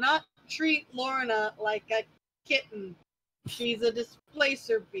 you cannot treat Lorna like a kitten. She's a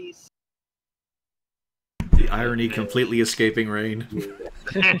displacer beast. The irony completely escaping Rain.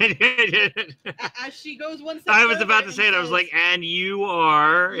 As she goes one step I was further about to and say it. I was says, like, and you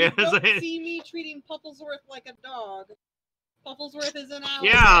are. You I was don't like, see me treating Pufflesworth like a dog. Pufflesworth is an ally.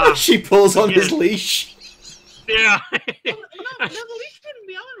 yeah. She pulls on his Yes. leash. Yeah. No, the leash shouldn't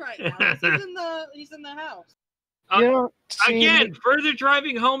be on right now. He's in the house. You don't see Again, further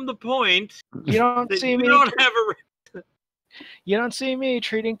driving home the point you don't that see you me. don't have a. You don't see me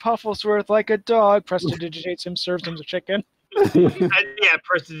treating Pufflesworth like a dog. Prestidigitates him, serves him the chicken. Yeah,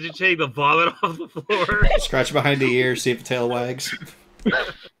 person to take the vomit off the floor. Scratch behind the ear, see if the tail wags.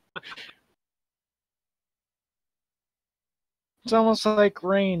 It's almost like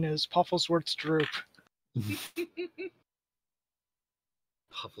Rain is Pufflesworth's droop.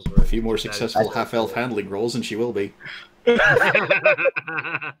 A few more successful half-elf handling rolls, and she will be. Can't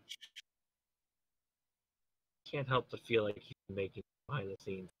help but feel like he's making behind the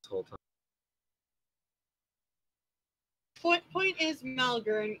scenes this whole time. Point is,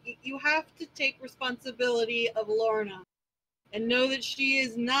 Malgern, you have to take responsibility of Lorna and know that she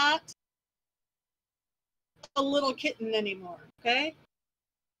is not a little kitten anymore, okay?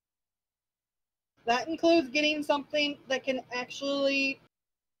 That includes getting something that can actually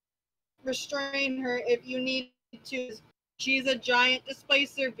restrain her if you need to. She's a giant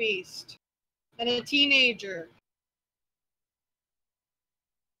displacer beast and a teenager.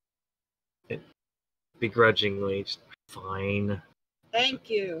 Begrudgingly, just fine. Thank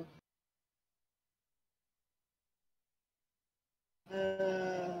you.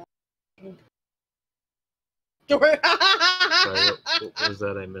 Sorry, what was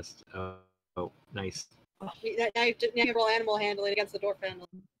that I missed? Oh, nice. Now you have to roll animal handling against the dwarf handling.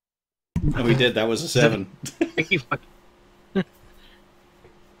 And we did, that was a 7. You fucking-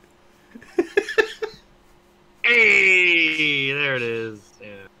 Hey, there it is.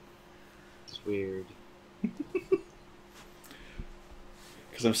 Yeah, it's weird.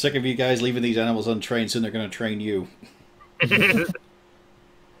 Because I'm sick of you guys leaving these animals untrained, soon they're going to train you.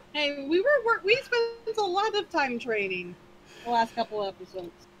 Hey, we spent a lot of time training the last couple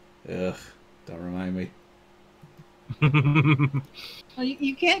episodes. Ugh, don't remind me. Well,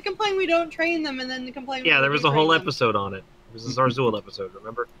 you can't complain we don't train them and then complain. Yeah, we there was do a whole train them. episode on it. It was the Zarzul episode,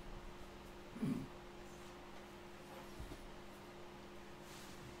 remember?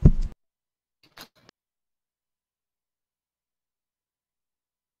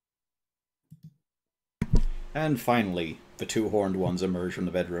 And finally, the two horned ones emerge from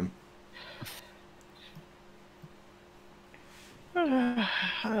the bedroom.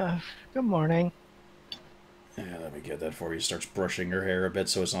 Good morning. Yeah, let me get that for you. Starts brushing her hair a bit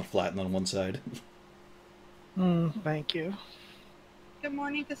so it's not flattened on one side. Thank you. Good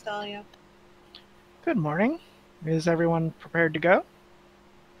morning, Castalia. Good morning. Is everyone prepared to go?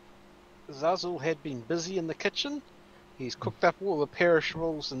 Zazzle had been busy in the kitchen. He's cooked up all the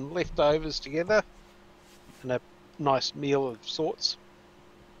perishables and leftovers together in a nice meal of sorts.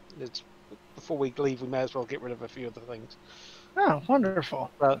 Before we leave, we may as well get rid of a few of the things. Oh,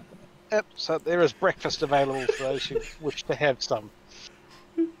 wonderful. Yep, so there is breakfast available for those who wish to have some.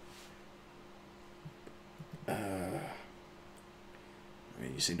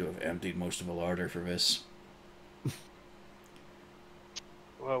 You seem to have emptied most of a larder for this.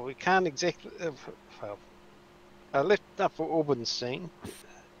 Well, we can't exactly. Well, I left enough for Auburn he's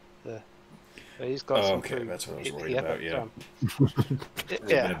got some Okay, food that's what I was here, worried about, but, yeah. It would have been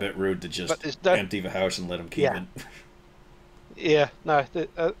yeah, a bit rude to but just there's no. empty the house and let him keep Yeah. it. Yeah, no,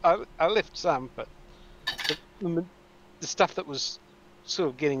 I left some, but the stuff that was sort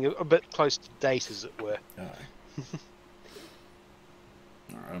of getting a bit close to date, as it were. Aye.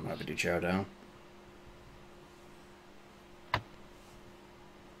 Alright, I'm happy to chow down.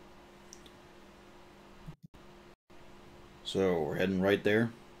 So, we're heading right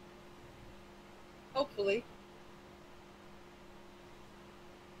there. Hopefully.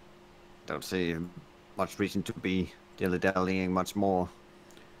 Don't see much reason to be dilly-dallying much more.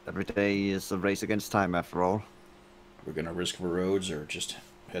 Every day is a race against time, after all. We're gonna risk the roads or just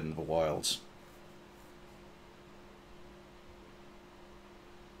head into the wilds.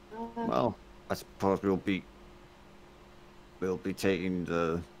 Well, I suppose we'll be taking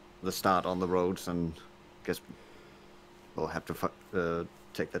the start on the roads, and guess we'll have to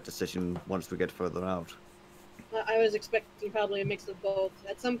take that decision once we get further out. I was expecting probably a mix of both.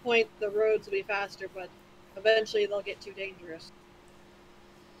 At some point, the roads will be faster, but eventually they'll get too dangerous.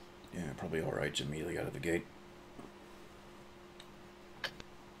 Yeah, probably alright to immediately out of the gate.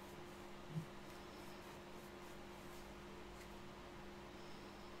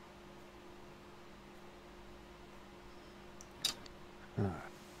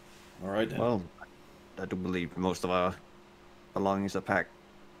 Alright then. Well, I do believe most of our belongings are packed,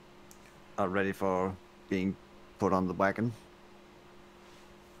 are ready for being put on the wagon.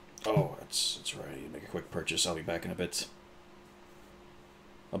 Oh, that's right. You make a quick purchase. I'll be back in a bit.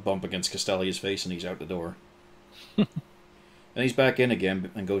 A bump against Castelli's face and he's out the door. And he's back in again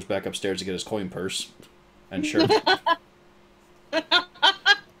and goes back upstairs to get his coin purse and shirt. And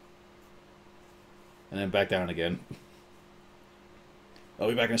then back down again. I'll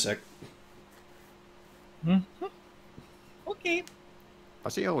be back in a sec. Okay.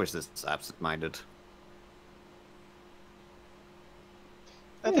 Was he always this absent-minded?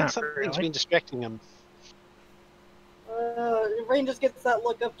 I think Not something's really. been distracting him. Rain just gets that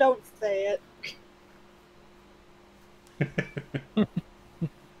look of don't say it.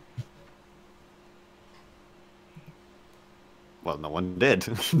 Well, no one did.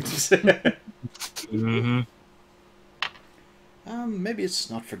 Mm-hmm. Maybe it's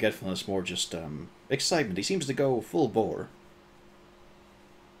not forgetfulness, more just excitement. He seems to go full bore.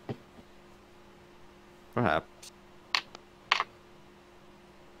 Perhaps.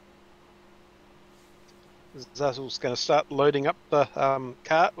 Zazzle's going to start loading up the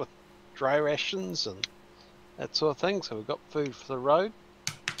cart with dry rations and that sort of thing. So we've got food for the road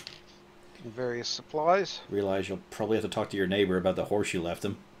and various supplies. Realize you'll probably have to talk to your neighbor about the horse you left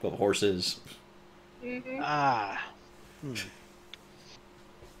him. Well, the horse is. Mm-hmm. Ah.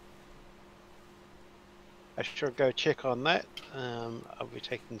 I should go check on that. I'll be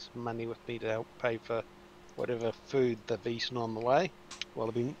taking some money with me to help pay for whatever food they've eaten on the way while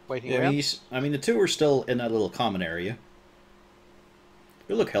I've been waiting Yeah, around. I mean, the two are still in that little common area.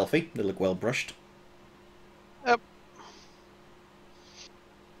 They look healthy. They look well brushed. Yep.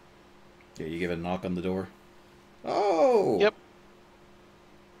 Yeah, you give it a knock on the door. Oh! Yep.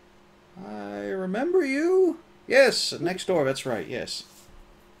 I remember you. Yes, next door, that's right, yes.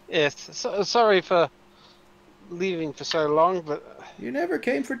 Yes, sorry for leaving for so long, but You never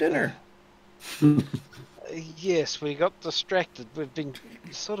came for dinner. yes, we got distracted. We've been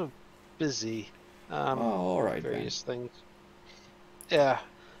sort of busy. Oh, all right, various things. Yeah.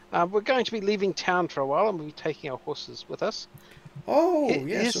 We're going to be leaving town for a while, and we'll be taking our horses with us. Oh, Here-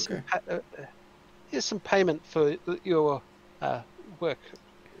 yes, here's okay. Here's some payment for your work.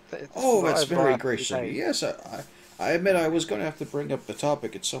 Oh, that's very Via gracious of you. today. Yes, I admit I was going to have to bring up the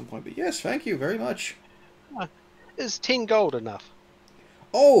topic at some point, but yes, thank you very much. Is 10 gold enough?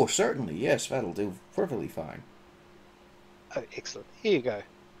 Oh, certainly, yes, that'll do perfectly fine. Oh, excellent. Here you go.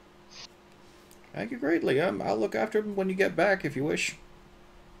 Thank you greatly. I'll look after him when you get back, if you wish.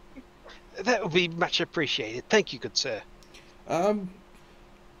 That would be much appreciated. Thank you, good sir. I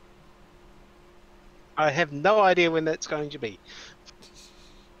have no idea when that's going to be.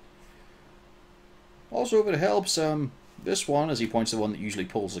 Also, if it helps, this one, as he points to the one that usually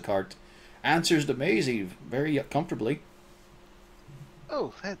pulls the cart, answers the Maisie very comfortably.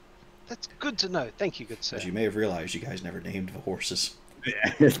 Oh, that's good to know. Thank you, good sir. As you may have realized, you guys never named the horses.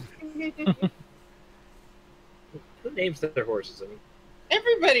 Who names their horses? I mean,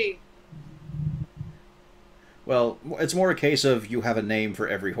 Everybody. Well, it's more a case of you have a name for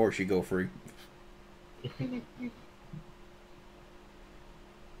every horse you go free.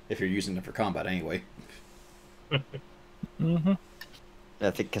 If you're using them for combat, anyway. Mm-hmm.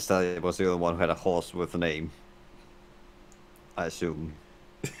 I think Castalia was the only one who had a horse with a name. I assume.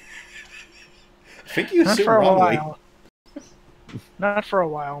 I think you Not assume for a wrongly. while. Not for a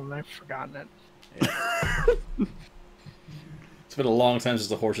while, and I've forgotten it. It's been a long time since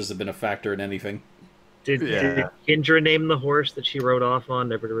the horses have been a factor in anything. Did Kendra name the horse that she rode off on,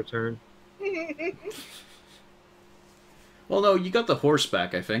 never to return? Well, no, you got the horse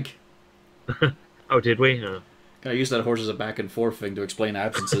back, I think. Oh, did we? Oh. I use that horse as a back and forth thing to explain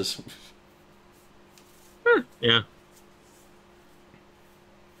absences. Yeah.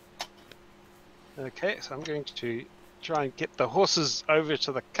 Okay, so I'm going to try and get the horses over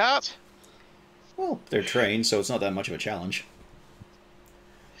to the cart. Well, they're trained, so it's not that much of a challenge.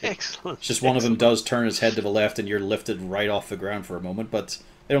 Excellent. It's just one of them excellent. does turn his head to the left and you're lifted right off the ground for a moment, but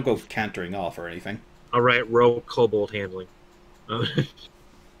they don't go cantering off or anything. All right, roll kobold handling. Oh.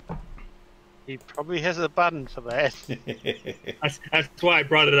 He probably has a button for that. That's why I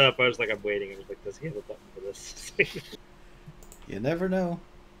brought it up. I was like, I'm waiting. I was like, does he have a button for this? You never know.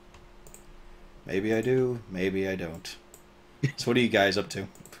 Maybe I do, maybe I don't. So what are you guys up to?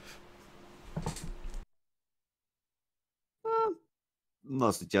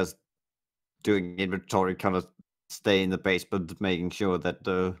 Mostly just doing inventory, kind of stay in the basement, making sure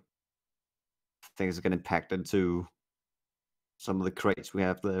that things get packed into some of the crates we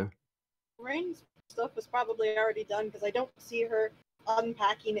have there. Rain's stuff was probably already done because I don't see her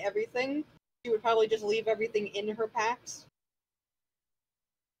unpacking everything. She would probably just leave everything in her packs.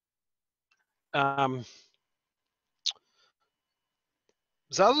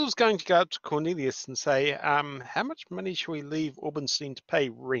 Zazel's going to go up to Cornelius and say, how much money shall we leave Orbenstein to pay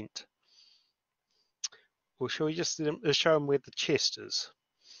rent? Or shall we just show him where the chest is?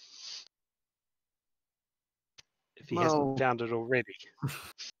 If he hasn't found it already.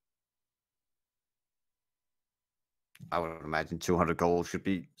 I would imagine 200 gold should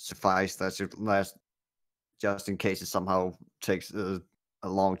be suffice. That should last, just in case it somehow takes a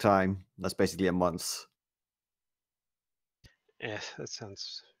long time. That's basically a month. Yeah, that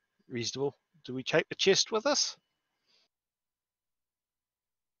sounds reasonable. Do we take the chest with us?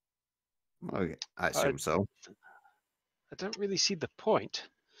 Okay, I assume so. I don't really see the point.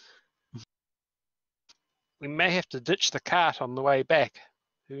 We may have to ditch the cart on the way back.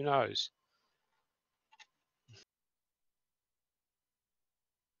 Who knows?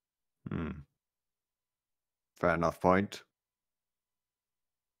 Fair enough point.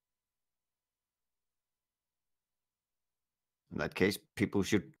 In that case, people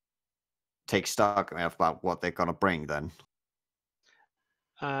should take stock about what they're gonna bring then.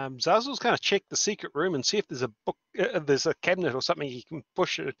 Zazel's going to check the secret room and see if there's a book, there's a cabinet or something he can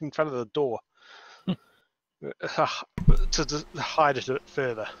push it in front of the door to hide it a bit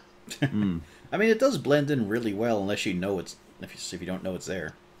further. I mean, it does blend in really well unless you know it's if you don't know it's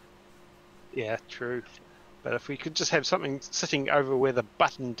there. Yeah, true. But if we could just have something sitting over where the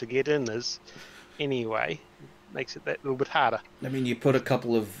button to get in is, anyway, makes it that little bit harder. I mean, you put a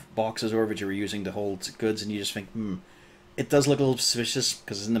couple of boxes over that you were using to hold goods, and you just think, it does look a little suspicious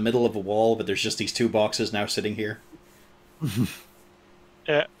because it's in the middle of a wall, but there's just these two boxes now sitting here.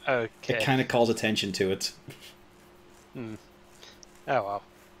 Okay. It kind of calls attention to it. Oh well.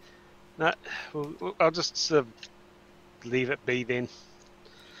 No, I'll just leave it be then.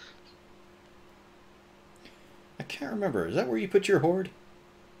 I can't remember. Is that where you put your hoard?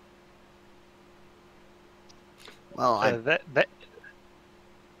 Well, that's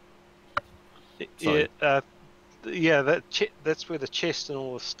where the chest and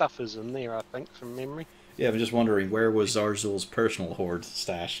all the stuff is in there, I think, from memory. Yeah, I'm just wondering, where was Zarzul's personal hoard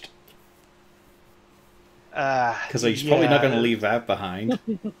stashed? Because he's probably not going to leave that behind.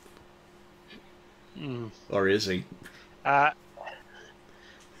 Or is he?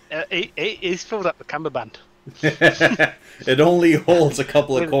 He's filled up the cummerbund. It only holds a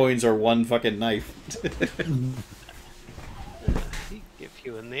couple of coins or one fucking knife. He can get a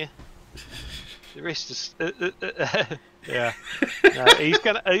few in there. The rest is yeah. No, he's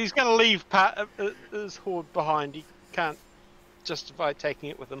gonna leave part of his hoard behind. He can't justify taking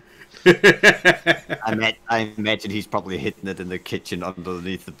it with him. I imagine he's probably hidden it in the kitchen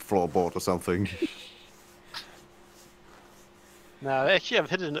underneath the floorboard or something. No, actually, I've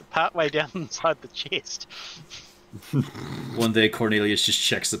hidden it partway down inside the chest. One day, Cornelius just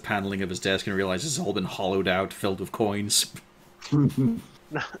checks the paneling of his desk and realizes it's all been hollowed out, filled with coins.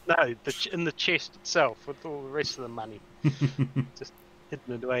 No, in the chest itself with all the rest of the money. Just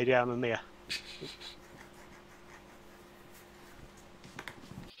hidden it way down in there.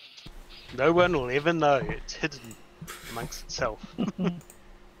 No one will ever know it's hidden amongst itself.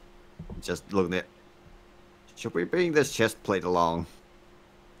 Just looking at. Should we bring this chest plate along?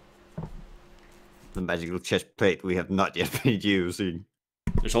 The magical chest plate we have not yet been using.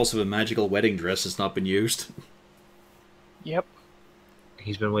 There's also a magical wedding dress that's not been used. Yep.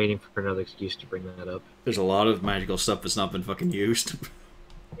 He's been waiting for another excuse to bring that up. There's a lot of magical stuff that's not been fucking used.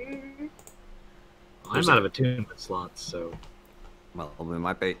 I'm out of attunement slots, so... Well, we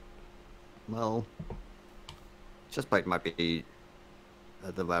might be. Well, chest plate might be.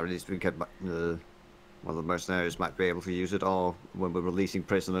 At the very least, we could. Well, the mercenaries might be able to use it, or when we're releasing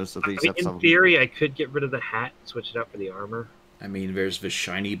prisoners, at least have in some. theory, I could get rid of the hat and switch it out for the armor. I mean, there's the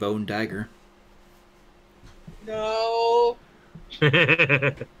shiny bone dagger. No. By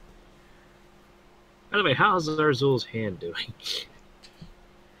the way, how's Arzul's hand doing?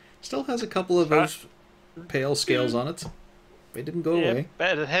 Still has a couple of those pale scales on it. They didn't go away.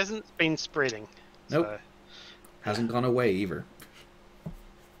 But it hasn't been spreading. Nope. So, Hasn't gone away either.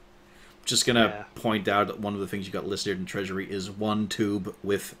 Just gonna point out that one of the things you got listed in Treasury is one tube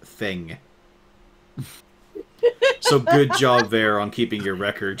with thing. So good job there on keeping your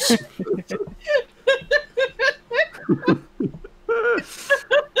records.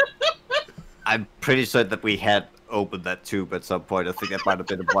 I'm pretty sure that we had opened that tube at some point. I think that might have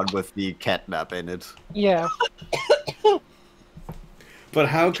been the one with the catnap in it. Yeah. But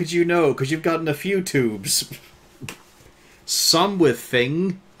how could you know? Because you've gotten a few tubes. Some with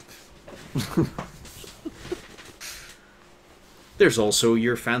thing. There's also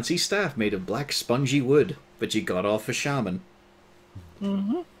your fancy staff made of black spongy wood that you got off a shaman.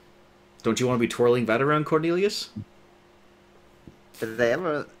 Mm-hmm. Don't you want to be twirling that around, Cornelius? Did they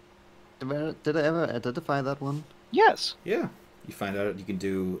ever identify that one? Yes. Yeah. You find out you can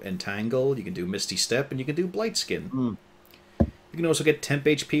do Entangle, you can do Misty Step, and you can do Blight Skin. Mm. You can also get temp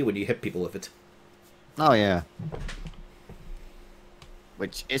HP when you hit people with it. Oh yeah.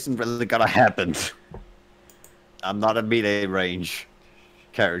 Which isn't really gonna happen. I'm not a melee range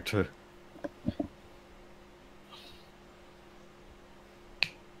character.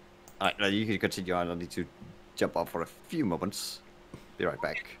 Alright, now you can continue on. I need to jump off for a few moments. Be right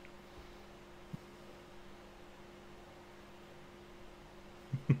back.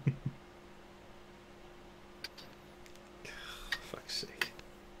 Fuck's sake.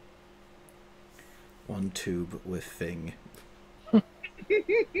 One tube with thing.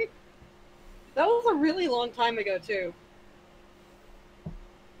 That was a really long time ago, too.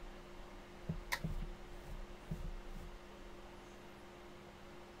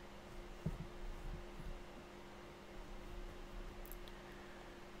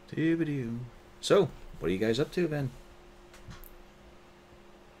 Doo-ba-doo. So, what are you guys up to then?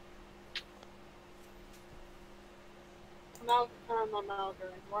 Malgrin,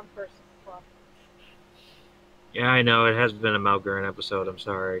 one person. Yeah, I know. It has been a Malgurn episode. I'm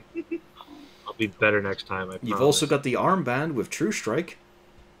sorry. I'll be better next time, I promise. You've also got the armband with True Strike.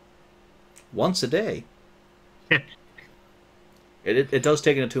 Once a day. It does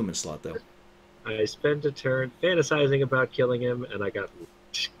take an attunement slot, though. I spent a turn fantasizing about killing him, and I got...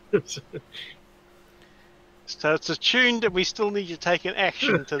 so it's attuned, and we still need to take an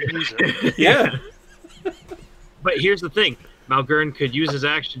action to use it. Yeah. But here's the thing. Malgurn could use his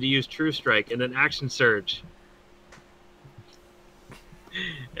action to use True Strike, and then Action Surge.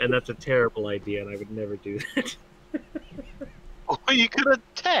 And that's a terrible idea, and I would never do that. Or you could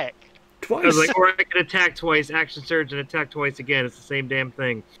attack. Twice. I was like, or I could attack twice, Action Surge, and attack twice again. It's the same damn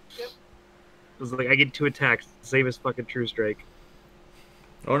thing. Yep. I was like, I get 2 attacks, same as fucking True Strike.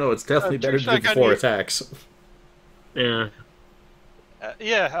 Oh no, it's definitely better to do Strike the on 4 you. attacks. Yeah.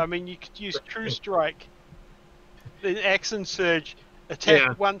 Yeah, I mean, you could use True Strike, then Action Surge,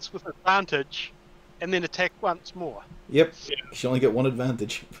 attack once with advantage, and then attack once more. Yep. Yeah. You should only get 1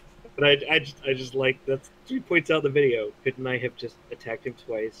 advantage. But I just like, that's 3 points out in the video. Couldn't I have just attacked him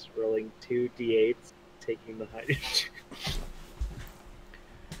twice, rolling 2 d8s, taking the high...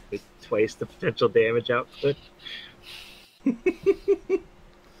 With twice the potential damage output?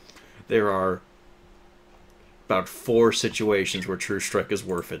 There are about 4 situations where True Strike is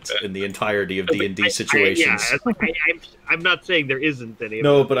worth it in the entirety of D&D situations. I'm not saying there isn't any.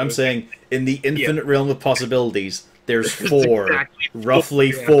 No, but I'm saying in the infinite realm of possibilities, there's 4, exactly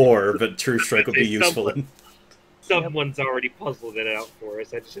roughly 4, that True Strike would be Say useful in. Someone's already puzzled it out for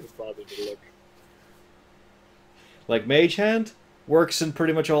us. I just didn't bother to look. Like Mage Hand works in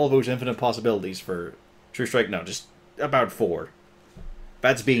pretty much all of those infinite possibilities for True Strike. No, just about 4.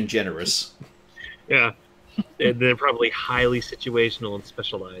 That's being generous. Yeah. And they're probably highly situational and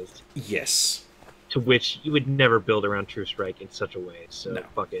specialized. Yes. To which you would never build around True Strike in such a way. So No.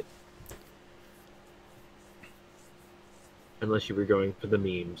 fuck it. Unless you were going for the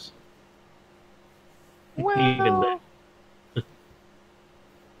memes. Well,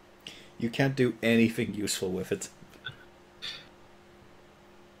 You can't do anything useful with it.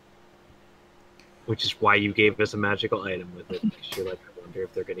 Which is why you gave us a magical item with it. Because you're like, I wonder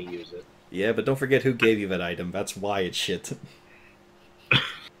if they're going to use it. Yeah, but don't forget who gave you that item. That's why it's shit.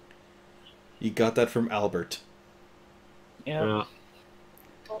 You got that from Albert. yeah.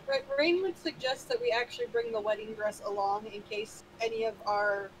 Well, Rain would suggest that we actually bring the wedding dress along in case any of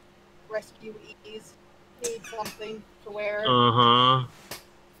our rescuees need something to wear. Uh-huh.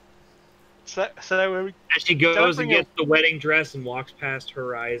 So when we As she goes and gets the wedding dress and walks past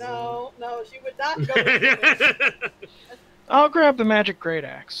Horizon. No, she would not go with it. I'll grab the magic great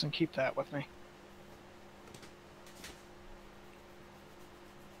axe and keep that with me.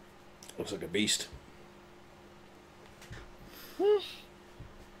 Looks like a beast.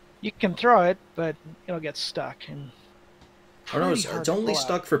 You can throw it, but it'll get stuck. And Oh no, pretty it's hard to only pull out.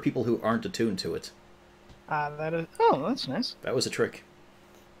 stuck for people who aren't attuned to it. That is. Oh, that's nice. That was a trick.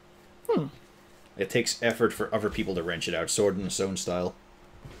 Hmm. It takes effort for other people to wrench it out, sword in the stone style.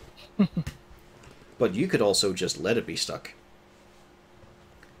 But you could also just let it be stuck,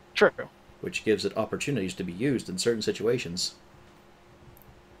 True. which gives it opportunities to be used in certain situations.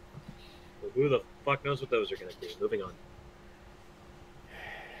 Well, who the fuck knows what those are going to be? Moving on.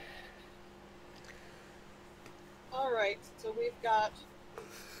 Alright, so we've got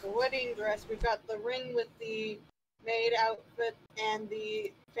the wedding dress, we've got the ring with the maid outfit and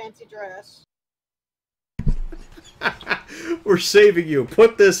the fancy dress. We're saving you.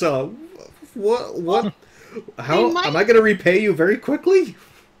 Put this on. What? How They might- am I going to repay you very quickly?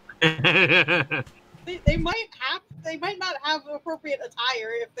 They might not have appropriate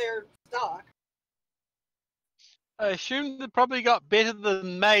attire if they're stuck. I assume they probably got better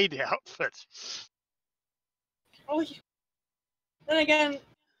than maid outfits. Oh, then again,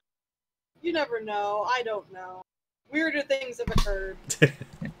 you never know. I don't know. Weirder things have occurred.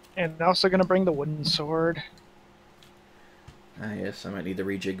 And also going to bring the wooden sword. Ah, yes, I might need to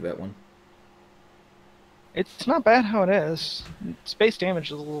rejig that one. It's not bad how it is. Space damage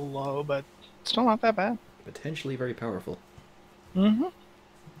is a little low, but still not that bad. Potentially very powerful. Mm-hmm.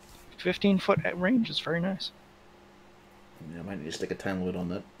 15-foot at range is very nice. Yeah, I might need to stick a time limit on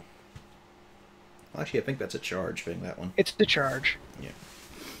that. Actually, I think that's a charge thing, that one. It's the charge. Yeah.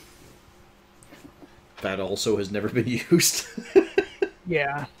 That also has never been used.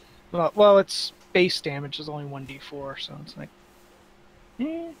 Yeah. Well, its base damage is only 1d4, so it's like...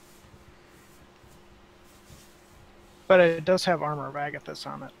 eh. But it does have Armor of Agathis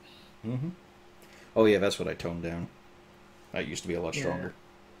on it. Mm-hmm. Oh yeah, that's what I toned down. That used to be a lot Yeah. stronger.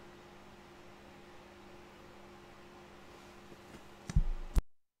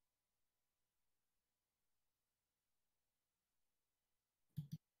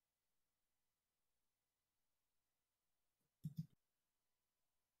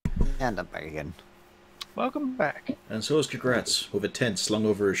 And I'm back again. Welcome back. And so is Congrats, with a tent slung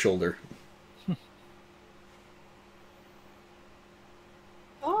over his shoulder.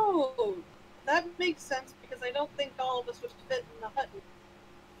 Oh, that makes sense because I don't think all of us would fit in the hut.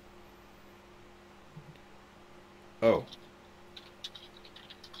 Oh.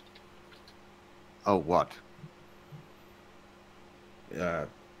 Oh, what?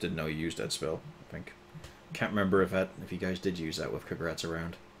 Didn't know you used that spell, I think. Can't remember if you guys did use that with Congrats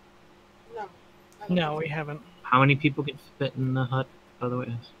around. No. I don't No, think we so. haven't. How many people can fit in the hut, by the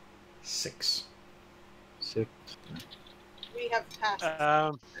way? 6. 6. We have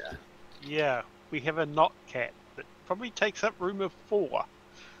passed. Yeah, we have a knot cat that probably takes up room of 4.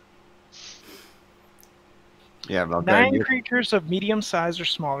 Yeah, well, 9 then creatures of medium size or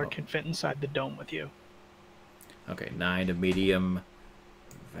smaller can fit inside the dome with you. Okay, 9 to medium.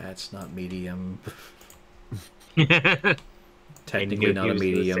 That's not medium. Technically not a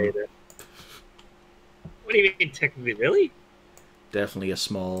medium. What do you mean, technically? Really? Definitely a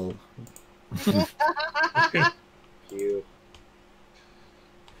small. You.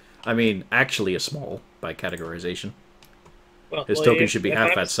 I mean, actually a small, by categorization. Well, His token should be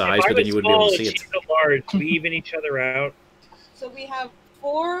half that size, but then you wouldn't be able to see it. She's so large. We even each other out. So we have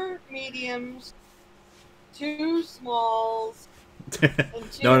 4 mediums, 2 smalls,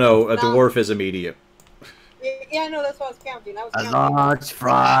 and 2 No, a not- dwarf is a medium. Yeah, no, that's what I was counting. I was a counting. large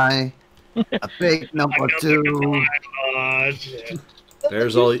fry, a big number 2. The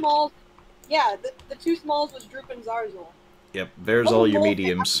There's 2 all- smalls. Yeah, the 2 smalls was Droop and Zarzel. Yep, there's Oh, all your Wolfgang.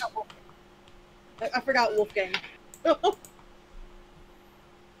 mediums. I forgot Wolfgang.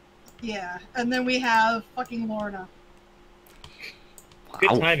 Yeah, and then we have fucking Lorna.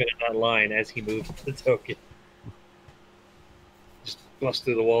 Good Wow. timing on that line as he moves the token. Just Bust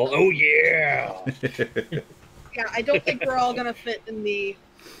through the wall. Oh yeah! Yeah, I don't think we're all gonna fit in the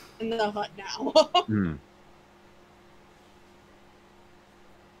hut now. Hmm.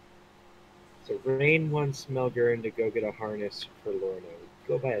 So Rain wants Melgurn to go get a harness for Lorna.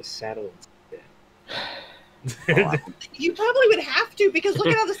 Go buy a saddle instead. You probably would have to, because look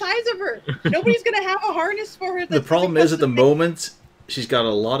at how the size of her. Nobody's gonna have a harness for her. The problem is, at the moment, she's got a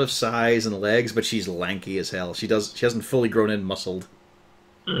lot of size and legs, but she's lanky as hell. She hasn't fully grown in muscled.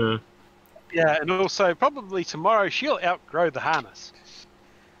 Yeah, and also probably tomorrow she'll outgrow the harness.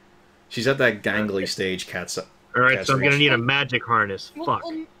 She's at that gangly stage, Cat's. Alright, so I'm gonna need a magic harness. Fuck.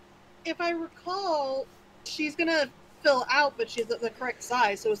 Well, if I recall, she's gonna fill out, but she's at the correct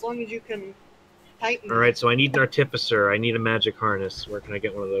size. So as long as you can tighten. Alright, so I need an artificer. I need a magic harness. Where can I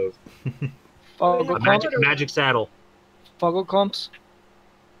get one of those? Foggle A magic saddle. Foggle clumps.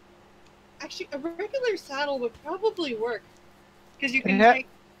 Actually, a regular saddle would probably work, because you can Yeah. take.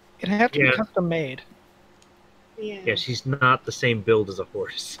 It'd have to Yeah. be custom made. Yeah, she's not the same build as a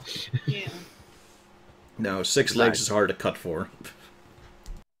horse. Yeah. No, 6 legs is hard to cut for.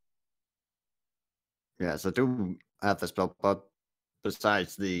 Yes, I do have the spell, but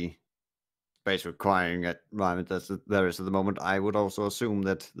besides the space requiring environment as there is at the moment, I would also assume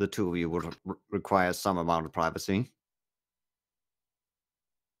that the two of you would require some amount of privacy.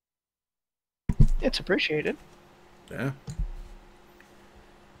 It's appreciated. Yeah.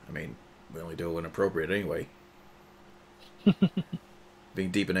 I mean, we only do it when appropriate anyway. Being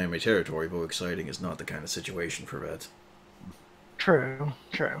deep in enemy territory, though exciting, is not the kind of situation for that. True.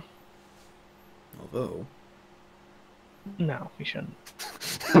 True. Although, No, we shouldn't.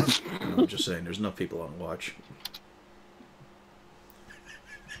 I'm just saying, there's enough people on watch.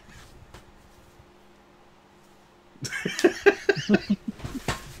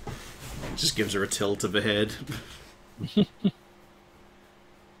 Just gives her a tilt of the head.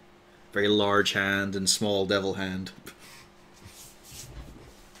 Very large hand and small devil hand.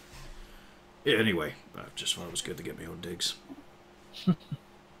 Yeah, anyway, I just thought it was good to get my own digs.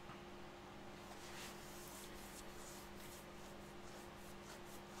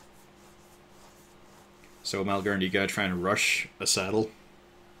 So, Malgurn, you gotta try and rush a saddle?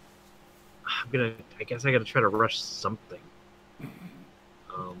 I guess I gotta try to rush something.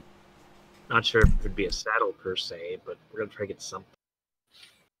 Not sure if it would be a saddle per se, but we're gonna try to get something.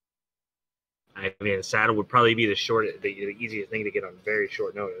 I mean, a saddle would probably be the easiest thing to get on very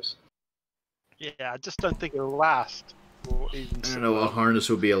short notice. Yeah, I just don't think it'll last. Or even I don't know, a harness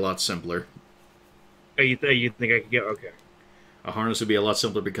would be a lot simpler. Oh, you think I could get okay? A harness would be a lot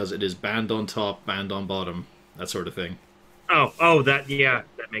simpler because it is band on top, band on bottom, that sort of thing. Oh, that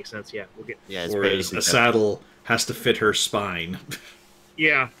makes sense. Yeah, we'll get. Yeah, it's Whereas basically a saddle has to fit her spine.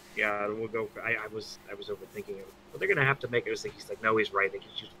 Yeah, we'll go. I was overthinking it. But they're gonna have to make it. He's like, no, he's right. They can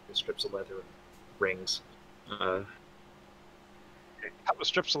use the strips of leather, and rings. a couple of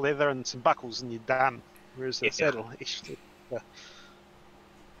strips of leather and some buckles and you're done. Whereas the saddle,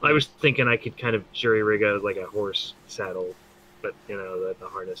 I was thinking I could kind of jury rig like a horse saddle, but the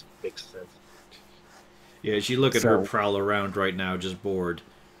harness makes sense. Yeah, as you look at her prowl around right now, just bored.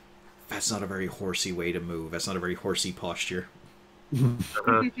 That's not a very horsey way to move. That's not a very horsey posture.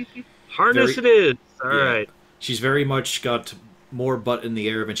 Harness it is. All right. She's very much got more butt in the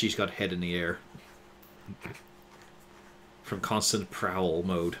air than she's got head in the air. From constant prowl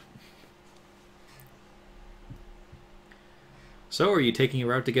mode. So, are you taking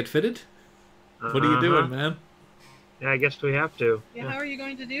her out to get fitted? What are you doing, man? Yeah, I guess we have to. Yeah, how are you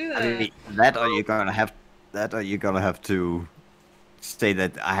going to do that? I mean, that or you're gonna have to say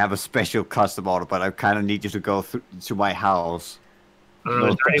that I have a special custom order, but I kind of need you to go to my house. I don't know.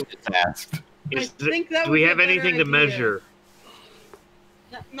 No questions asked. Do we have anything to measure?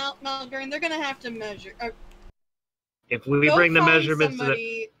 Malgurn, they're going to have to measure. If we bring the measurements to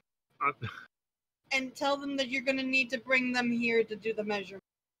the... and tell them that you're going to need to bring them here to do the measurement.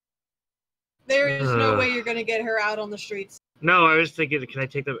 There is no way you're going to get her out on the streets. No, I was thinking, can I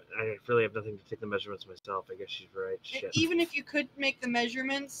take them? I really have nothing to take the measurements myself. I guess she's right. Shit. Even if you could make the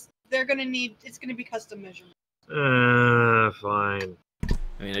measurements, they're going to need, it's going to be custom measurements. Fine.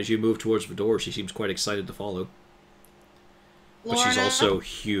 I mean, as you move towards the door, she seems quite excited to follow. But she's Lorna, also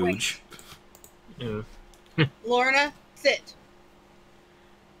huge. Yeah. Lorna, sit.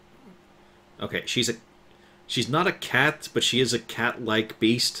 Okay, she's not a cat, but she is a cat-like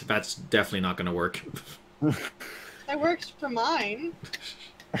beast. That's definitely not going to work. That works for mine.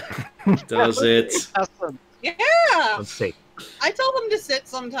 Does it? Awesome. Yeah! Let's see. I tell them to sit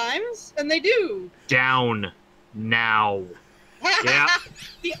sometimes, and they do. Down now. Yeah.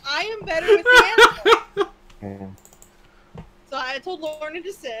 See, I am better with the animal. So I told Lorna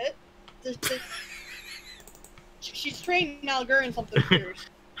to sit. She's trained Malgur in something fierce.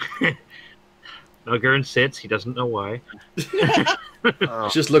 Malgurn sits. He doesn't know why. Oh,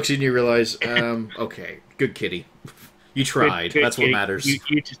 She just looks at you and you realize, okay, good kitty. You tried. Good That's what kitty. matters.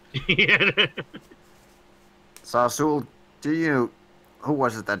 You just, yeah. Sarsul, who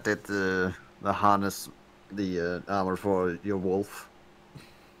was it that did the harness, the armor for your wolf?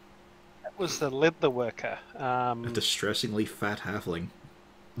 That was the leather worker. A distressingly fat halfling.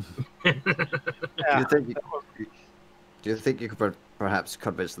 Yeah. Do you think you could perhaps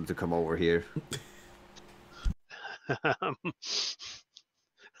convince them to come over here?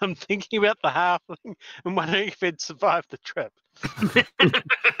 I'm thinking about the halfling and wondering if he'd survived the trip.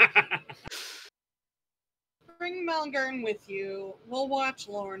 Bring Malgurn with you. We'll watch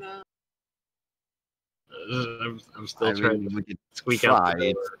Lorna. I'm still trying to we could squeak out try.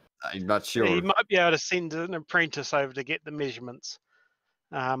 the door. I'm not sure. He might be able to send an apprentice over to get the measurements.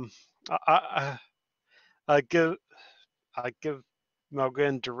 I give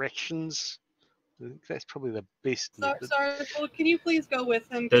Malgurn directions. I think that's probably the best method. Sorry, well, can you please go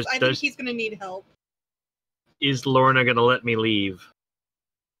with him? Because I think he's going to need help. Is Lorna gonna let me leave?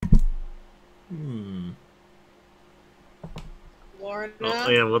 Lorna? Oh,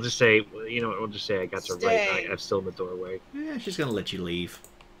 yeah, we'll just say, you know what, we'll just say I got to Stay. I'm still in the doorway. Yeah, she's gonna let you leave.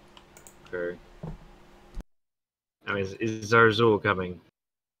 Okay. I mean, is Zarzul coming?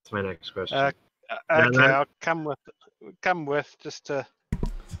 That's my next question. Okay, I'll come with just to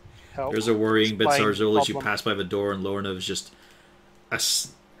help. There's a worrying bit, explain Zarzul, as you problem. pass by the door, and Lorna is just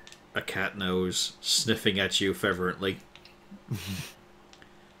a cat nose sniffing at you fervently.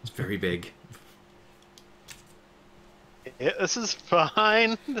 It's very big. Yeah, this is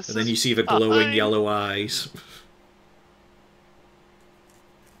fine. And then you see the glowing yellow eyes.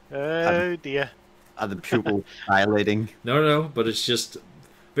 Oh dear. Are the pupil dilating? No, but it's just...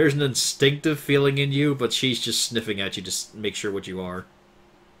 There's an instinctive feeling in you, but she's just sniffing at you to make sure what you are.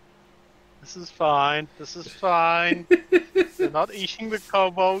 This is fine. This is fine. They're not eating the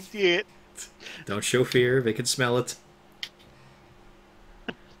kobold yet. Don't show fear, they can smell it.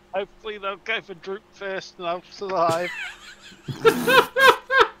 Hopefully they'll go for Droop first and I'll survive.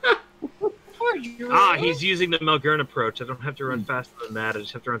 Poor you. He's using the Malgurn approach. I don't have to run faster than that. I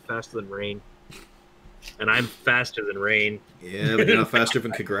just have to run faster than Rain. And I'm faster than Rain. Yeah, but you're not faster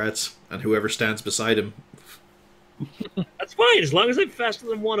than Congrats, and whoever stands beside him. That's fine, as long as I'm faster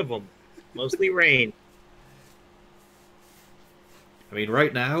than one of them. Mostly Rain. I mean,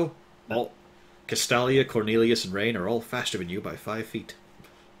 right now, all Castalia, Cornelius, and Rain are all faster than you by 5 feet.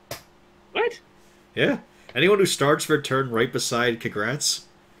 What? Yeah. Anyone who starts their turn right beside Congrats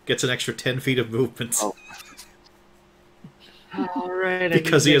gets an extra 10 feet of movement. Oh. Alright.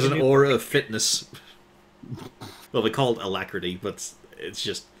 Because he has an aura of fitness. Well, they call it alacrity, but it's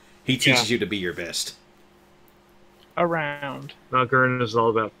just... He teaches you to be your best. Around. Malgurn is all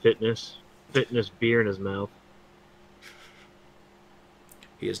about fitness. Fitness, beer in his mouth.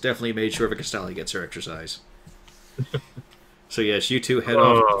 He has definitely made sure that Castalia gets her exercise. So yes, you two head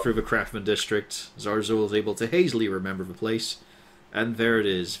off through the Craftsman District. Zarzul is able to hazily remember the place. And there it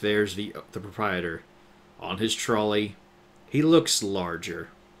is. There's the proprietor. On his trolley. He looks larger.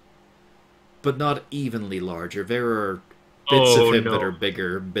 But not evenly larger. There are bits of him that are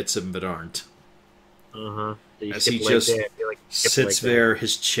bigger, bits of him that aren't. Uh-huh. As he just sits there,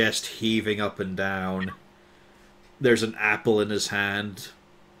 his chest heaving up and down. There's an apple in his hand,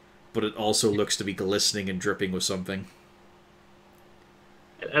 but it also looks to be glistening and dripping with something.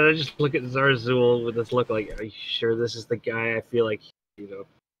 And I just look at Zarzul with this look like, are you sure this is the guy? I feel like,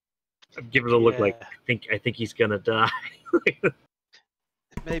 I'm giving it a look like, I think he's gonna die.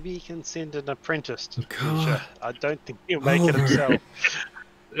 Maybe he can send an apprentice to God. Fuchsia. I don't think he'll make it Over. himself.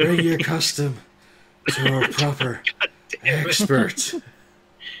 Bring your custom to a proper expert.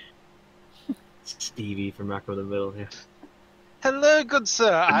 Stevie from Rock of the Middle, yeah. Hello, good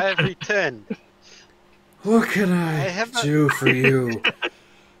sir. I have returned. What can I have a- do for you,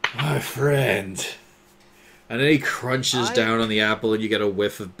 my friend? And then he crunches down on the apple and you get a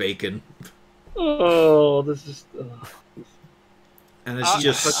whiff of bacon. Oh, this is... And it's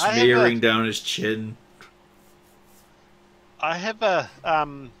just I have smearing down his chin. I have a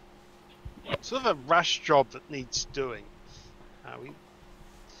sort of a rush job that needs doing.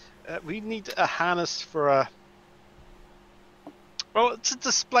 We need a harness for a... Well, it's a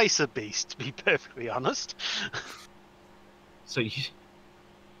displacer beast, to be perfectly honest. So you...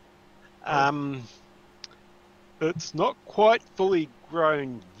 It's not quite fully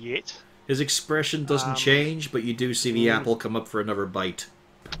grown yet. His expression doesn't change, but you do see the apple come up for another bite.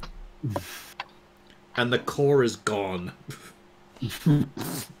 And the core is gone.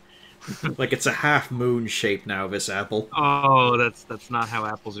 Like it's a half moon shape now, this apple. Oh, that's not how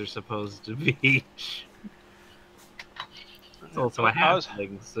apples are supposed to be. It's also a I was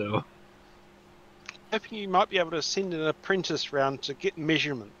halfling, so hoping you might be able to send an apprentice round to get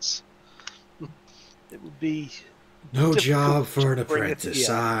measurements. It would be No job difficult for an to bring it apprentice.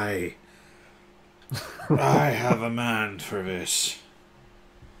 here. I have a man for this.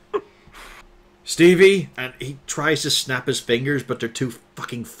 Stevie, and he tries to snap his fingers, but they're too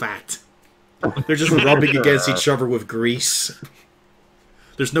fucking fat. They're just rubbing against each other with grease.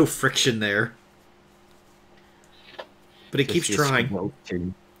 There's no friction there. But he keeps trying.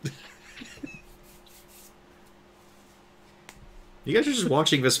 You guys are just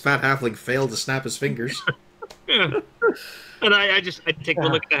watching this fat halfling fail to snap his fingers. yeah. And I take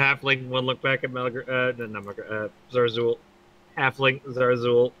one look at the halfling, one look back at Zarzul. Halfling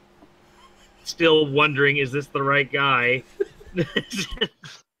Zarzul. Still wondering, is this the right guy?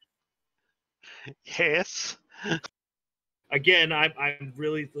 Yes. Again, I'm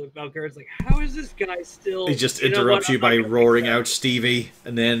really Malgard's like, how is this guy still? He just interrupts you by roaring out Stevie,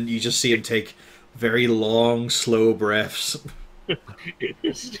 and then you just see him take very long, slow breaths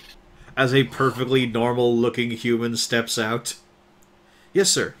as a perfectly normal-looking human steps out. Yes,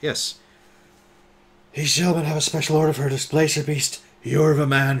 sir. Yes. These gentlemen have a special order for a displacer beast. You're the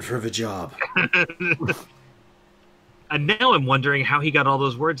man for the job. And now I'm wondering how he got all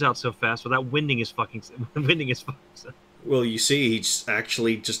those words out so fast without winding his fucking. Well, you see, he's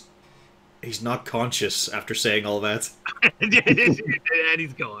actually just... He's not conscious after saying all that. And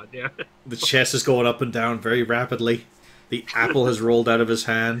he's gone, yeah. The chest is going up and down very rapidly. The apple has rolled out of his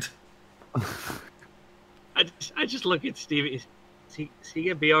hand. I just look at Stevie. Is he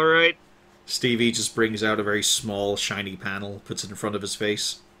gonna be alright? Stevie just brings out a very small, shiny panel, puts it in front of his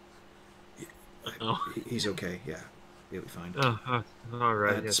face. Oh. He's okay, yeah. He'll be fine. Oh,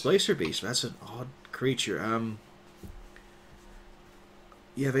 alright. Yes. Displacer beast, that's an odd creature.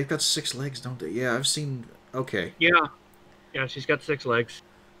 Yeah, they've got 6 legs, don't they? Yeah, I've seen... Okay. Yeah, she's got 6 legs.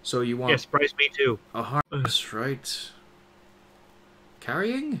 So you want... Yeah, surprise me too. A harness, right?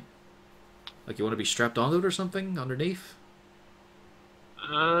 Carrying? Like you want to be strapped onto it or something underneath?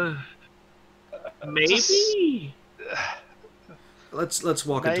 Maybe. Let's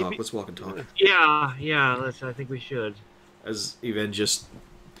walk and talk. Let's walk and talk. Yeah. I think we should. As even just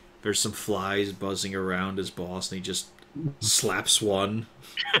there's some flies buzzing around his boss, and he just slaps one,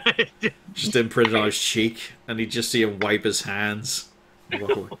 just imprinted on his cheek, and you just see him wipe his hands. And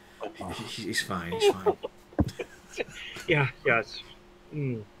walk away. He's fine. He's fine. Yeah.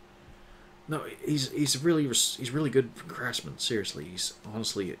 No, he's really good craftsman. Seriously, he's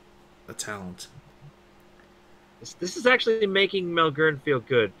honestly a talent. This is actually making Melgern feel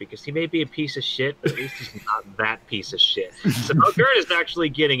good because he may be a piece of shit, but at least he's not that piece of shit. So Melgern is actually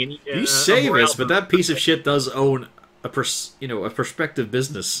getting an. You say this, but that piece of shit does own a prospective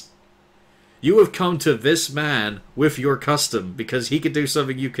business. You have come to this man with your custom because he could do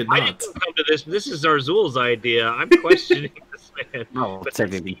something you could not. I didn't come to this. This is Zarzul's idea. I'm questioning this man. No,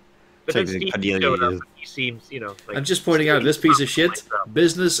 technically. But then Steve showed up, and he seems, like... I'm just pointing out this piece of shit,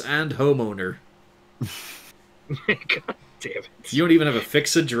 business and homeowner. God damn it. You don't even have a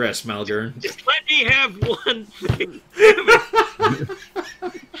fixed address, Malgern. Just let me have one thing.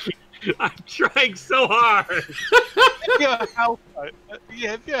 I'm trying so hard. Your health. You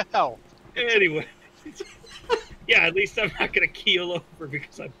have your health. Anyway. Yeah, at least I'm not going to keel over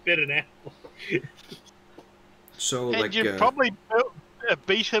because I bit an apple. So, and you probably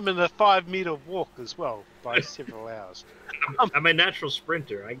beat him in a 5-meter walk as well by several hours. I'm a natural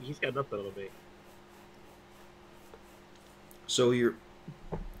sprinter. He's got nothing on me. So you're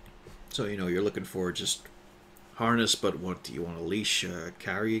looking for just harness, but what do you want? A leash,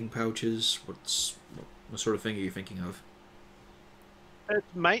 carrying pouches? What sort of thing are you thinking of? It's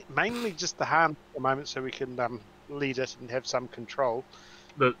mainly just the harness at the moment, so we can lead it and have some control.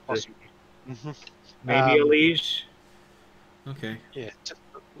 Possibly. Maybe a leash. Okay. Yeah, just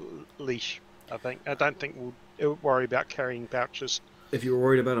a leash. I think. I don't think we'll worry about carrying pouches. If you were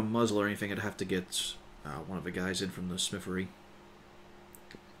worried about a muzzle or anything, I'd have to get one of the guys in from the smithy.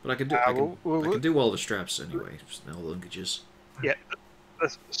 But I can do. I can do all the straps anyway. Just all the linkages. Yeah,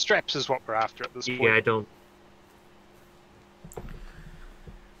 the straps is what we're after at this point. Yeah, I don't.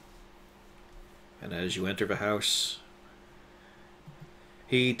 And as you enter the house,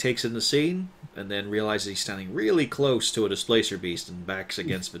 he takes in the scene and then realizes he's standing really close to a displacer beast and backs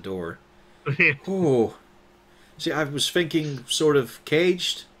against the door. Oh, see, I was thinking sort of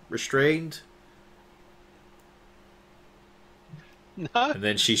caged, restrained. No. And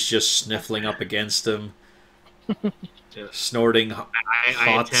then she's just sniffling up against him. Snorting I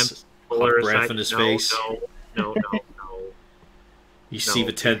hot, attempt to pull hot her breath aside. in his No, face. no. You see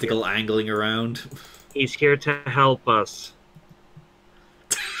the he's tentacle here. angling around. He's here to help us.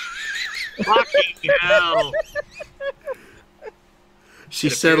 Fucking hell! She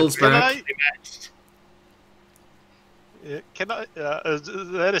It settles appears we're back. next. Can I? Is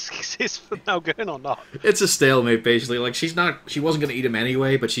that a successful now going or not? It's a stalemate, basically. Like, she wasn't going to eat him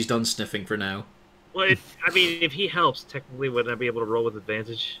anyway, but she's done sniffing for now. Well, I mean, if he helps, technically, wouldn't I be able to roll with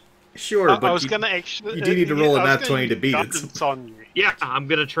advantage? Sure, I but was going to actually. you do need to roll a I was nat gonna 20 to use beat it. guidance on you. Yeah, I'm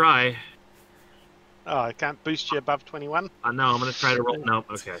gonna try. Oh, I can't boost you above 21. No, I'm gonna try to roll. No,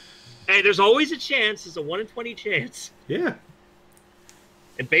 okay. Hey, there's always a chance. There's a 1 in 20 chance. Yeah.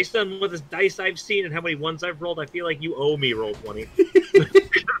 And based on what this dice I've seen and how many ones I've rolled, I feel like you owe me roll 20.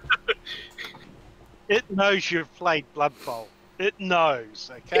 It knows you've played Blood Bowl. It knows,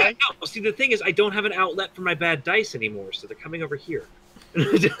 okay? Yeah, no. See, the thing is, I don't have an outlet for my bad dice anymore, so they're coming over here.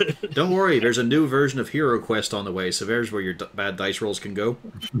 Don't worry, there's a new version of Hero Quest on the way, so there's where your bad dice rolls can go.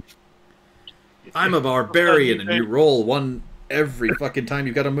 I'm a barbarian, and you roll one every fucking time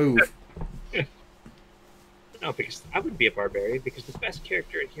you've got to move. No, because I wouldn't be a barbarian, because the best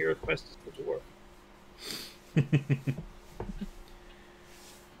character in Hero Quest is the dwarf.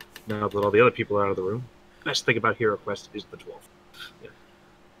 Now that all the other people are out of the room, the best thing about Hero Quest is the dwarf.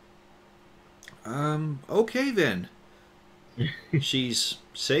 Yeah. Okay then. She's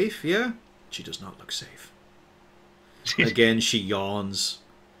safe, yeah? She does not look safe. Again, she yawns.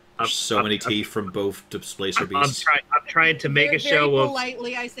 There's so many teeth from both displacer beasts. I'm trying to make Very, a show very of,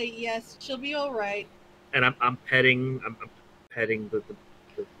 politely, I say yes. She'll be all right. and I'm petting the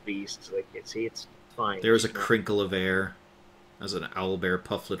beast. Like, see, it's fine. There is a crinkle of air as an owlbear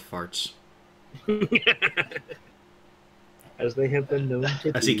pufflet farts. As they have been known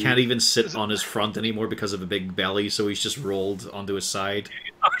to As he can't even sit on his front anymore because of a big belly, so he's just rolled onto his side.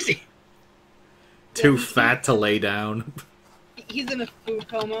 Too fat to lay down. He's in a food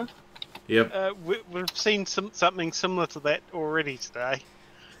coma. Yep. We've seen something similar to that already today.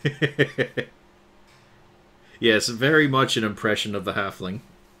 Yes, very much an impression of the halfling.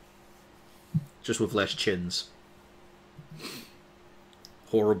 Just with less chins.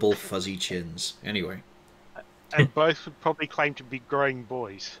 Horrible fuzzy chins. Anyway. And both would probably claim to be growing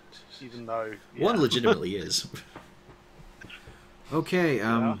boys, even though... Yeah. One legitimately is. Okay,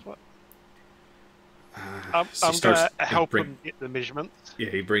 I'm so he going to starts- help him get the measurements. Yeah,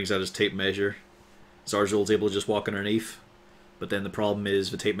 he brings out his tape measure. Zarzul's able to just walk underneath. But then the problem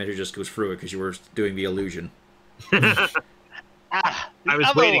is the tape measure just goes through it because you were doing the illusion. I was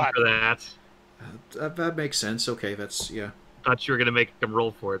Other waiting one. for that. That makes sense. Okay, that's, yeah. Thought you were gonna make them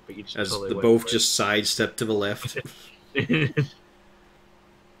roll for it, but you just As totally the went both for just sidestep to the left. it.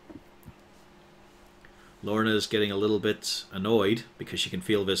 Lorna is getting a little bit annoyed because she can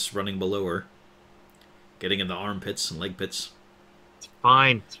feel this running below her. Getting in the armpits and leg pits. It's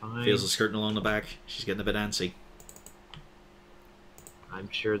fine. It's fine. Feels the skirting along the back. She's getting a bit antsy.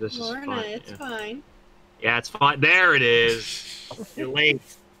 I'm sure this Lorna, is fine. it's yeah. fine. Yeah, it's fine. There it is. You're late.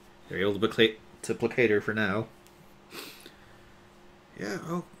 They're able to placate her for now. Yeah,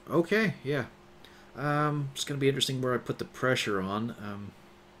 oh, okay, yeah. It's going to be interesting where I put the pressure on.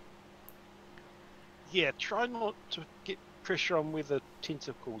 Yeah, try not to get pressure on where the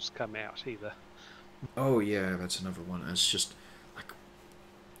tentacles come out either. Oh, yeah, that's another one. It's just, like,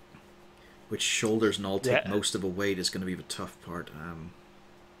 which shoulders and all take Yeah. most of the weight is going to be the tough part.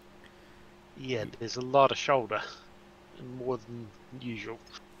 Yeah, there's a lot of shoulder, and more than usual.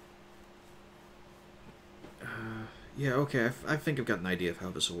 Yeah, okay, I think I've got an idea of how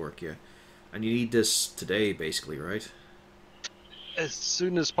this will work, yeah. And you need this today, basically, right? As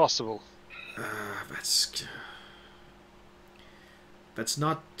soon as possible. That's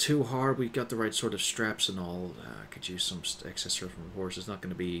not too hard. We got the right sort of straps and all. Could use some excess from the horse. It's not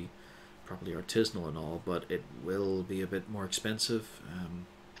going to be properly artisanal and all, but it will be a bit more expensive.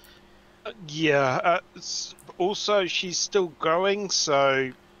 Also, she's still growing,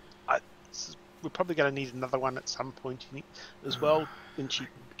 so we're probably going to need another one at some point as well when she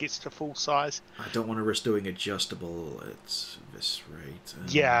gets to full size. I don't want to risk doing adjustable at this rate.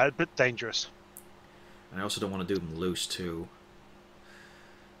 Yeah, a bit dangerous. And I also don't want to do them loose, too.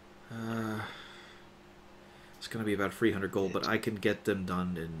 It's going to be about 300 gold, but I can get them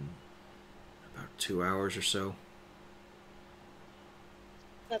done in about 2 hours or so.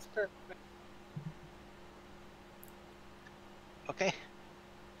 That's perfect. Okay.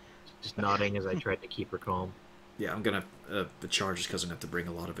 Just nodding as I tried to keep her calm. Yeah, I'm going to... the charge is because I'm going to have to bring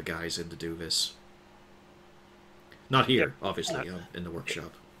a lot of the guys in to do this. Not here, obviously, in the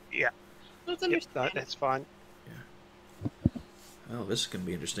workshop. Yeah, That's no, understandable. that's fine. Oh, this is gonna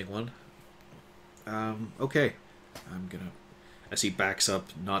be an interesting one. Okay. As he backs up,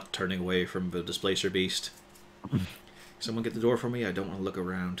 not turning away from the displacer beast. Someone get the door for me? I don't want to look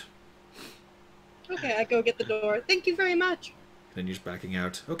around. Okay, I go get the door. Thank you very much. Then you're just backing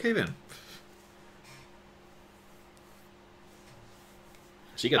out. Okay, then.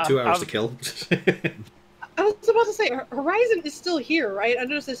 So you got 2 hours to kill. I was about to say, Horizon is still here, right? I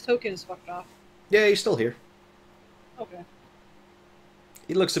noticed his token is fucked off. Yeah, he's still here. Okay.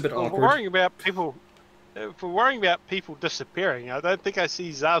 He looks a bit If we're awkward. worrying about people, if we're worrying about people disappearing, I don't think I see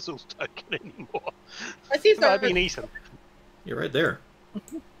Zazel's token anymore. I see It might some. be Ethan. You're right there.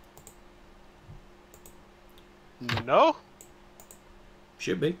 No,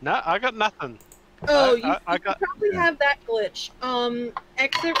 Should be. no, I got nothing. Oh, I you got- probably have that glitch.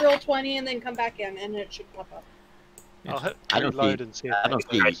 Exit roll 20 and then come back in, and it should pop up. I'll hit I don't reload see- and see if I don't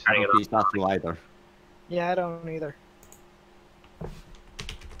that see goes. Zazu either. Yeah, I don't either.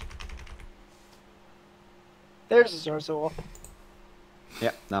 There's Zarzul.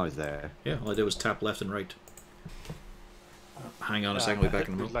 Yeah, now he's there. Yeah, all I did was tap left and right. Hang on a second, we'll be back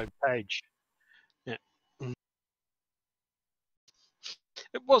in a moment. Reload page. Yeah.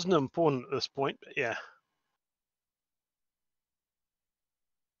 It wasn't important at this point, but yeah.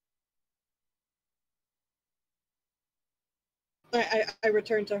 I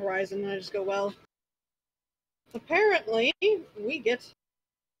return to Horizon and I just go, well, apparently we get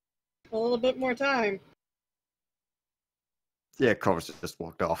a little bit more time. Yeah, Corvus just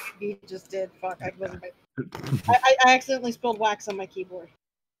walked off. He just did. Fuck, I wasn't. I accidentally spilled wax on my keyboard.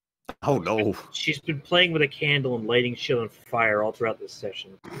 Oh no. She's been playing with a candle and lighting shit on fire all throughout this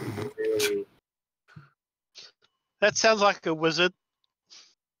session. Really, That sounds like a wizard.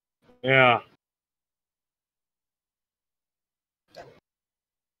 yeah.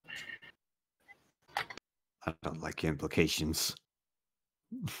 I don't like your implications.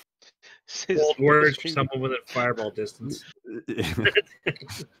 Bold words for someone within fireball distance.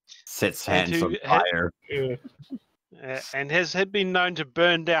 Sets hands who on had- fire. Yeah. And has been known to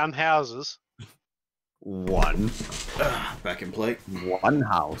burn down houses. One Back in play.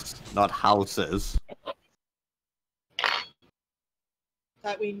 house, not houses.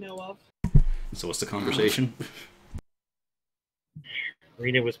 That we know of. So what's the conversation?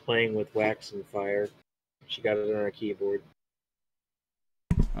 Rena was playing with wax and fire. She got it on her keyboard.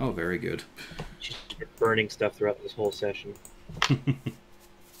 Oh, very good. She's been burning stuff throughout this whole session.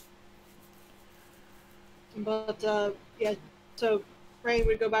 But yeah, so Ray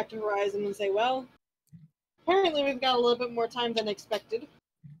would go back to Horizon and say, well, apparently we've got a little bit more time than expected.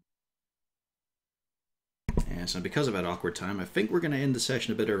 Yes, and because of that awkward time, I think we're going to end the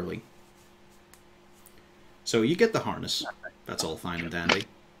session a bit early. So you get the harness. That's all fine and dandy.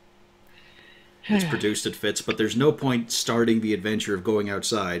 It's produced, it fits, but there's no point starting the adventure of going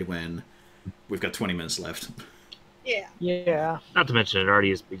outside when we've got 20 minutes left. Yeah. Yeah. Not to mention, it already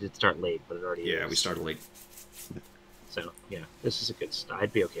is. We did start late, but it already is. Yeah, we started late. So, yeah, this is a good start.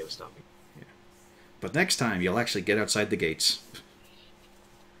 I'd be okay with stopping. But next time, you'll actually get outside the gates.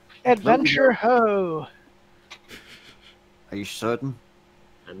 Adventure ho! Are you certain?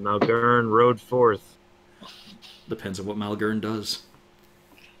 And Malgurn rode forth. Depends on what Malgurn does.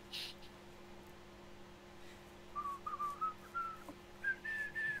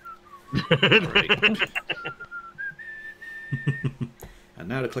 Alright. And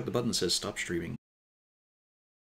now to click the button that says stop streaming.